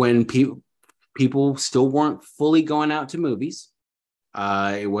when people still weren't fully going out to movies.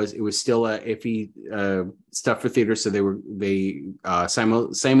 It was still a iffy stuff for theaters, so they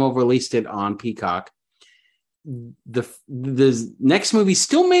simul released it on Peacock. The next movie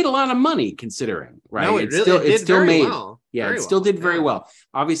still made a lot of money, considering, right? No, it still made well. Yeah, it still did very well.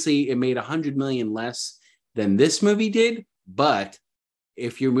 Obviously, it made $100 million less than this movie did, but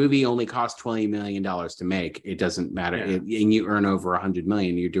if your movie only cost $20 million to make, it doesn't matter. And you earn over $100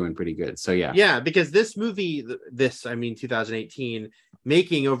 million, you're doing pretty good. So yeah, because this movie, 2018,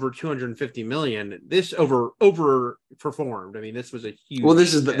 making over $250 million, this overperformed. I mean, this was a huge. Well,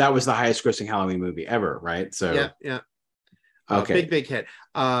 that was the highest grossing Halloween movie ever, right? So yeah. Okay. Big hit.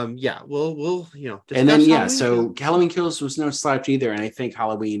 We'll and then Halloween. So Halloween Kills was no slouch either, and I think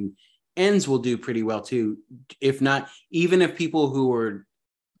Halloween Ends will do pretty well too. If not, even if people who were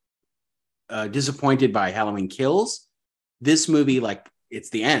disappointed by Halloween Kills, this movie, like, it's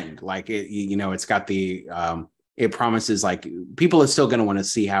the end. Like, it's got the it promises, like, people are still going to want to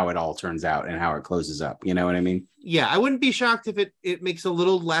see how it all turns out and how it closes up. You know what I mean? Yeah, I wouldn't be shocked if it makes a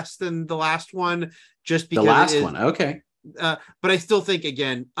little less than the last one, just because the last one. Okay. But I still think,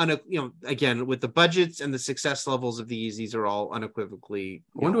 again, with the budgets and the success levels of these are all unequivocally.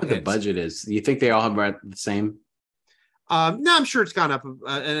 I wonder what the budget is. Do you think they all have about the same? No, I'm sure it's gone up,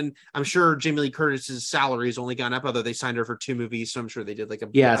 and I'm sure Jamie Lee Curtis's salary has only gone up. Although they signed her for 2 movies, so I'm sure they did like so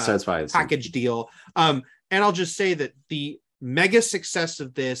that's why it's package deal. And I'll just say that the mega success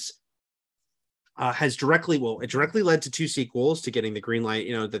of this has directly led to 2 sequels, to getting the green light,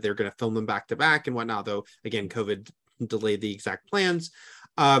 that they're going to film them back to back and whatnot. Though again, COVID delayed the exact plans.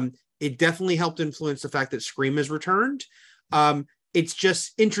 It definitely helped influence the fact that Scream has returned. It's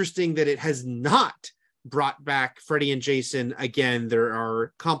just interesting that it has not brought back Freddy and Jason again. There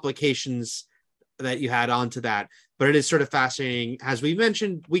are complications that you had onto that, but it is sort of fascinating. As we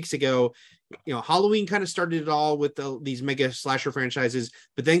mentioned weeks ago, Halloween kind of started it all with these mega slasher franchises,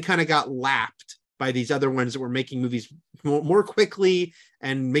 but then kind of got lapped by these other ones that were making movies more quickly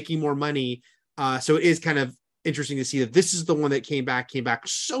and making more money. So it is kind of interesting to see that this is the one that came back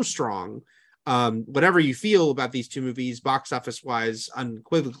so strong. Whatever you feel about these 2 movies, box office wise,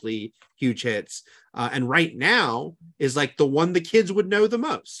 unequivocally huge hits. And right now is like the one the kids would know the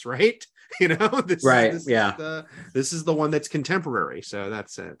most, right? This is the one that's contemporary. So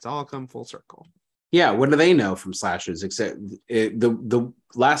that's it. It's all come full circle. Yeah, what do they know from slashers? Except the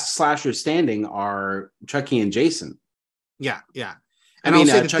last slashers standing are Chucky and Jason. Yeah. And I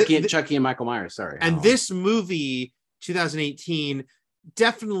mean, Chucky and Michael Myers. Sorry. And this movie, 2018,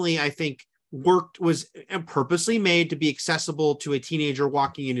 definitely, I think, was purposely made to be accessible to a teenager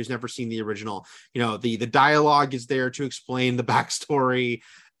walking in who's never seen the original. The dialogue is there to explain the backstory,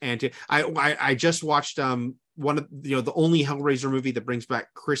 and I just watched one of the only Hellraiser movie that brings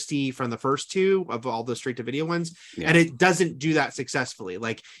back Christy from the first 2 of all the straight to video ones, and it doesn't do that successfully.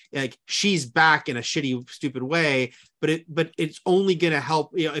 Like she's back in a shitty, stupid way, but it's only going to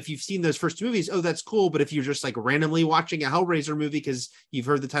help if you've seen those first 2 movies. Oh, that's cool. But if you're just like randomly watching a Hellraiser movie because you've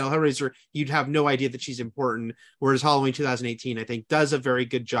heard the title Hellraiser, you'd have no idea that she's important. Whereas Halloween 2018, I think, does a very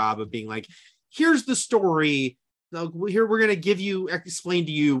good job of being like, here's the story. Here we're going to explain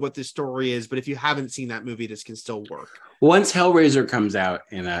to you what this story is, but if you haven't seen that movie, this can still work. Once Hellraiser comes out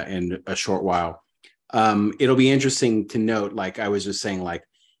in a short while, it'll be interesting to note, like I was just saying, like,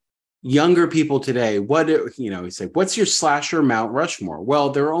 younger people today, he's like, what's your slasher Mount Rushmore?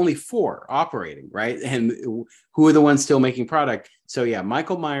 Well, there are only 4 operating, right? And who are the ones still making product? So yeah,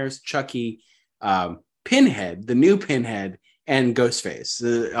 Michael Myers, Chucky, Pinhead, the new Pinhead, and Ghostface,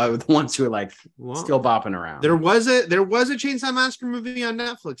 the ones who are like still bopping around. There was a Chainsaw Massacre movie on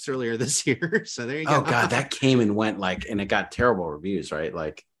Netflix earlier this year, so there you go. Oh god, that came and went and it got terrible reviews, right?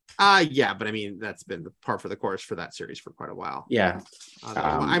 Like, yeah, but I mean that's been the par for the course for that series for quite a while. Yeah,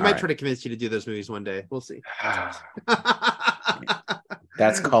 I might try to convince you to do those movies one day. We'll see.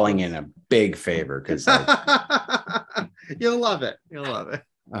 That's calling in a big favor because you'll love it. You'll love it.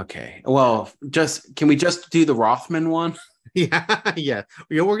 Okay. Well, can we just do the Rothman one? Yeah. You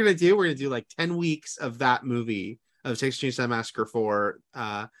know what we're gonna do like 10 weeks of that movie of Texas Chainsaw Massacre for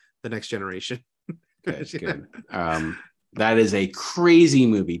the next generation. Good. That is a crazy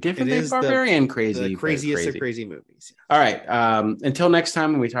movie. Different than Barbarian crazy. The craziest of crazy movies. All right. Until next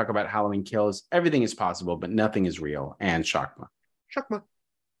time when we talk about Halloween Kills, everything is possible, but nothing is real. And Shakma. Shakma.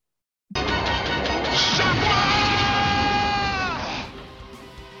 Shakma!